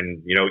memory.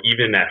 And,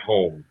 even at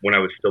home when I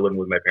was still living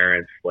with my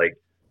parents, like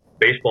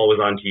baseball was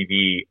on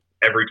TV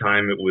every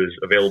time it was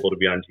available to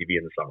be on TV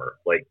in the summer.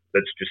 Like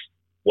that's just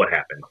what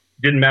happened.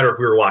 Didn't matter if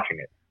we were watching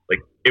it. Like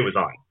it was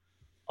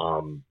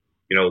on.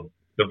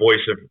 The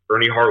voice of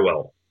Ernie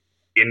Harwell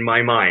in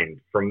my mind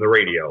from the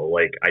radio.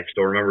 Like I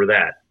still remember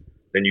that.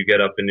 Then you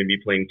get up and be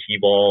playing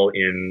T-ball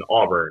in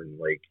Auburn.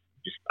 Like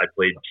I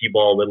played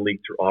T-ball Little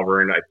League through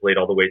Auburn. I played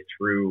all the way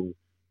through,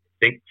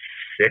 I think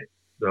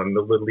the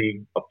Little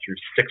League up through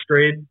 6th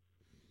grade.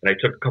 And I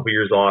took a couple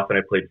years off and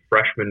I played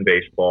freshman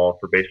baseball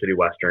for Bay City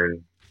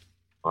Western.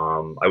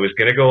 I was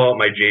going to go out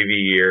my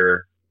JV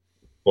year,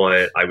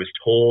 but I was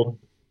told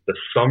the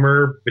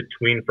summer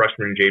between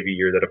freshman and JV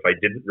year that if I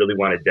didn't really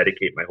want to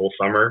dedicate my whole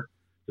summer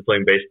to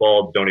playing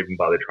baseball, don't even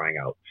bother trying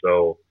out.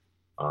 So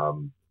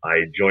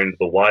I joined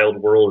the wild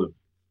world of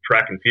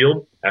track and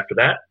field after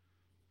that,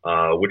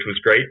 which was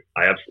great.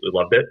 I absolutely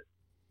loved it.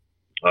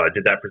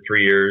 Did that for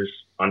 3 years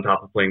on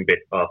top of playing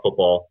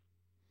football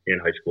in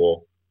high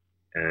school.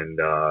 And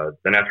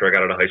then after I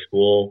got out of high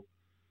school,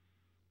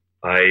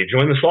 I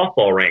joined the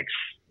softball ranks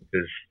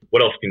because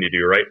what else can you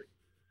do, right?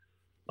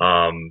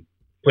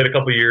 Played a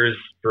couple years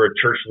for a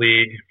church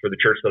league for the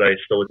church that I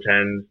still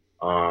attend,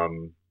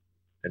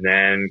 and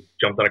then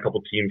jumped on a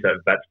couple teams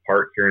at Vets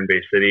Park here in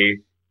Bay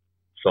City.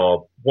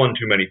 Saw one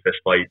too many fist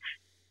fights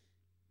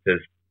because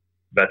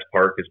Vets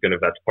Park is going to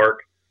Vets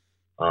Park.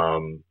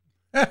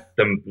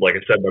 Then, like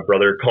I said, my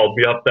brother called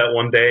me up that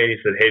one day. He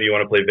said, "Hey, do you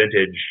want to play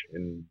vintage?"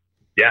 And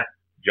yeah,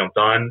 jumped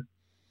on.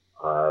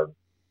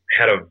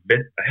 Had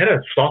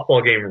a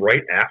softball game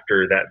right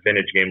after that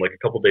vintage game, like a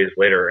couple days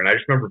later, and I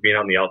just remember being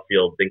out in the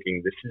outfield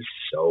thinking, "This is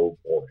so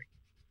boring.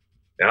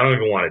 I don't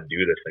even want to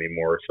do this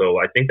anymore." So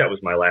I think that was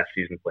my last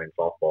season playing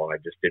softball, and I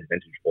just did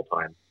vintage full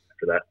time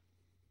after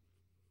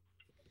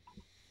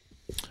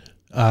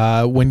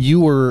that. When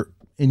you were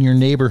in your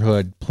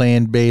neighborhood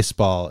playing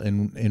baseball,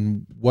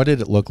 and what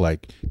did it look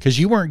like? Because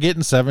you weren't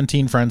getting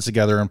 17 friends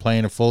together and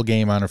playing a full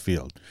game on a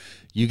field.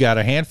 You got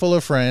a handful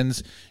of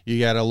friends, you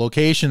got a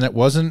location that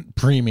wasn't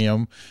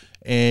premium,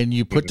 and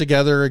you put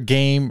together a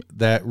game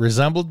that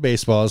resembled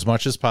baseball as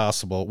much as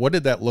possible. What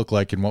did that look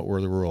like, and what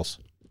were the rules?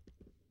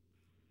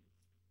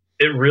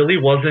 It really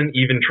wasn't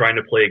even trying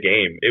to play a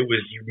game. It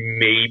was, you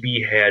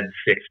maybe had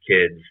 6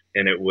 kids,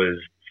 and it was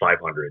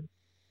 500.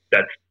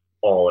 That's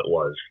all it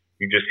was.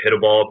 You just hit a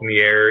ball up in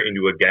the air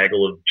into a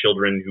gaggle of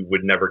children who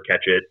would never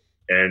catch it,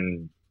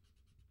 and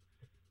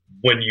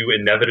when you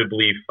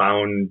inevitably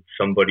found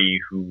somebody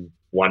who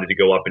wanted to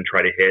go up and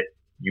try to hit,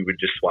 you would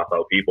just swap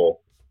out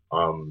people.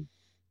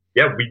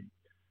 There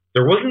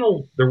weren't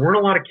a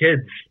lot of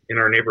kids in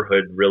our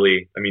neighborhood,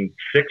 really. I mean,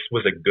 6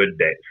 was a good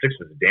day. 6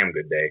 was a damn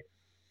good day.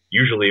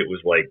 Usually it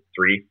was like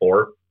 3,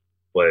 4,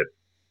 but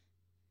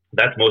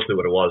that's mostly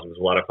what it was. It was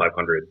a lot of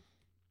 500.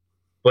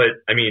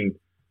 But I mean,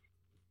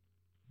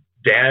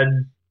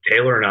 Dad,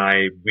 Taylor, and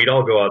I, we'd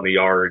all go out in the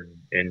yard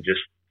and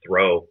just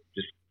throw.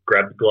 Just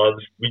grab the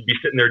gloves. We'd be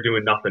sitting there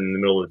doing nothing in the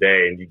middle of the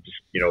day, and you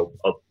just,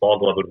 a ball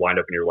glove would wind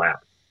up in your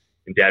lap.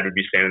 And Dad would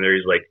be standing there.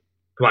 He's like,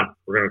 "Come on,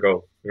 we're gonna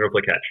go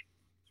play catch."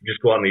 So just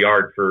go out in the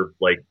yard for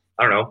like,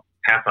 I don't know,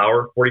 half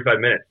hour, 45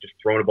 minutes, just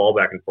throwing a ball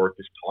back and forth,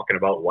 just talking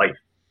about life.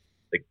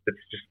 Like, that's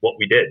just what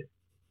we did.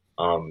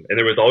 And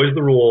there was always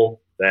the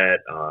rule that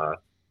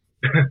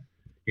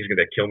he's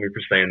gonna kill me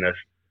for saying this.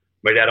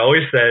 My dad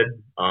always said,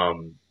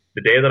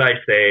 the day that I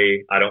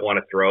say I don't want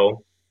to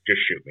throw, just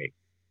shoot me,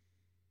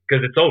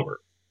 because it's over.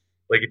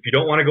 Like, if you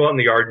don't want to go out in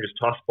the yard and just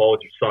toss the ball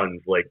with your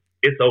sons, like,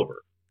 it's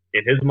over.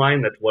 In his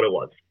mind, that's what it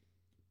was.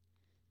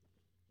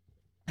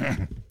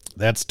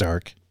 That's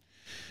dark.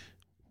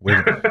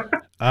 Tried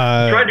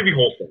to be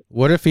wholesome.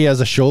 What if he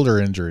has a shoulder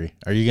injury?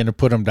 Are you going to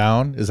put him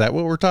down? Is that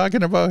what we're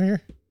talking about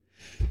here?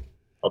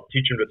 I'll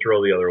teach him to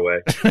throw the other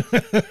way.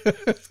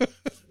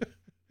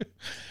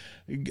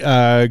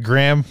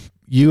 Graham,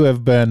 you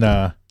have been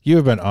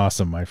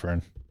awesome, my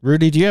friend.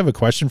 Rudy, do you have a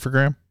question for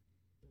Graham?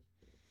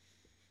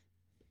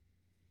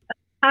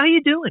 How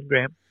you doing,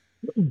 Graham?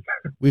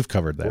 We've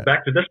covered that. Well,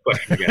 back to this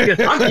question again.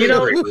 No,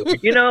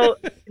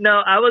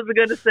 I was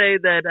going to say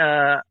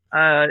that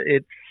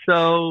it's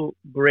so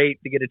great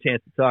to get a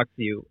chance to talk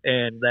to you,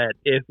 and that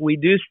if we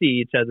do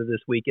see each other this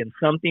weekend,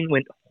 something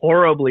went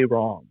horribly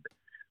wrong.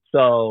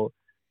 So,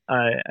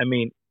 I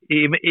mean,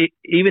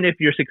 even if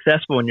you're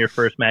successful in your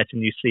first match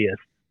and you see us,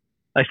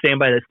 I stand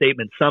by that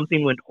statement.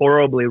 Something went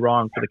horribly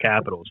wrong for the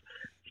Capitals.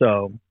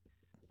 So,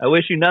 I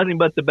wish you nothing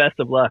but the best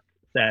of luck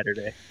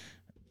Saturday.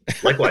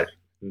 Likewise.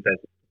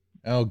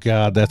 Oh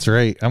God, that's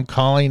right. I'm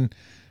calling.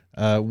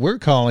 We're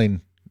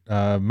calling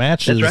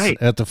matches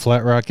at the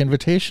Flat Rock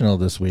Invitational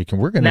this week,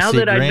 and we're going to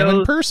see Graham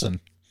in person.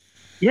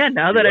 Yeah,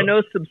 now that I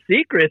know some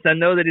secrets, I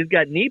know that he's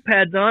got knee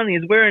pads on.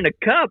 He's wearing a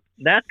cup.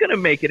 That's going to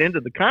make it into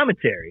the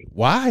commentary.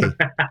 Why?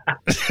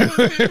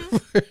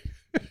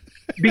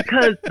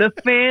 Because the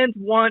fans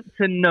want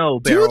to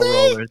know, Barrel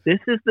Rollers. This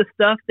is the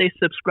stuff they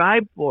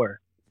subscribe for.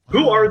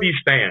 Who are these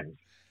fans?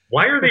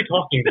 Why are they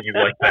talking to you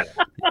like that?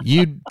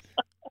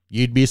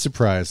 You'd be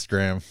surprised,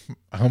 Graham,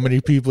 how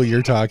many people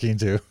you're talking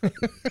to.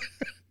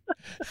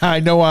 I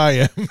know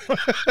I am.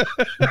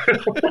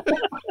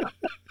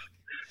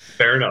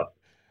 Fair enough.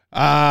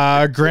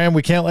 Graham,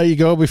 we can't let you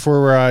go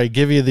before I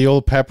give you the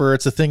old pepper.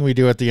 It's a thing we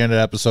do at the end of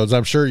episodes.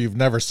 I'm sure you've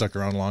never stuck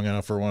around long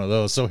enough for one of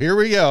those. So here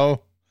we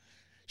go.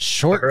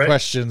 Short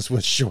questions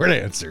with short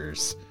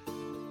answers.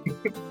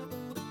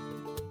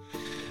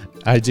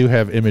 I do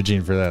have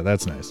imaging for that.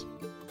 That's nice.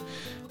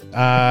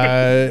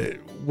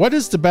 What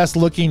is the best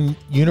looking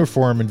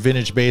uniform in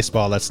vintage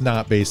baseball that's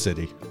not Bay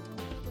City?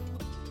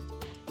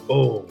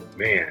 Oh,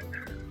 man.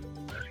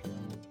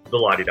 The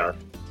Lottie-Dot.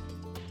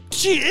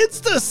 Gee, it's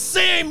the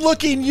same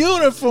looking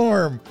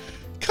uniform.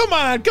 Come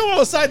on, go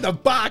outside the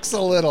box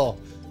a little.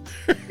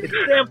 It's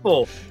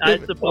simple. I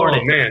support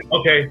it. Oh, man.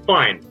 Okay,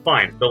 fine.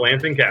 The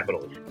Lansing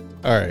Capitals.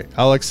 All right,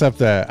 I'll accept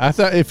that. I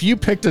thought if you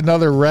picked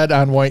another red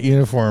on white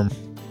uniform,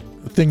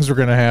 things were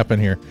going to happen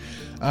here.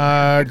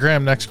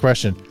 Graham, next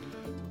question.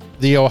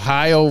 The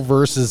Ohio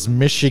versus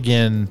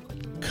Michigan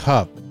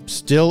Cup.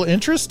 Still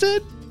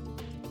interested?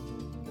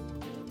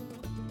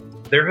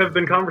 There have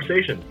been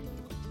conversations.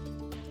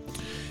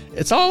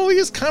 It's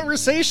always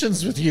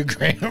conversations with you,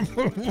 Graham.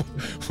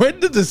 When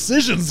do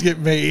decisions get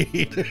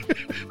made?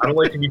 I don't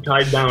like to be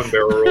tied down,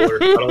 barrel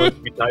roller. I don't like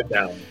to be tied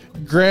down.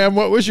 Graham,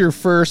 what was your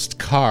first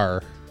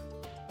car?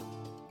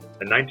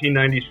 A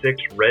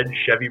 1996 red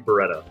Chevy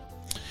Beretta.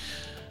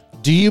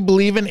 Do you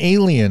believe in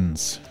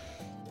aliens?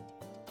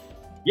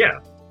 Yeah.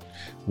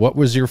 What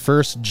was your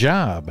first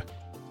job?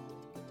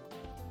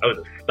 I was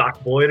a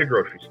stock boy at a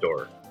grocery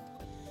store.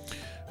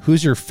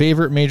 Who's your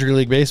favorite Major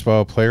League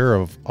Baseball player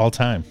of all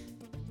time?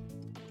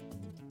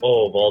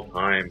 Oh, of all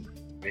time.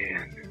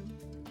 Man.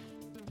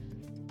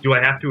 Do I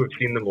have to have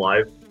seen them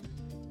live?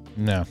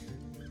 No.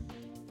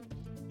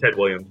 Ted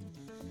Williams.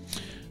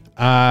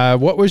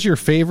 What was your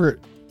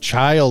favorite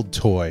child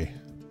toy?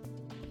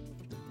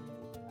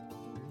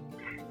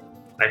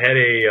 I had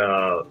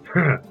a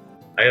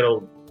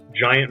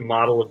giant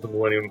model of the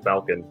Millennium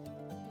Falcon.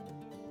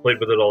 Played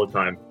with it all the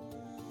time.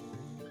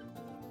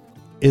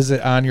 Is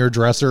it on your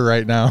dresser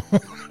right now?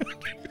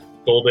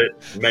 Sold it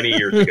many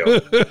years ago.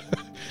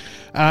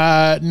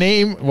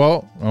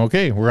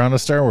 Okay, we're on to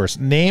Star Wars.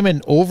 Name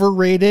an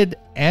overrated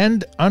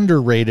and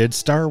underrated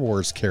Star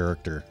Wars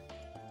character.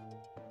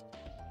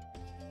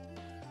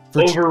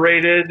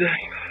 Overrated,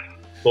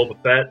 Boba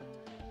Fett.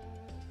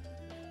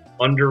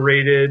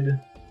 Underrated,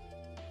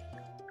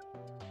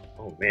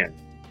 oh man,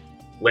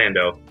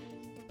 Lando.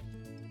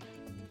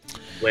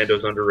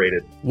 Lando's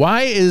underrated.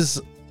 Why is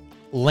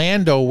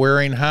Lando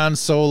wearing Han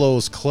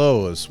Solo's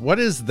clothes? What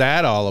is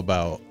that all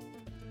about?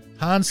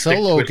 Han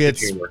Solo Sick,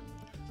 gets... humor.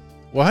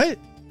 What?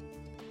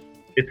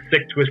 It's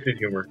sick, twisted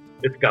humor.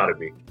 It's gotta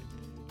be.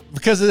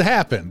 Because it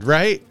happened,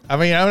 right? I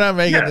mean, I'm not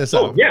making this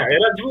up. Yeah, it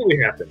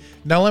absolutely happened.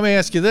 Now, let me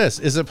ask you this.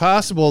 Is it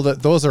possible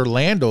that those are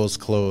Lando's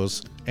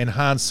clothes and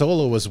Han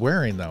Solo was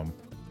wearing them?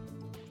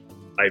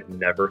 I've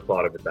never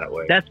thought of it that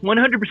way. That's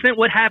 100%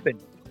 what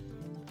happened.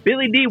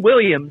 Billy D.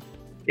 Williams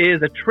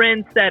is a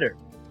trendsetter.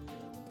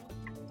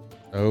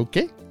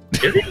 Okay.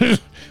 Is he?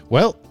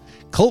 Well,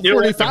 Colt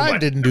 45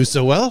 didn't do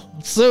so well.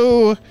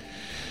 So...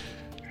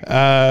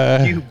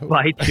 you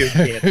bite your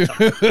kid.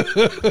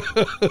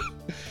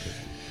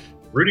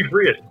 Rudy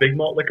Frias, big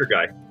malt liquor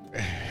guy.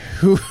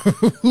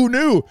 Who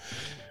knew?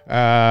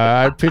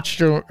 I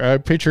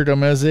pictured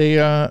him as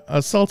a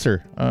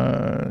seltzer.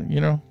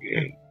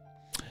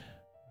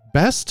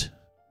 Best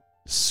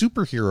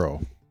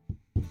superhero.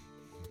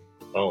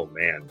 Oh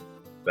man,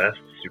 best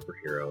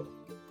superhero.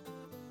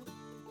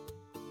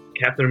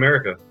 Captain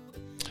America.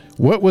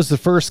 What was the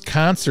first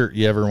concert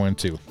you ever went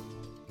to?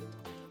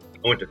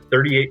 I went to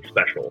 38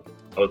 Special.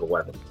 I was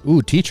 11.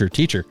 Ooh, teacher.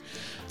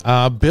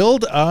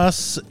 Build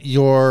us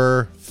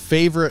your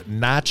favorite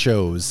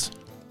nachos.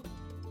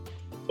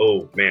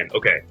 Oh, man.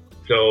 Okay.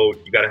 So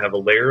you got to have a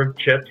layer of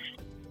chips,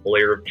 a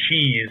layer of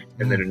cheese,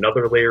 and then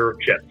another layer of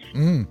chips.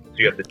 So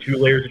you have the two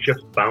layers of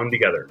chips bound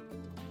together.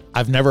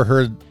 I've never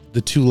heard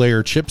the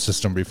 2-layer chip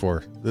system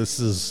before. This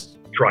is...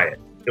 Try it.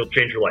 It'll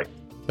change your life.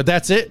 But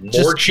that's it? More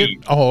Just cheese.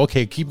 Oh,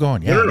 okay. Keep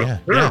going. Yeah.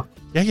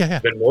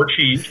 Then more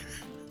cheese,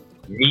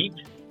 meat,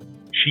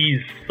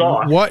 cheese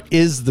sauce. What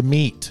is the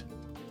meat?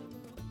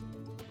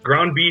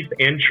 Ground beef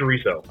and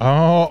chorizo.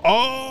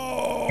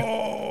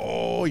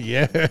 Oh,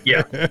 yeah.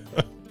 Yeah. I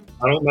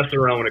don't mess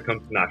around when it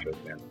comes to nachos,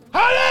 man.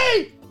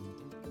 Honey!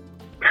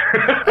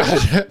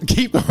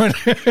 Keep going.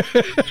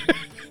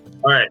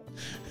 All right.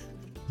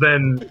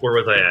 Then, where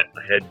was I at?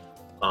 I had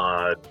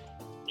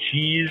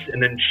cheese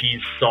and then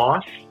cheese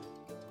sauce,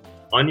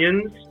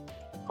 onions,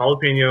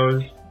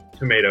 jalapenos,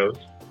 tomatoes,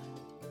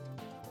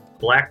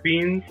 black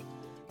beans,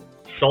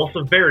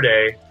 salsa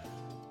verde,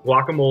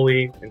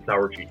 guacamole, and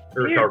sour cheese.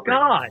 Dear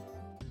God.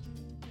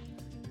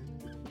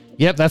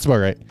 Yep, that's about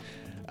right.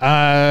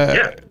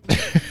 Yeah.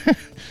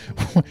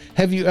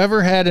 Have you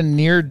ever had a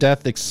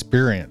near-death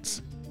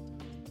experience?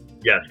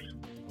 Yes.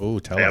 Oh,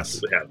 tell I us.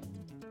 absolutely have.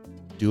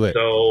 Do it.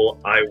 So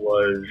I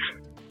was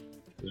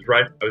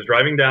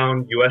driving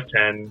down US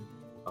 10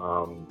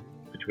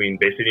 between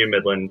Bay City and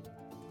Midland.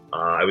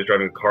 I was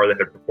driving a car that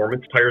had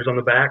performance tires on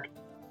the back,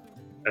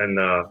 and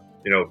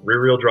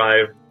rear-wheel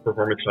drive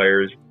performance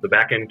tires. The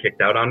back end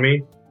kicked out on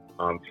me.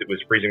 It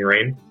was freezing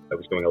rain. I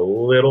was going a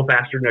little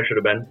faster than I should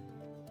have been.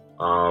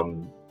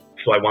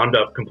 So I wound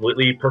up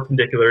completely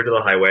perpendicular to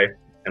the highway,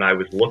 and I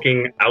was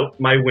looking out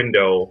my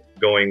window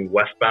going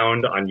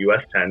westbound on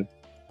US 10,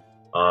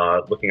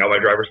 looking out my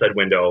driver's side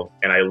window,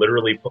 and I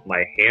literally put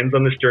my hands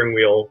on the steering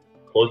wheel,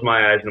 closed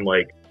my eyes, and I'm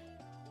like,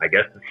 I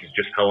guess this is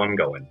just how I'm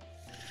going.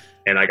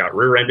 And I got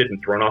rear-ended and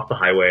thrown off the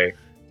highway,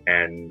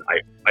 and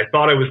I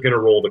thought I was going to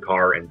roll the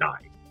car and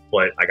die,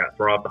 but I got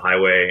thrown off the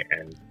highway,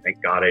 and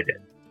thank God I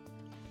did.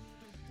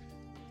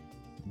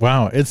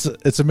 Wow, it's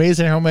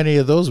amazing how many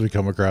of those we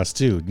come across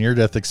too.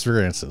 Near-death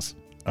experiences.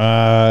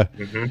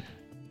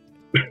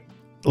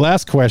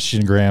 Last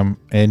question, Graham,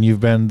 and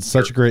you've been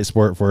such a great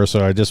sport for us,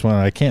 so I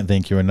can't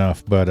thank you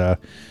enough, but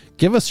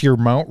give us your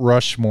Mount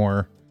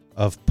Rushmore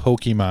of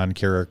Pokemon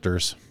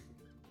characters.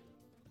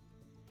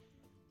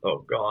 Oh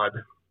God.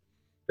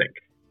 Think.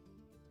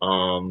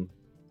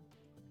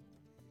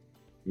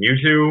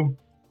 Mewtwo,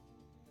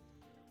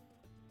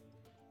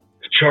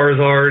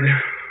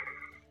 Charizard,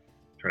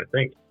 trying to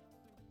think.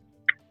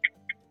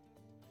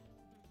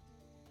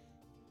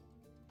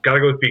 Gotta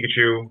go with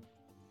Pikachu.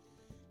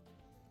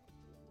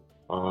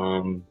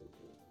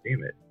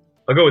 Damn it.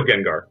 I'll go with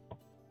Gengar.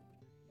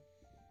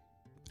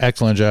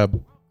 Excellent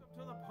job.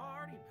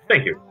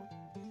 Thank you.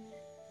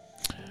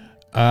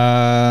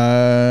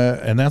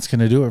 And that's going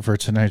to do it for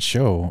tonight's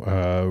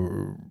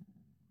show.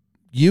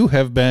 You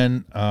have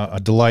been a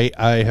delight.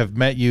 I have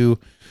met you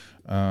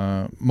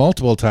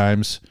multiple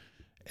times,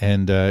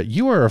 and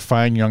you are a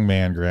fine young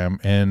man, Graham,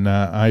 and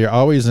I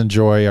always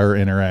enjoy our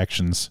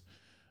interactions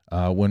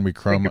when we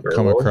come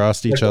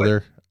across each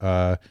other.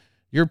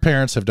 Your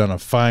parents have done a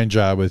fine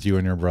job with you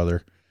and your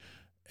brother.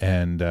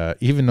 And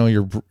even though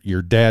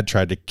your dad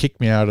tried to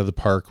kick me out of the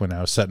park when I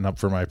was setting up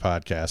for my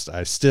podcast,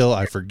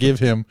 I forgive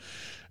him.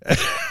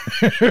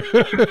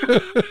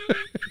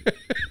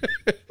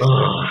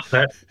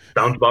 That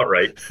sounds about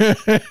right.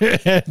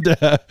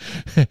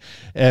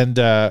 and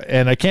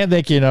I can't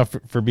thank you enough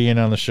for being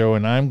on the show.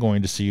 And I'm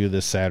going to see you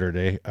this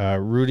Saturday.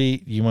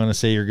 Rudy, you want to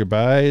say your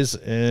goodbyes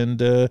and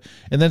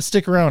then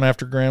stick around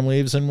after Graham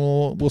leaves, and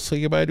we'll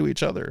say goodbye to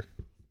each other.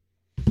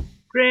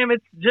 Graham,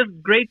 it's just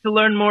great to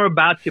learn more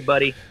about you,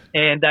 buddy.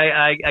 And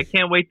I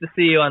can't wait to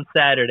see you on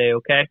Saturday,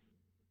 okay?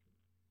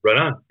 Right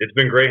on. It's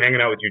been great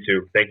hanging out with you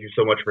two. Thank you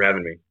so much for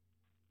having me.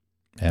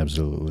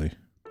 Absolutely.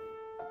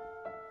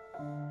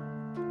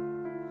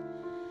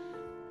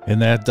 And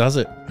that does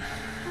it.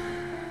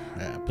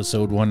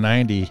 Episode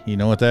 190. You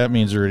know what that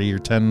means already. You're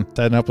 10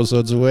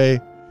 episodes away.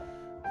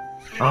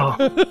 Oh,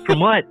 from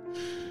what?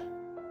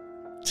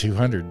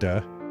 200,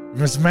 duh.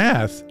 It's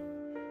math.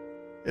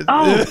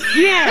 Oh,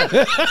 yeah.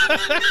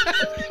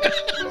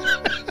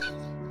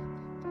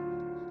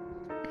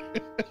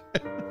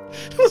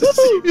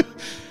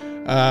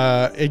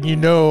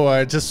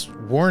 And just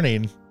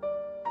warning,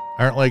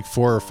 aren't like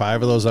 4 or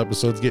 5 of those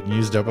episodes getting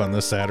used up on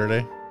this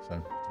Saturday?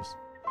 So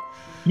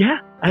yeah,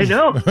 I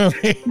know.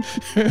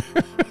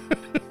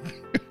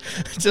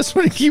 Just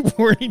want to keep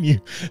warning you.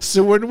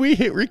 So when we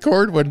hit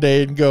record one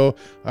day and go,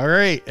 all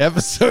right,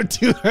 episode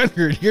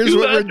 200, here's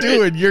what we're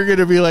doing, you're going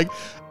to be like,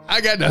 I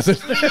got nothing.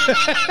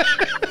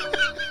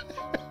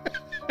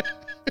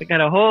 I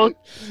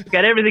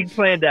got everything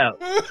planned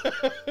out.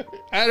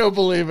 I don't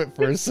believe it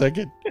for a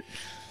second.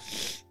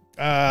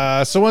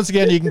 So once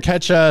again, you can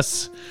catch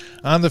us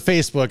on the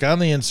Facebook, on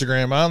the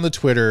Instagram, on the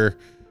Twitter,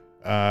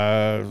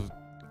 at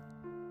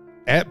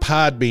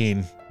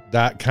podbean.com.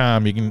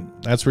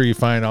 That's where you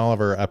find all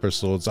of our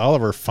episodes, all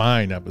of our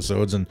fine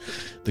episodes, and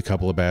the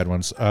couple of bad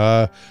ones.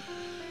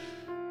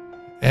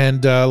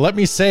 And let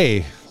me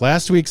say,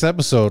 last week's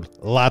episode,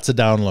 lots of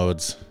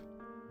downloads.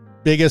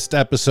 Biggest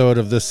episode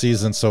of this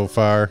season so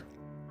far.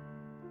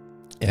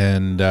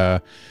 And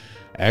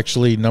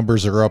actually,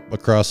 numbers are up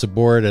across the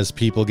board as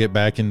people get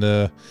back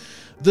into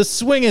the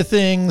swing of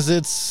things.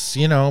 It's,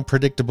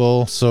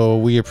 predictable. So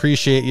we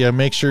appreciate you.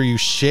 Make sure you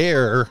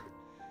share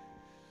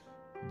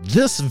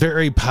this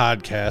very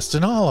podcast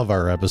and all of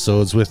our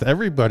episodes with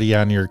everybody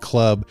on your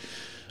club,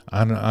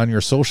 on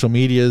your social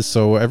medias,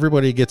 so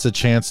everybody gets a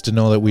chance to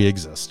know that we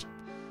exist.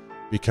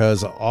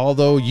 Because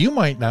although you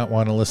might not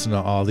want to listen to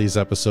all these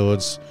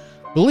episodes,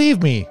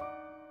 believe me,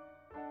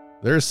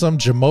 there's some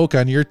jamoke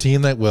on your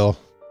team that will.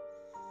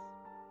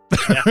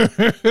 Yeah.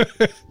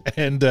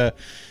 and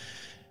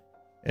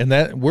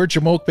that we're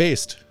jamoke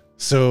based,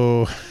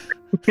 so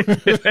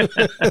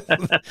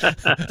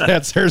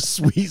that's our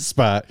sweet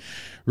spot.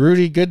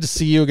 Rudy, good to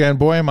see you again.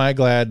 Boy, am I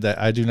glad that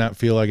I do not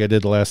feel like I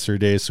did the last 3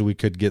 days, so we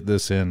could get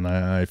this in.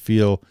 I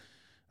feel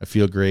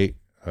great.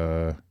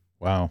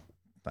 Wow.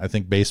 I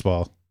think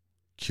baseball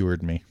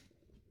cured me.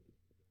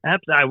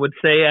 I would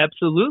say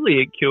absolutely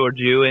it cured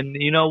you. And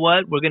you know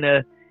what?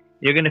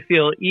 You're gonna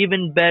feel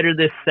even better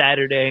this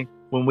Saturday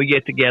when we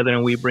get together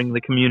and we bring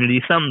the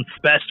community something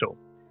special.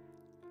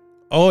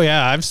 Oh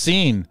yeah, I've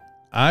seen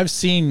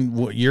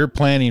what you're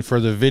planning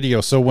for the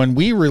video. So when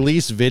we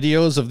release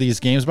videos of these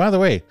games, by the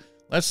way,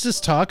 let's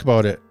just talk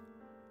about it,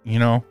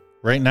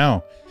 right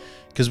now.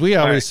 Because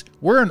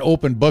we're an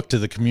open book to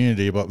the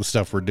community about the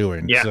stuff we're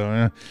doing. Yeah.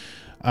 So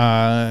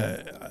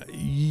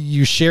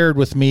you shared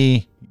with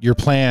me your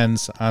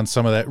plans on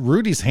some of that.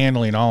 Rudy's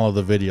handling all of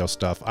the video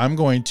stuff. I'm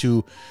going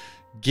to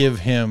give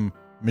him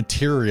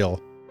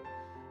material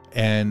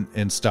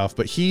and stuff,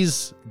 but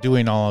he's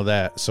doing all of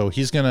that. So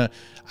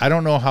I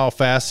don't know how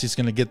fast he's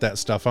going to get that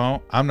stuff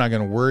out. I'm not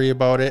going to worry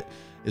about it.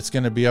 It's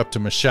going to be up to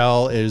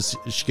Michelle. Is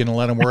she going to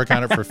let him work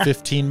on it for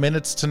 15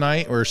 minutes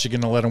tonight, or is she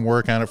going to let him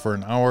work on it for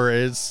an hour?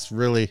 It's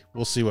really,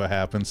 we'll see what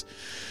happens.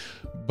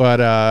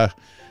 But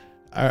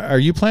are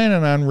you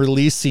planning on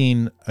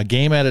releasing a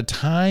game at a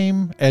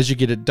time as you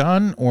get it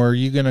done, or are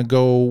you going to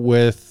go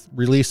with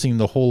releasing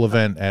the whole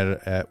event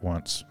at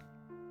once?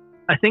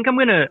 I think I'm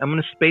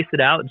gonna space it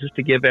out just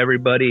to give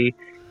everybody,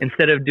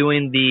 instead of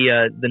doing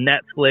the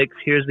Netflix,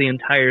 here's the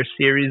entire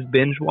series,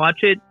 binge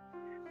watch it.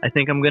 I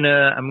think I'm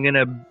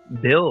gonna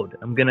build.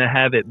 I'm gonna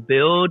have it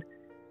build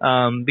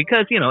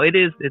because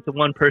it's a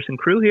one person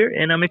crew here,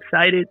 and I'm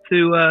excited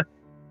to.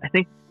 I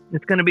think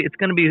it's gonna be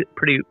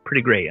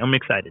pretty great. I'm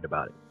excited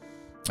about it.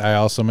 I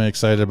also am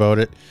excited about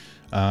it.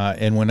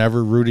 And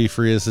whenever Rudy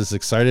Frias is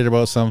excited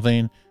about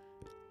something,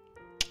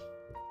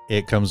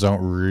 it comes out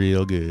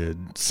real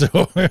good. So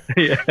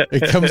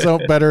it comes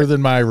out better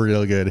than my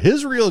real good.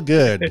 His real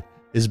good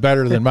is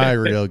better than my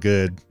real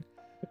good.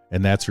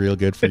 And that's real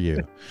good for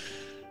you.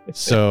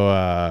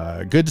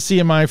 So good to see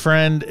you, my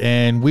friend.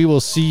 And we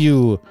will see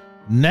you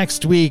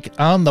next week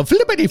on the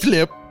Flippity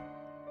Flip.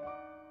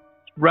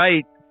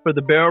 Right. For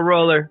the barrel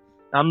roller,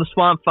 I'm the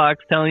Swamp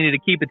Fox telling you to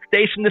keep it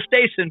station to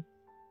station.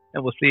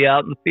 And we'll see you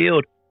out in the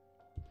field.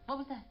 What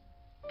was that?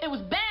 It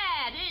was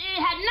bad.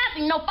 It had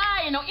nothing, no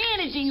fire, no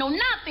energy, no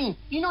nothing.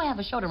 You know I have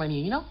a show to run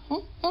here, you know?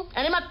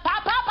 And it must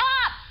pop, pop,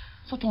 pop.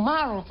 So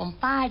tomorrow from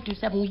 5 to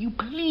 7, will you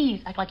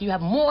please act like you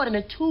have more than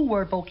a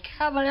 2-word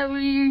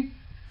vocabulary?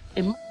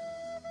 It